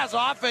Jazz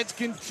offense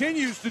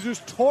continues to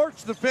just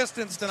torch the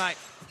Pistons tonight.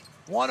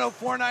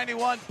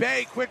 104-91.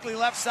 Bay quickly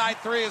left side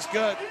 3 is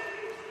good.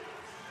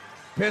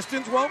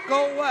 Pistons won't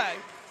go away.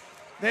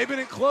 They've been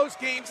in close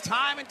games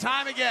time and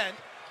time again.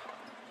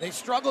 They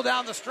struggle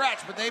down the stretch,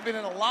 but they've been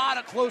in a lot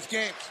of close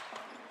games.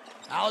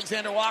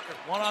 Alexander Walker,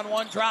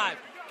 one-on-one drive.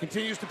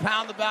 Continues to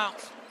pound the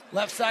bounce.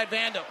 Left side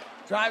Vando.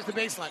 Drives the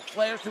baseline.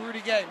 Flares to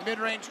Rudy Gay.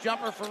 Mid-range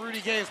jumper for Rudy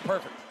Gay is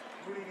perfect.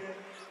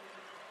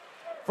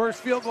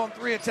 First field goal in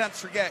 3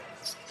 attempts for Gay.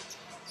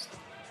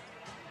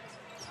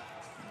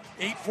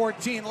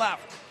 8:14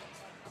 left.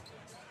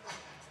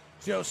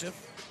 Joseph.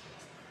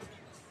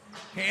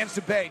 Hands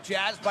to Bey.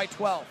 Jazz by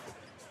 12.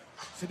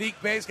 Sadiq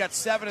Bey's got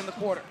 7 in the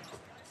quarter.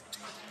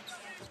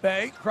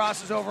 Bey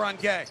crosses over on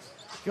Gay.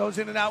 Goes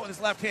in and out with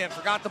his left hand.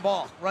 Forgot the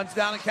ball. Runs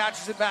down and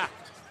catches it back.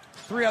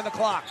 3 on the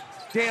clock.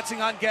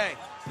 Dancing on Gay.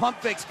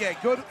 Pump fakes Gay.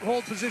 Good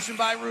hold position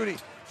by Rudy.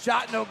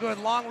 Shot no good.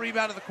 Long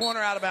rebound to the corner,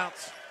 out of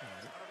bounds.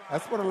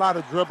 That's what a lot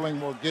of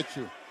dribbling will get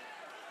you,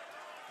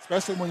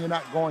 especially when you're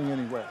not going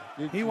anywhere.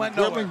 He went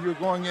dribbling, nowhere.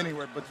 You're going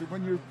anywhere, but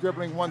when you're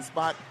dribbling one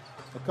spot,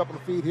 a couple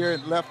of feet here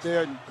and left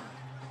there.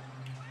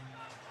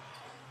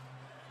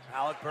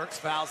 Alec Burks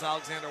fouls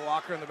Alexander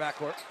Walker in the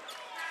backcourt.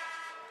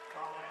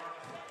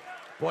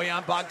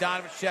 Bojan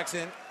Bogdanovic checks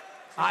in.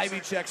 Ivy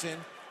checks in.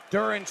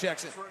 Duren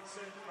checks in.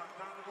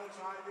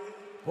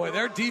 Boy,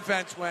 their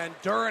defense when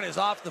Duren is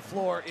off the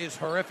floor is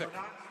horrific.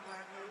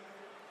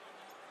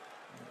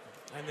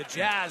 And the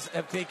Jazz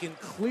have taken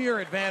clear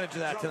advantage of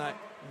that tonight.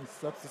 They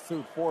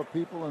substitute 4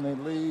 people and they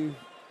leave.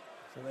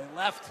 So they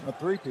left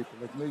 3 people.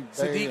 They leave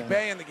Sadiq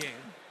Bey in the game.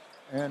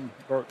 And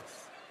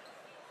Burks.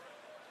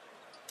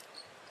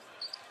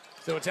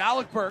 So it's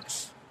Alec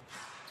Burks,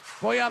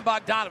 Bojan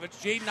Bogdanovic,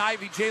 Jaden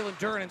Ivey, Jalen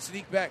Duren, and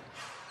Sadiq Bey.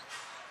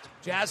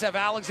 Jazz have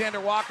Alexander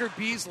Walker,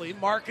 Beasley,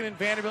 Markkanen,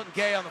 Vanderbilt, and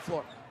Gay on the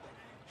floor.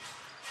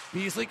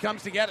 Beasley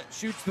comes to get it,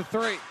 shoots the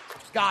 3.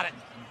 Got it.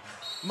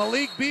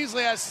 Malik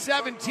Beasley has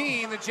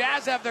 17. The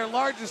Jazz have their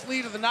largest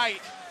lead of the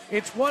night.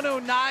 It's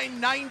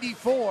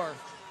 109-94.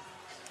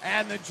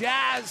 And the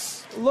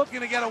Jazz looking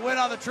to get a win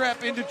on the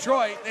trip in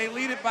Detroit. They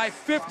lead it by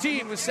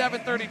 15 with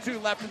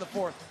 7:32 left in the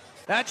fourth.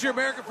 That's your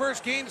America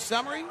First game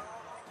summary.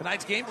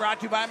 Tonight's game brought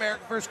to you by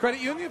America First Credit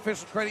Union,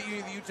 official credit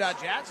union of the Utah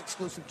Jazz.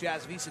 Exclusive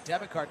Jazz Visa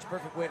debit cards,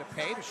 perfect way to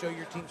pay to show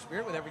your team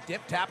spirit with every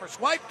dip, tap, or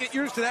swipe. Get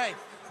yours today.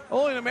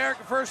 Only in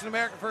America First and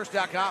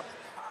AmericaFirst.com.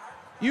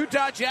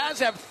 Utah Jazz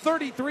have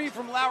 33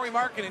 from Lauri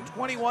Markkanen,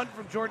 21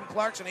 from Jordan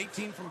Clarkson,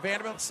 18 from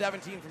Vanderbilt,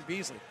 17 from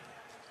Beasley.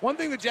 One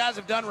thing the Jazz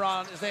have done,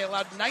 Ron, is they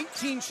allowed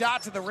 19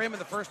 shots at the rim in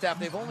the first half.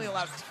 They've only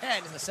allowed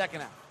 10 in the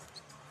second half.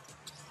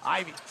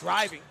 Ivy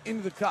driving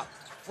into the cup.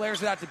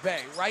 Flares it out to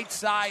Bey. Right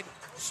side,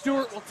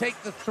 Stewart will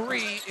take the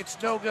 3.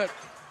 It's no good.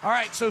 All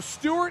right, so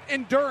Stewart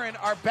and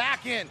Duren are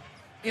back in.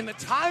 In the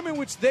time in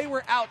which they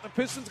were out, the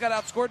Pistons got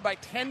outscored by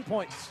 10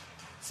 points.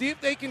 See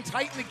if they can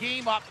tighten the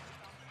game up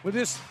with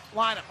this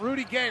lineup.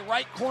 Rudy Gay,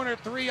 right corner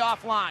 3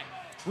 offline.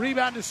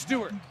 Rebound to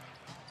Stewart.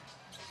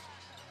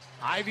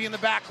 Ivy in the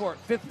backcourt.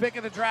 5th pick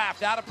of the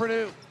draft out of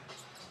Purdue.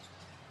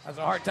 Has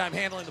a hard time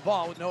handling the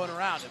ball with no one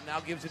around him. Now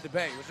gives it to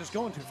Bey. He was just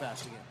going too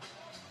fast again.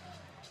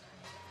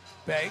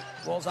 Bey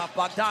rolls off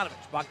Bogdanovic.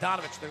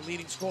 Bogdanovic, their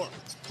leading scorer.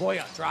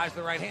 Bojan drives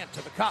the right hand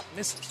to the cup.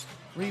 Misses.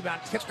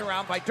 Rebound tipped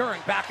around by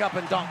Duren. Back up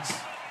and dunks.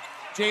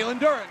 Jalen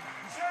Duren.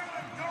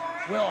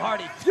 Will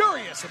Hardy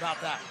furious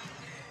about that.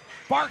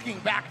 Barking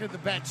back to the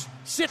bench.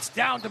 Sits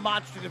down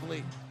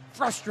demonstratively.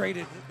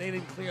 Frustrated that they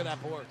didn't clear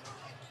that board.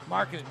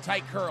 Markkanen,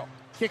 tight curl.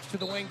 Kicks to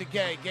the wing to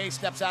Gay. Gay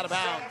steps out of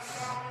bounds.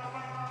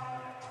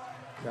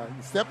 Yeah,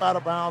 you step out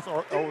of bounds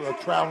or a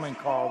traveling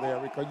call there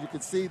because you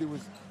could see there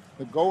was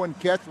the go and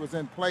catch was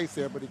in place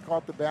there, but he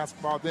caught the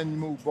basketball, then you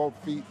moved both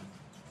feet.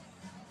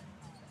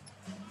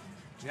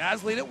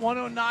 Jazz lead at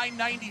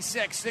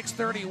 109-96,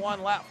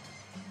 6:31 left.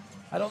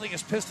 I don't think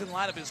his Piston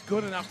lineup is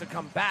good enough to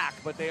come back,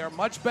 but they are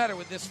much better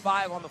with this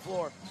 5 on the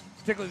floor,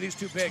 particularly these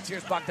 2 bigs.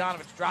 Here's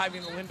Bogdanovic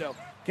driving the window,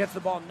 gets the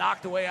ball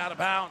knocked away out of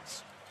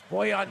bounds.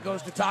 Bojan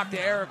goes to talk to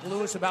Eric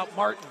Lewis about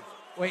Martin.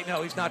 Wait,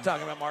 no, he's not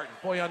talking about Martin.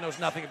 Bojan knows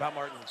nothing about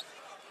Martin.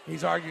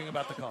 He's arguing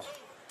about the call.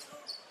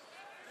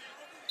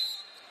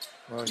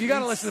 Well, you got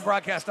to listen to the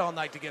broadcast all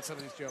night to get some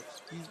of these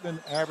jokes. He's been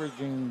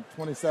averaging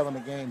 27 a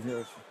game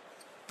here.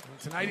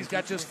 Tonight he's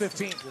got just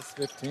 15. Just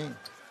 15.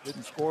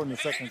 Didn't score in the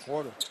second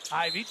quarter.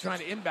 Ivy trying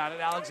to inbound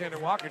it. Alexander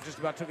Walker just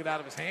about took it out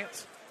of his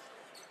hands.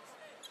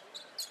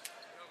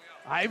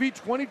 Ivy,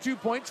 22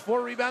 points,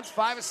 4 rebounds,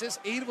 5 assists,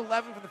 8 of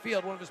 11 from the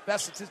field. One of his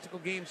best statistical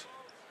games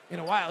in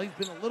a while. He's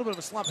been a little bit of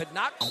a slump. Had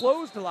not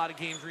closed a lot of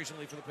games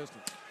recently for the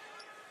Pistons.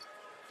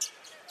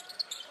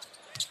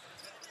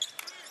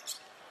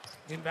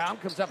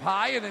 Inbound, comes up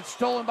high, and it's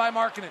stolen by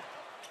Markkanen.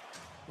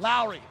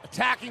 Lowry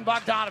attacking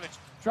Bogdanovic.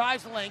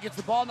 Drives the lane, gets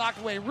the ball knocked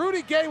away.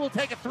 Rudy Gay will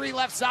take a 3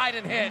 left side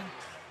and hit.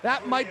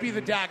 That might be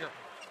the dagger.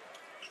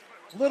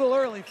 A little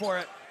early for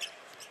it.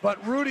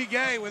 But Rudy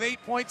Gay with 8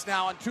 points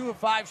now on 2 of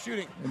 5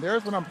 shooting. And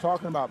there's what I'm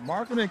talking about.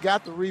 Markkanen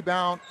got the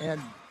rebound, and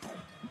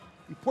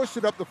he pushed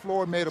it up the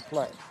floor and made a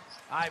play.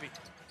 Ivy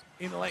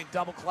in the lane,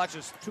 double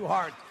clutches, too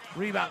hard.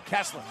 Rebound,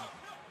 Kessler.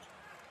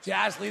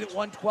 Jazz lead at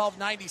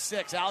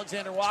 112-96.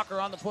 Alexander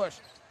Walker on the push.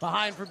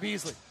 Behind for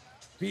Beasley.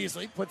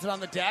 Beasley puts it on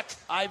the deck.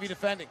 Ivy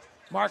defending.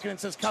 Markkanen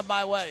says, come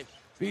my way.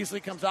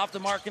 Beasley comes off the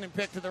Markkanen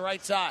pick to the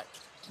right side.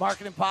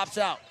 Markkanen pops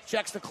out.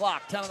 Checks the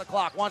clock. 10 on the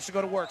clock. Wants to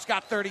go to work.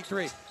 Scott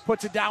 33.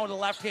 Puts it down with the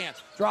left hand.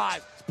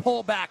 Drive.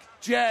 Pull back.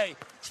 Jay.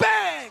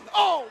 Bang!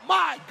 Oh,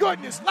 my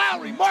goodness.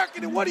 Lauri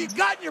Markkanen, what do you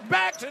got in your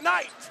bag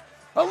tonight?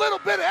 A little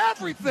bit of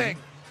everything.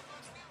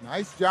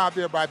 Nice job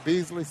there by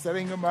Beasley,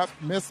 setting him up,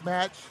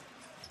 mismatch.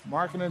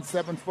 Markkanen,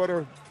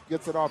 7-footer,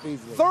 gets it off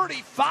easily.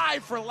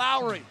 35 for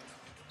Lowry.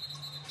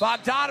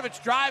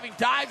 Bogdanovich driving,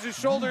 dives his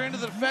shoulder into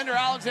the defender,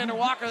 Alexander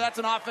Walker. That's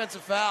an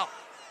offensive foul.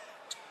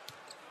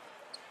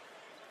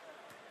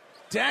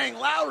 Dang,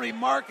 Lowry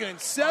Markkanen,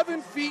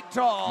 7 feet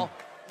tall,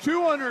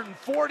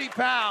 240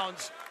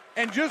 pounds,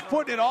 and just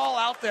putting it all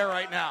out there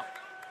right now.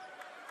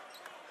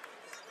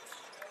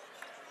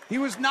 He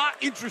was not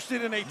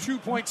interested in a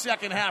 2-point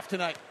second half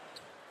tonight.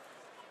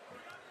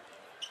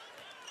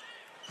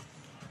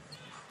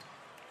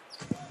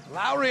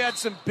 Lowry had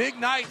some big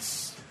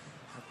nights.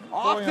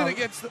 Often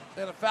against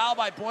and a foul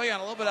by Boyan, a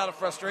little bit out of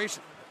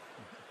frustration.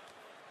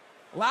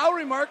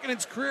 Lowry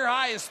Markkanen's career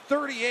high is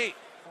 38.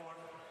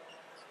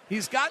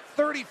 He's got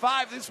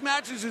 35. This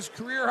matches his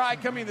career high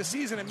coming into the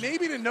season, and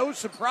maybe to no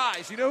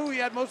surprise, you know who he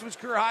had most of his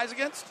career highs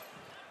against?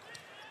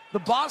 The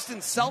Boston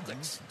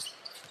Celtics,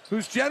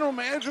 whose general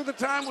manager at the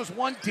time was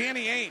one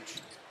Danny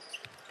Ainge.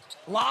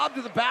 Lobbed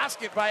to the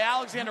basket by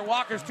Alexander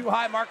Walker's too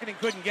high. Markkanen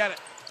couldn't get it.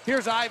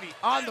 Here's Ivy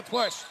on the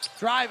push,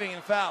 driving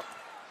and foul.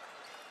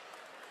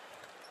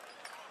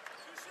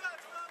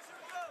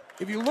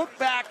 If you look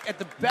back at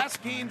the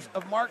best games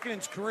of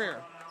Markkanen's career,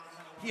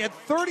 he had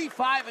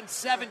 35 and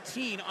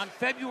 17 on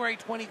February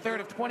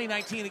 23rd of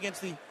 2019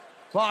 against the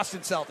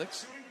Boston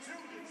Celtics.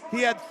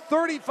 He had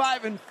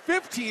 35 and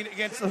 15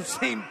 against those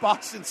same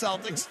Boston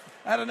Celtics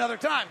at another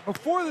time.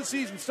 Before the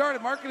season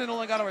started, Markkanen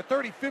only got over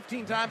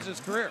 15 times in his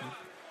career.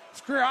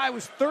 His career high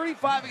was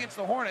 35 against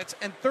the Hornets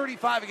and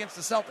 35 against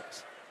the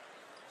Celtics.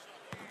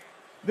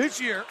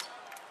 This year,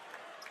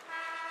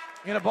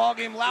 in a ball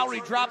game, Lowry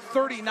dropped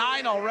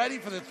 39 already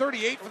for the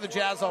 38 for the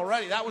Jazz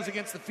already. That was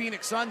against the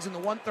Phoenix Suns in the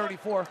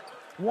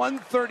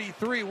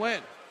 134-133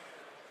 win.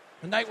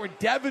 The night where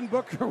Devin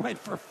Booker went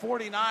for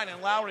 49 and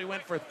Lowry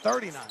went for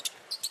 39.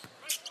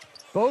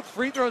 Both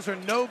free throws are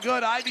no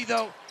good. Ivy,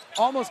 though,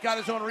 almost got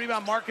his own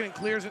rebound. Markkanen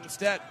clears it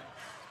instead.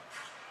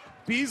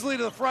 Beasley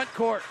to the front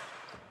court.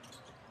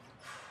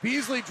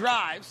 Beasley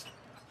drives.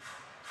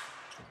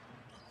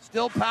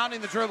 Still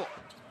pounding the dribble.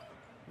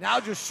 Now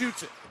just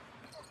shoots it.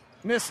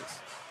 Misses.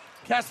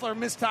 Kessler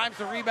mistimes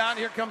the rebound.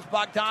 Here comes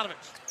Bogdanovich.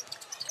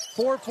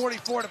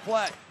 4:44 to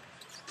play.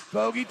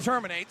 Bogey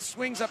terminates.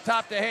 Swings up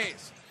top to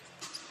Hayes.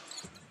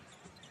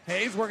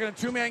 Hayes working a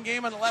two-man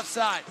game on the left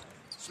side.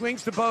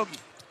 Swings to Bogey.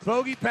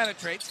 Bogey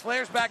penetrates.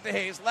 Flares back to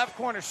Hayes. Left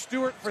corner,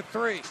 Stewart for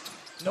three.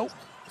 Nope.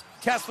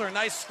 Kessler, a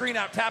nice screen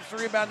out. Taps the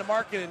rebound to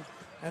Markkanen.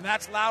 And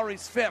that's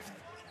Lowry's fifth.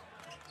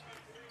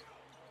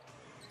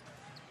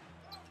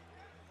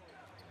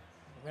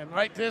 And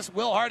right this,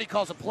 Will Hardy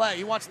calls a play.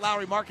 He wants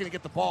Lowry Markkanen to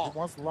get the ball. He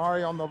wants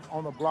Lowry on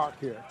the block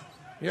here.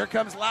 Here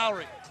comes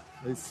Lowry.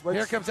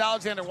 Here comes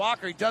Alexander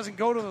Walker. He doesn't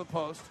go to the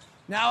post.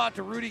 Now out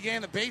to Rudy Gay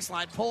in the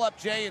baseline. Pull up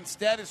Jay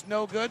instead is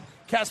no good.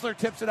 Kessler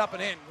tips it up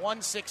and in.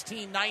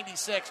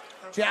 116-96.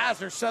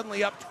 Jazz are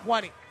suddenly up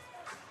 20.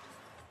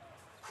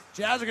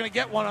 Jazz are going to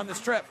get one on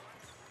this trip.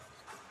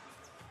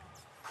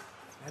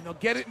 And they'll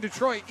get it in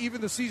Detroit,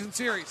 even the season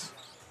series.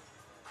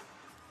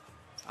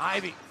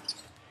 Ivy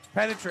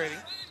penetrating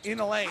in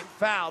the lane,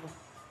 fouled.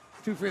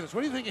 2 free throws.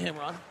 What do you think of him,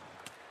 Ron?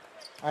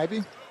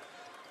 Ivy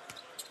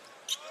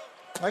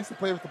likes to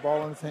play with the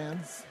ball in his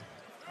hands.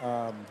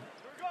 I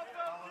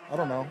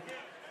don't know.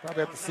 Probably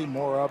have to see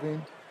more of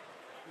him.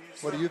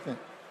 What do you think?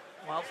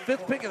 Well,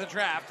 5th pick of the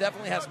draft,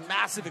 definitely has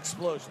massive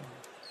explosion.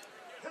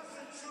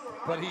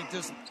 But he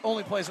just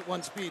only plays at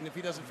one speed, and if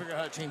he doesn't figure out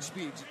how to change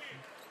speeds,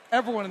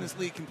 everyone in this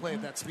league can play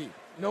at that speed.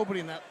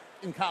 Nobody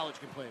in college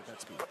can play at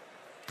that speed.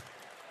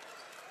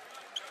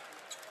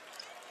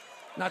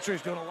 Not sure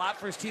he's doing a lot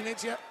for his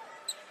teammates yet.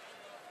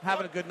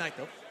 Having a good night,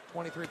 though.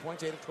 23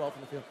 points, 8 of 12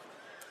 from the field.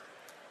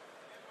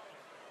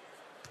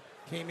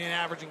 Came in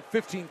averaging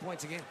 15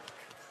 points a game.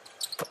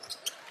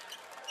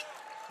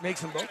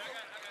 Makes them both.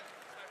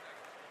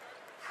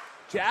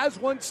 Jazz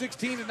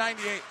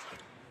 116-98.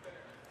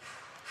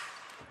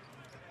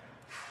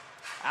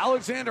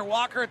 Alexander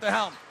Walker at the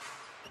helm.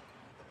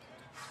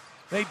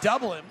 They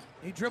double him.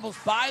 He dribbles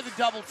by the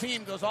double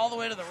team, goes all the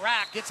way to the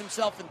rack, gets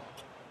himself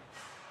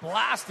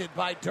blasted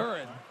by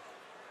Duren.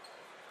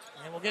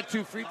 And we'll get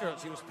 2 free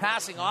throws. He was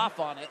passing off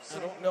on it. I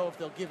don't know if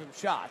they'll give him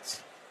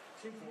shots.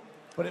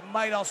 But it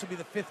might also be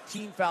the 5th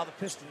team foul the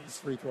Pistons.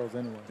 Free throws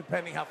anyway.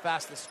 Depending how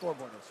fast the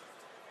scoreboard is.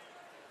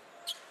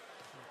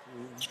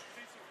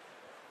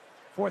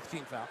 4th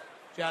team foul.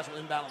 Jazz will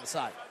inbound on the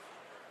side.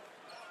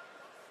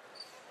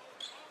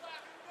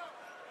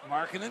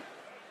 Markkanen.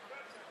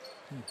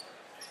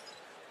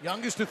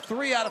 Youngest of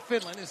 3 out of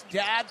Finland. His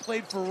dad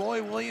played for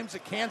Roy Williams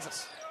at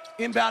Kansas.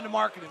 Inbound to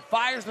Markkanen.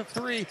 Fires the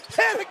 3.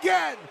 And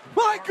again!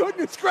 My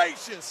goodness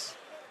gracious!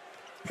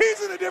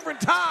 He's in a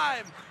different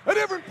time, a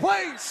different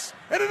place,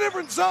 in a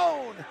different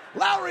zone.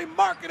 Lowry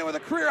Markkanen with a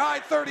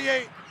career-high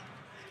 38.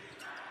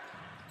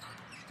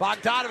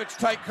 Bogdanovich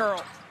tight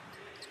curl.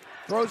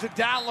 Throws it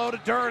down low to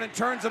Duren and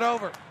turns it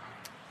over.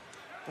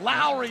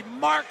 Lowry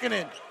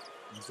Markkanen.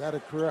 He's at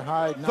a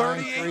career-high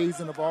 9 threes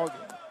in the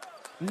ballgame.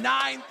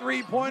 9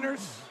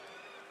 3-pointers.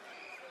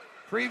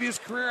 Previous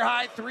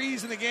career-high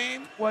threes in the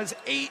game was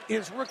 8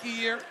 his rookie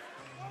year.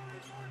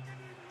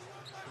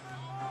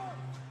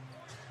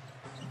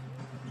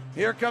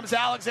 Here comes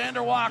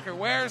Alexander Walker.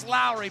 Where's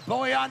Lowry?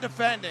 Bojan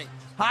defending.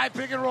 High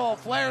pick and roll.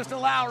 Flares to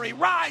Lowry.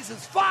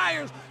 Rises,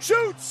 fires,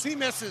 shoots. He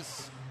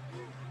misses.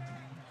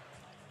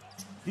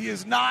 He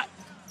is not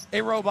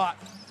a robot.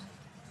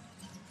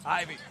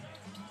 Ivy.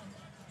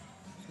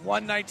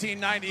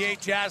 119-98.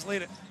 Jazz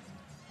lead it.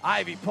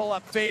 Ivy pull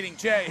up, fading.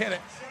 Jay hit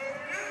it.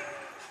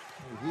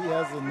 He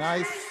has a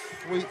nice,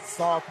 sweet,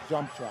 soft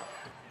jump shot.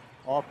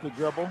 Off the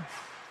dribble.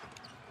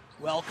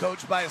 Well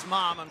coached by his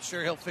mom. I'm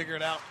sure he'll figure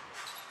it out.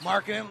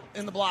 Marking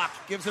in the block.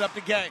 Gives it up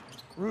to Gay.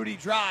 Rudy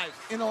drives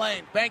in the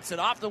lane. Banks it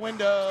off the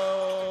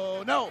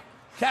window. No.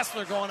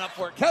 Kessler going up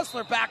for it.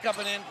 Kessler back up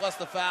and in, plus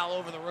the foul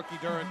over the rookie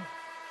Duran.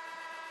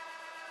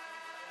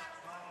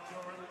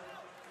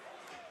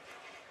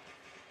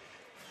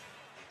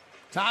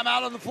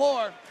 Timeout on the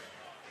floor.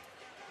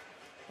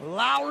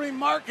 Lowry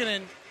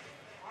Markkanen,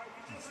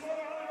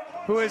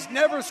 who has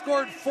never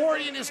scored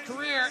 40 in his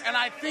career, and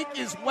I think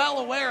is well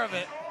aware of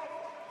it,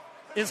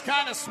 is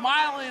kind of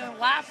smiling and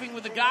laughing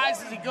with the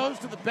guys as he goes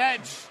to the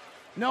bench,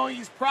 knowing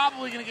he's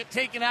probably going to get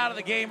taken out of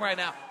the game right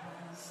now.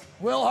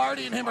 Will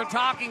Hardy and him are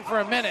talking for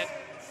a minute.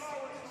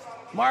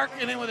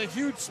 Markkanen with a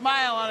huge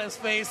smile on his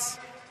face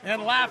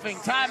and laughing.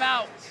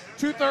 Timeout.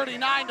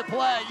 2:39 to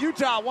play.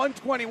 Utah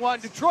 121,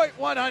 Detroit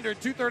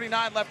 100.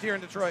 2:39 left here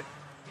in Detroit.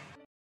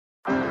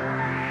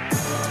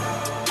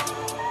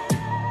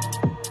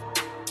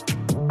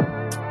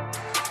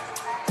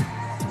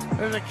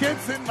 There's a kid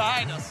sitting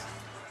behind us.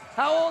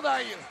 How old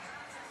are you?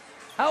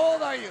 How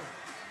old are you?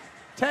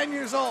 10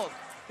 years old.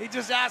 He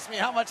just asked me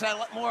how much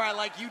more I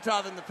like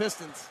Utah than the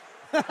Pistons.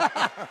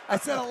 I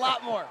said a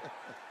lot more.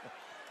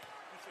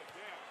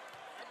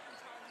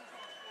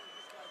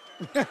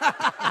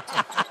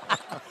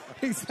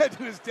 He said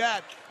to his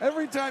dad,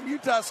 every time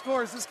Utah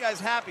scores, this guy's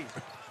happy.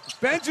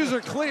 Benches are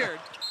cleared.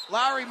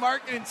 Lowry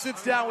Markkanen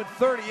sits down with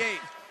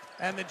 38.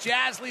 And the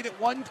Jazz lead at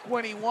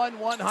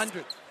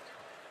 121-100.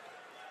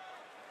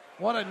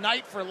 What a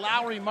night for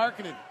Lowry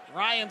Markkanen.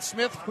 Ryan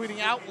Smith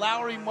tweeting out,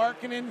 Lowry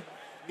Markkanen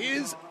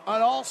is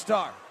an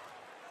all-star.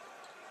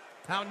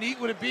 How neat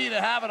would it be to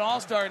have an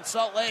all-star in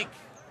Salt Lake?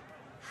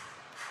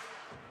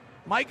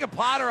 Micah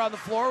Potter on the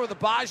floor with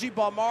Abaji,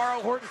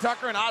 Balmaro, Horton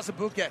Tucker, and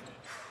Azubuike.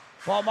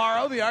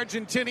 Balmaro, the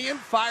Argentinian,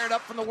 fired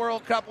up from the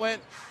World Cup win.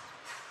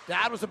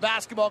 Dad was a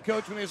basketball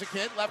coach when he was a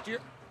kid, left here.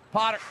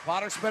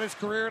 Potter spent his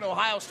career at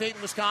Ohio State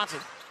and Wisconsin.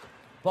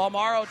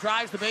 Balmaro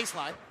drives the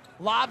baseline,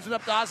 lobs it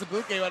up to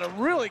Azubuike, who had a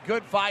really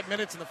good 5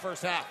 minutes in the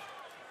first half.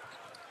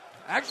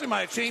 Actually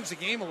might have changed the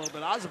game a little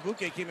bit.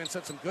 Azubuike came in and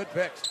set some good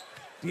picks.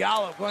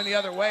 Diallo going the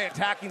other way,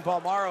 attacking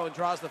Balmaro, and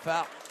draws the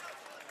foul.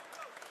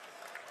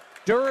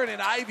 Duran and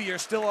Ivy are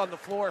still on the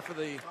floor for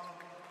the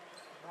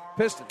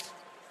Pistons.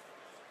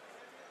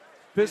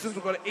 Pistons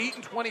will go to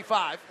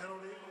 8-25.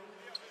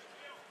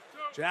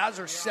 Jazz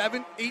are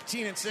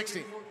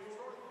 18-16.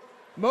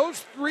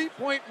 Most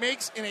three-point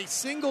makes in a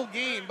single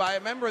game by a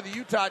member of the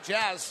Utah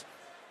Jazz.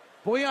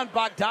 Bojan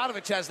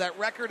Bogdanovic has that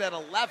record at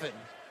 11.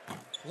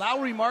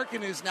 Lowry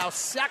Markkanen is now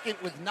second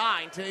with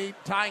 9,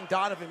 tying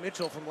Donovan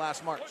Mitchell from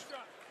last March.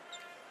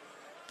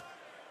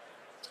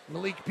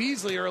 Malik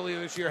Beasley earlier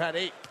this year had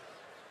 8.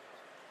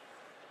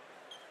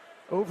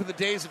 Over the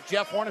days of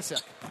Jeff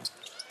Hornacek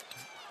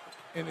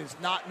and his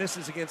not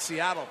misses against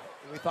Seattle.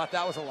 We thought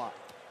that was a lot.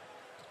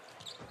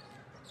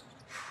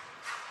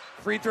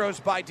 Free throws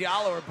by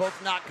Diallo are both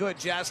not good.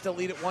 Jazz still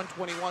lead at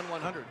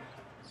 121-100.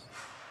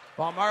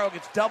 Balmaro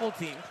gets double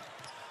teamed.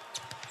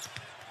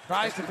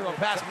 Tries to throw a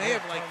pass, may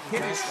have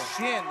hit his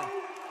shin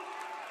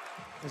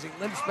as he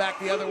limps back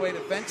the other way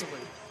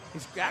defensively.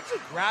 He's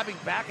actually grabbing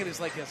back at his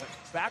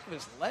back of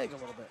his leg a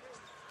little bit.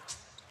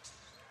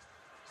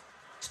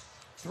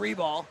 3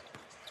 ball.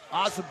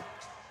 Awesome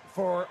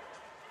for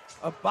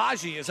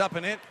Abaji is up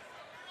and in.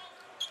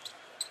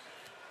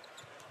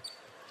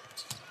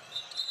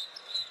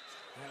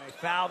 And a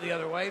foul the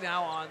other way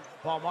now on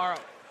Balmaro.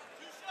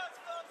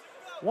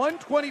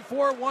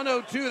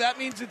 124-102. That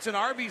means it's an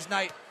Arby's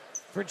night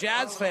for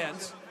Jazz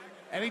fans.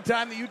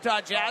 Anytime the Utah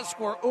Jazz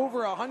score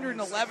over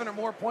 111 or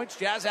more points,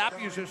 Jazz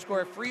app users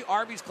score a free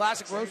Arby's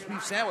Classic Roast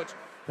Beef Sandwich.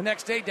 The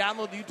next day,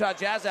 download the Utah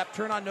Jazz app,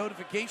 turn on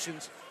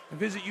notifications, and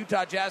visit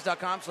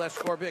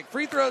utahjazz.com/scorebig.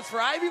 Free throws for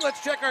Ivy.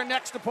 Let's check our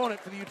next opponent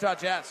for the Utah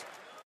Jazz.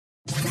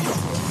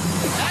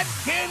 That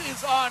kid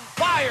is on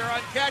fire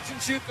on catch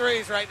and shoot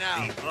threes right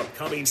now. The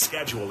upcoming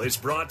schedule is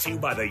brought to you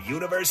by the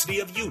University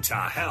of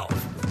Utah Health.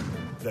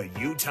 The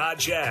Utah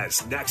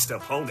Jazz next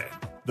opponent,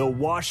 the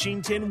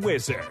Washington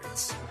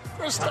Wizards.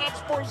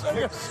 Kristaps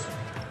Porzingis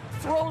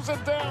throws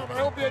it down. I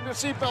hope you had your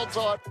seatbelts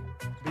on.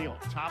 Beal,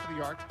 top of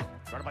the arc,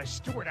 guarded by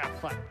Stewart out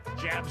front.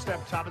 Jab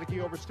step, top of the key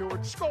over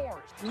Stewart,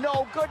 scores.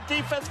 No, good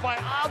defense by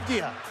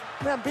Avdia.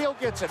 Then Beal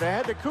gets it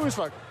ahead to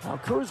Kuzma. Now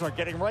Kuzma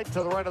getting right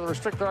to the right of the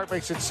restricted arc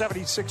makes it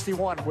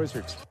 70-61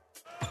 Wizards.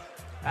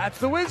 That's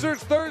the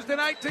Wizards Thursday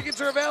night. Tickets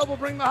are available.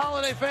 Bring the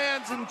holiday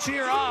fans and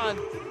cheer on.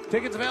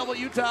 Tickets available at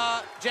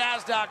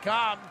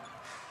utahjazz.com.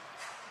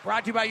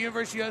 Brought to you by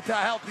University of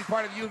Utah Health. Be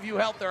part of U of U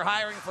Health. They're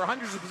hiring for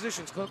hundreds of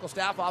positions, clinical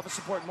staff, office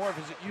support, and more.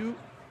 Visit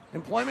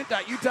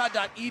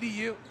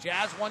employment.utah.edu.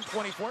 Jazz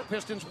 124,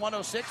 Pistons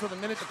 106 with a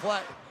minute to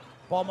play.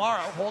 Bolmaro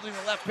holding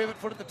the left pivot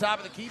foot at the top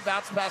of the key.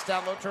 Bounce pass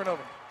down low,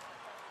 turnover.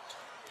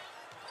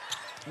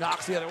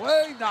 Knox the other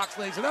way. Knox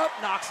lays it up.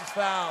 Knox is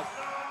fouled.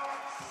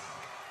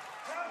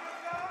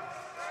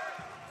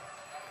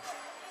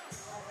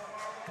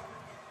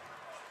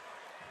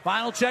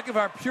 Final check of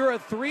our Pura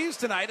threes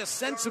tonight. A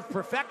sense of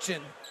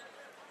perfection.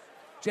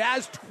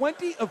 Jazz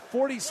 20 of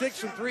 46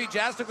 from three.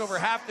 Jazz took over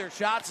half their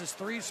shots as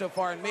threes so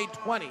far and made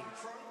 20.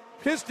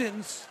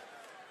 Pistons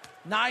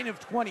 9 of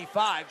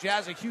 25.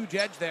 Jazz a huge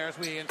edge there as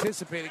we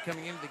anticipated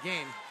coming into the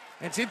game.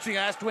 And it's interesting,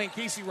 I asked Dwayne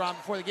Casey, Ron,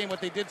 before the game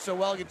what they did so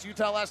well against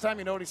Utah last time.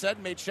 You know what he said?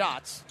 Made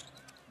shots.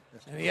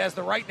 And he has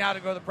the right now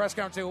to go to the press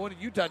conference and say, well, what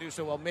did Utah do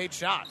so well? Made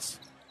shots.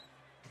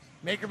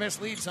 Make or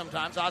miss lead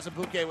sometimes.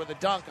 Azubuike with a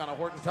dunk on a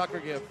Horton Tucker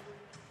give.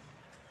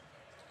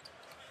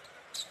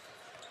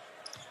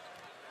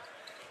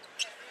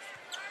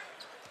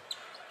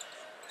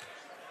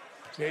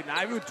 Jaden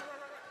Ivey,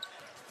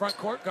 front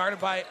court, guarded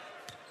by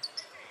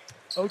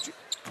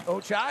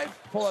Ochai.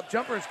 Pull-up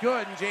jumper is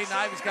good, and Jaden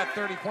Ivey's got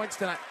 30 points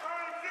tonight.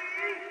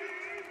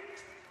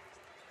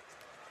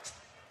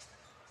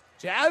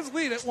 Jazz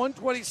lead at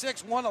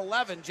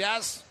 126-111.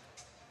 Jazz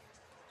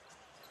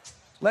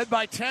led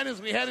by 10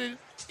 as we headed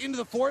into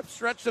the fourth,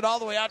 stretched it all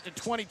the way out to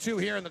 22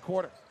 here in the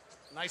quarter.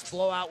 Nice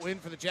blowout win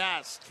for the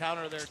Jazz.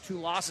 Counter their 2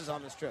 losses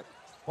on this trip.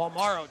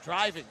 Bolmaro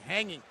driving,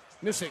 hanging,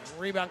 missing.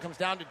 Rebound comes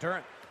down to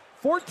Duren.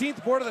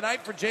 14th board of the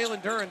night for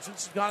Jalen Duren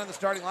since he's gone in the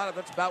starting lineup.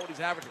 That's about what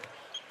he's averaging.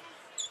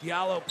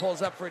 Diallo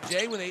pulls up for a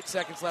J with 8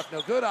 seconds left.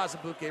 No good.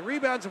 Azubuike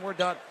rebounds, and we're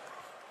done.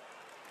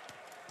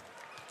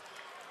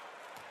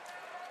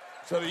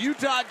 So the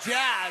Utah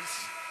Jazz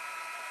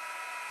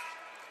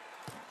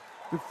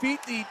defeat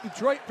the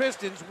Detroit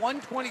Pistons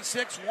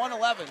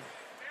 126-111.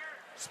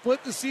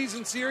 Split the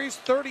season series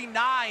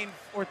 39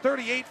 or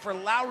 38 for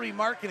Lauri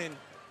Markkanen.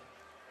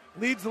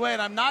 Leads the way,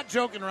 and I'm not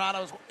joking, Ron.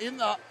 I was in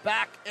the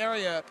back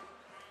area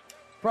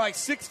probably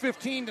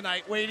 6:15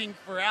 tonight waiting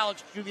for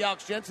Alex to do the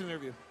Alex Jensen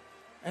interview.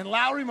 And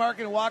Lauri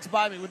Markkanen walks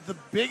by me with the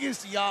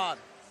biggest yawn.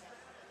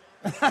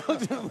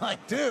 I'm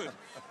like, dude.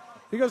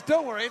 He goes,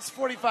 don't worry, it's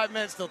 45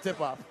 minutes till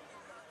tip-off.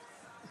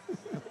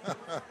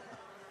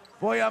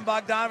 Bojan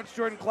Bogdanovic,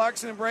 Jordan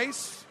Clarkson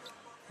embrace.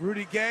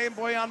 Rudy Gay and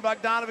Bojan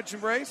Bogdanovic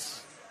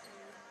embrace.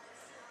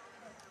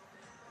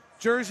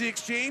 Jersey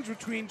exchange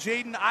between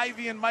Jaden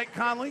Ivey and Mike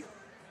Conley.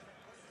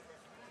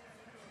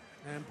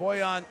 And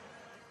Bojan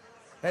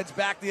heads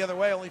back the other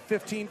way. Only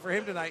 15 for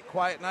him tonight.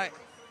 Quiet night.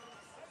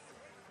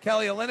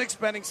 Kelly Olynyk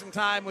spending some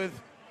time with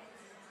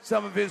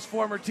some of his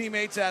former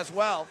teammates as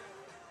well.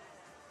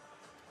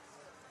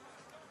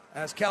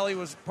 As Kelly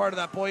was part of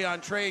that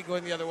Bojan trade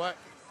going the other way.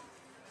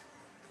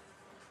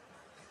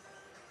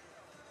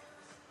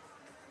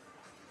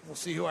 We'll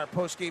see who our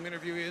post-game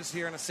interview is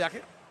here in a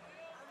second.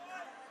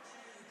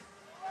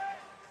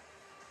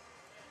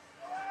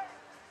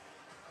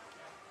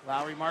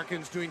 Lauri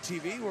Markkanen's doing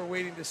TV. We're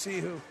waiting to see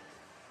who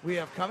we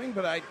have coming,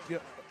 but I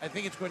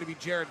think it's going to be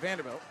Jared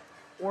Vanderbilt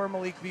or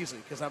Malik Beasley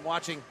because I'm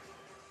watching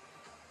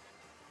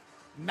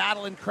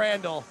Madeline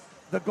Crandall,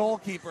 the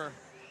goalkeeper,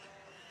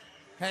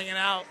 hanging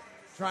out,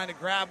 trying to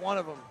grab one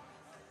of them.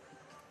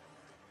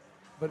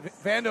 But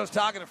Vando's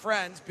talking to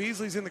friends.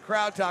 Beasley's in the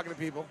crowd talking to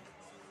people.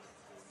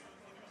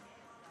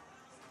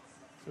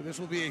 So this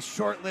will be a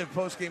short-lived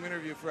post-game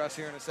interview for us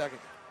here in a second.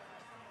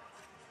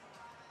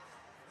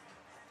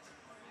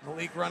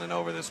 Malik running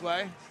over this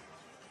way.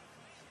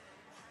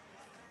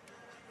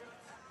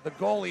 The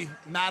goalie,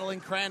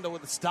 Madeline Crandall,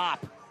 with a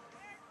stop.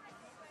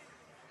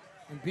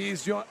 And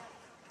B's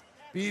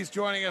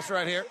joining us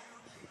right here.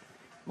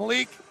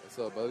 Malik. What's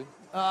up, buddy?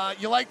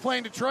 You like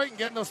playing Detroit and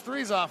getting those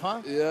threes off,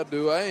 huh? Yeah, I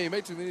do. I ain't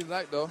make too many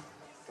tonight, though.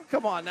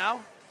 Come on now.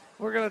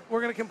 We're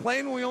gonna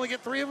complain when we only get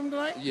 3 of them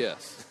tonight?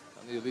 Yes.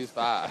 I need at least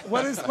 5.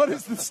 What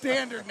is the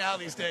standard now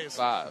these days?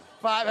 5.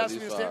 5 has to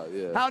be the 5, standard?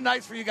 yeah. How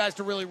nice for you guys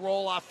to really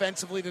roll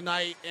offensively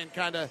tonight and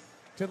kind of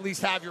to at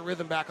least have your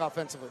rhythm back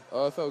offensively?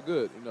 It felt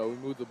good. You know, we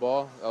moved the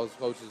ball. That was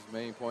Coach's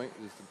main point,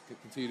 is to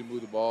continue to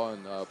move the ball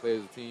and play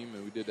as a team,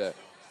 and we did that.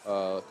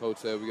 Coach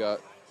said we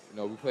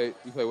play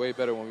way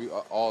better when we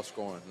are all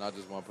scoring, not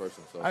just one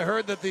person. So I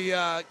heard that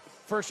the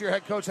first-year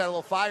head coach had a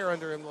little fire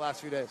under him the last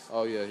few days.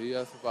 Oh, yeah, he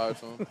has some fire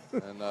to him,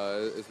 and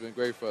it's been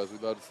great for us. We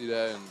love to see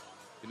that, and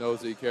he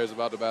knows that he cares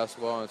about the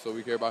basketball, and so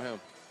we care about him.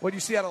 What do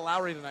you see out of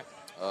Lauri tonight?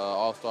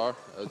 All-star,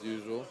 as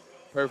usual.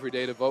 Perfect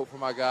day to vote for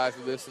my guys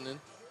who are listening.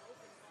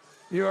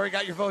 You already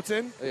got your votes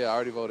in? Yeah, I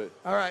already voted.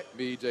 All right.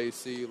 Me,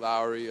 JC,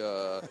 Lauri.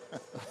 All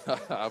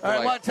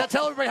right,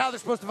 tell everybody how they're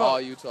supposed to vote. All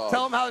Utah.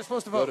 Tell them how they're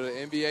supposed to vote. Go to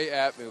the NBA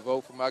app and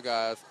vote for my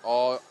guys.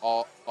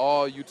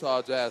 All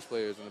Utah Jazz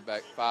players in the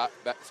back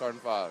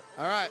starting 5.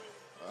 All right.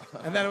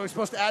 And then are we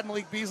supposed to add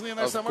Malik Beasley in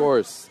there somewhere? Of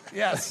course.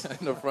 Yes.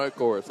 In the front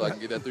court, so I can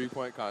get that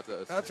 3-point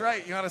contest. That's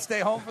right. You want to stay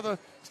home for the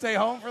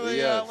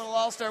Yes. little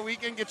All-Star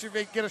weekend. Get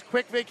a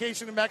quick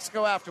vacation to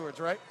Mexico afterwards,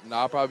 right? No,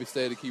 I'll probably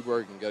stay to keep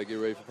working. Got to get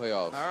ready for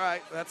playoffs. All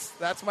right.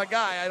 That's my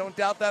guy. I don't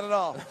doubt that at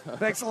all.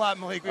 Thanks a lot,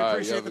 Malik. We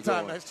appreciate the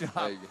time. Nice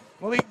job.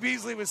 Malik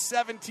Beasley was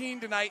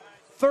 17 tonight,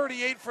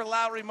 38 for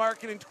Lowry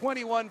Markin, and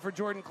 21 for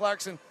Jordan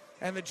Clarkson.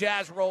 And the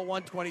Jazz roll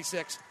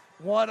 126,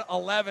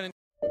 111.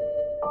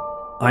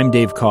 I'm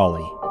Dave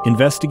Cawley,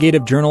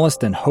 investigative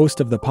journalist and host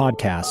of the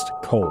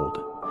podcast Cold.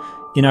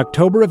 In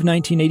October of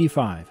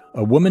 1985,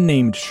 a woman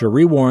named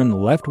Cherie Warren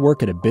left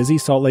work at a busy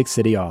Salt Lake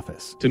City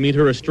office to meet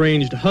her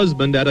estranged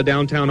husband at a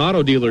downtown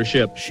auto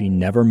dealership. She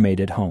never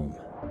made it home.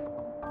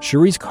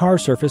 Cherie's car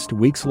surfaced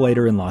weeks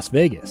later in Las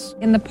Vegas.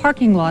 In the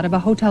parking lot of a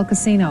hotel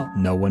casino.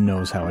 No one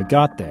knows how it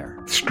got there.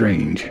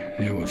 Strange.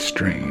 It was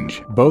strange.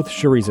 Both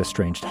Cherie's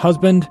estranged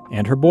husband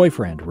and her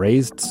boyfriend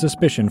raised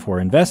suspicion for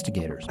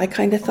investigators. I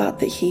kind of thought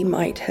that he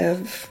might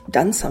have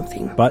done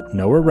something. But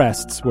no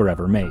arrests were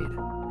ever made.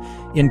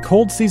 In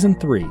Cold Season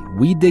 3,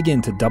 we dig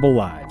into double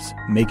lives,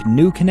 make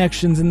new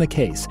connections in the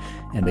case,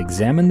 and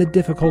examine the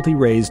difficulty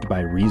raised by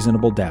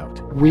reasonable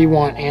doubt. We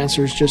want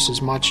answers just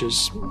as much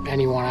as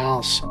anyone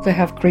else. They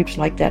have creeps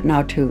like that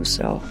now, too,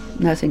 so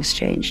nothing's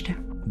changed.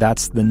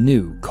 That's the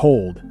new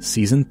Cold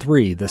Season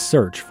 3, The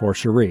Search for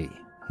Cherie,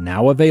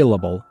 now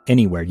available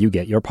anywhere you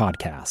get your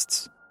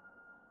podcasts.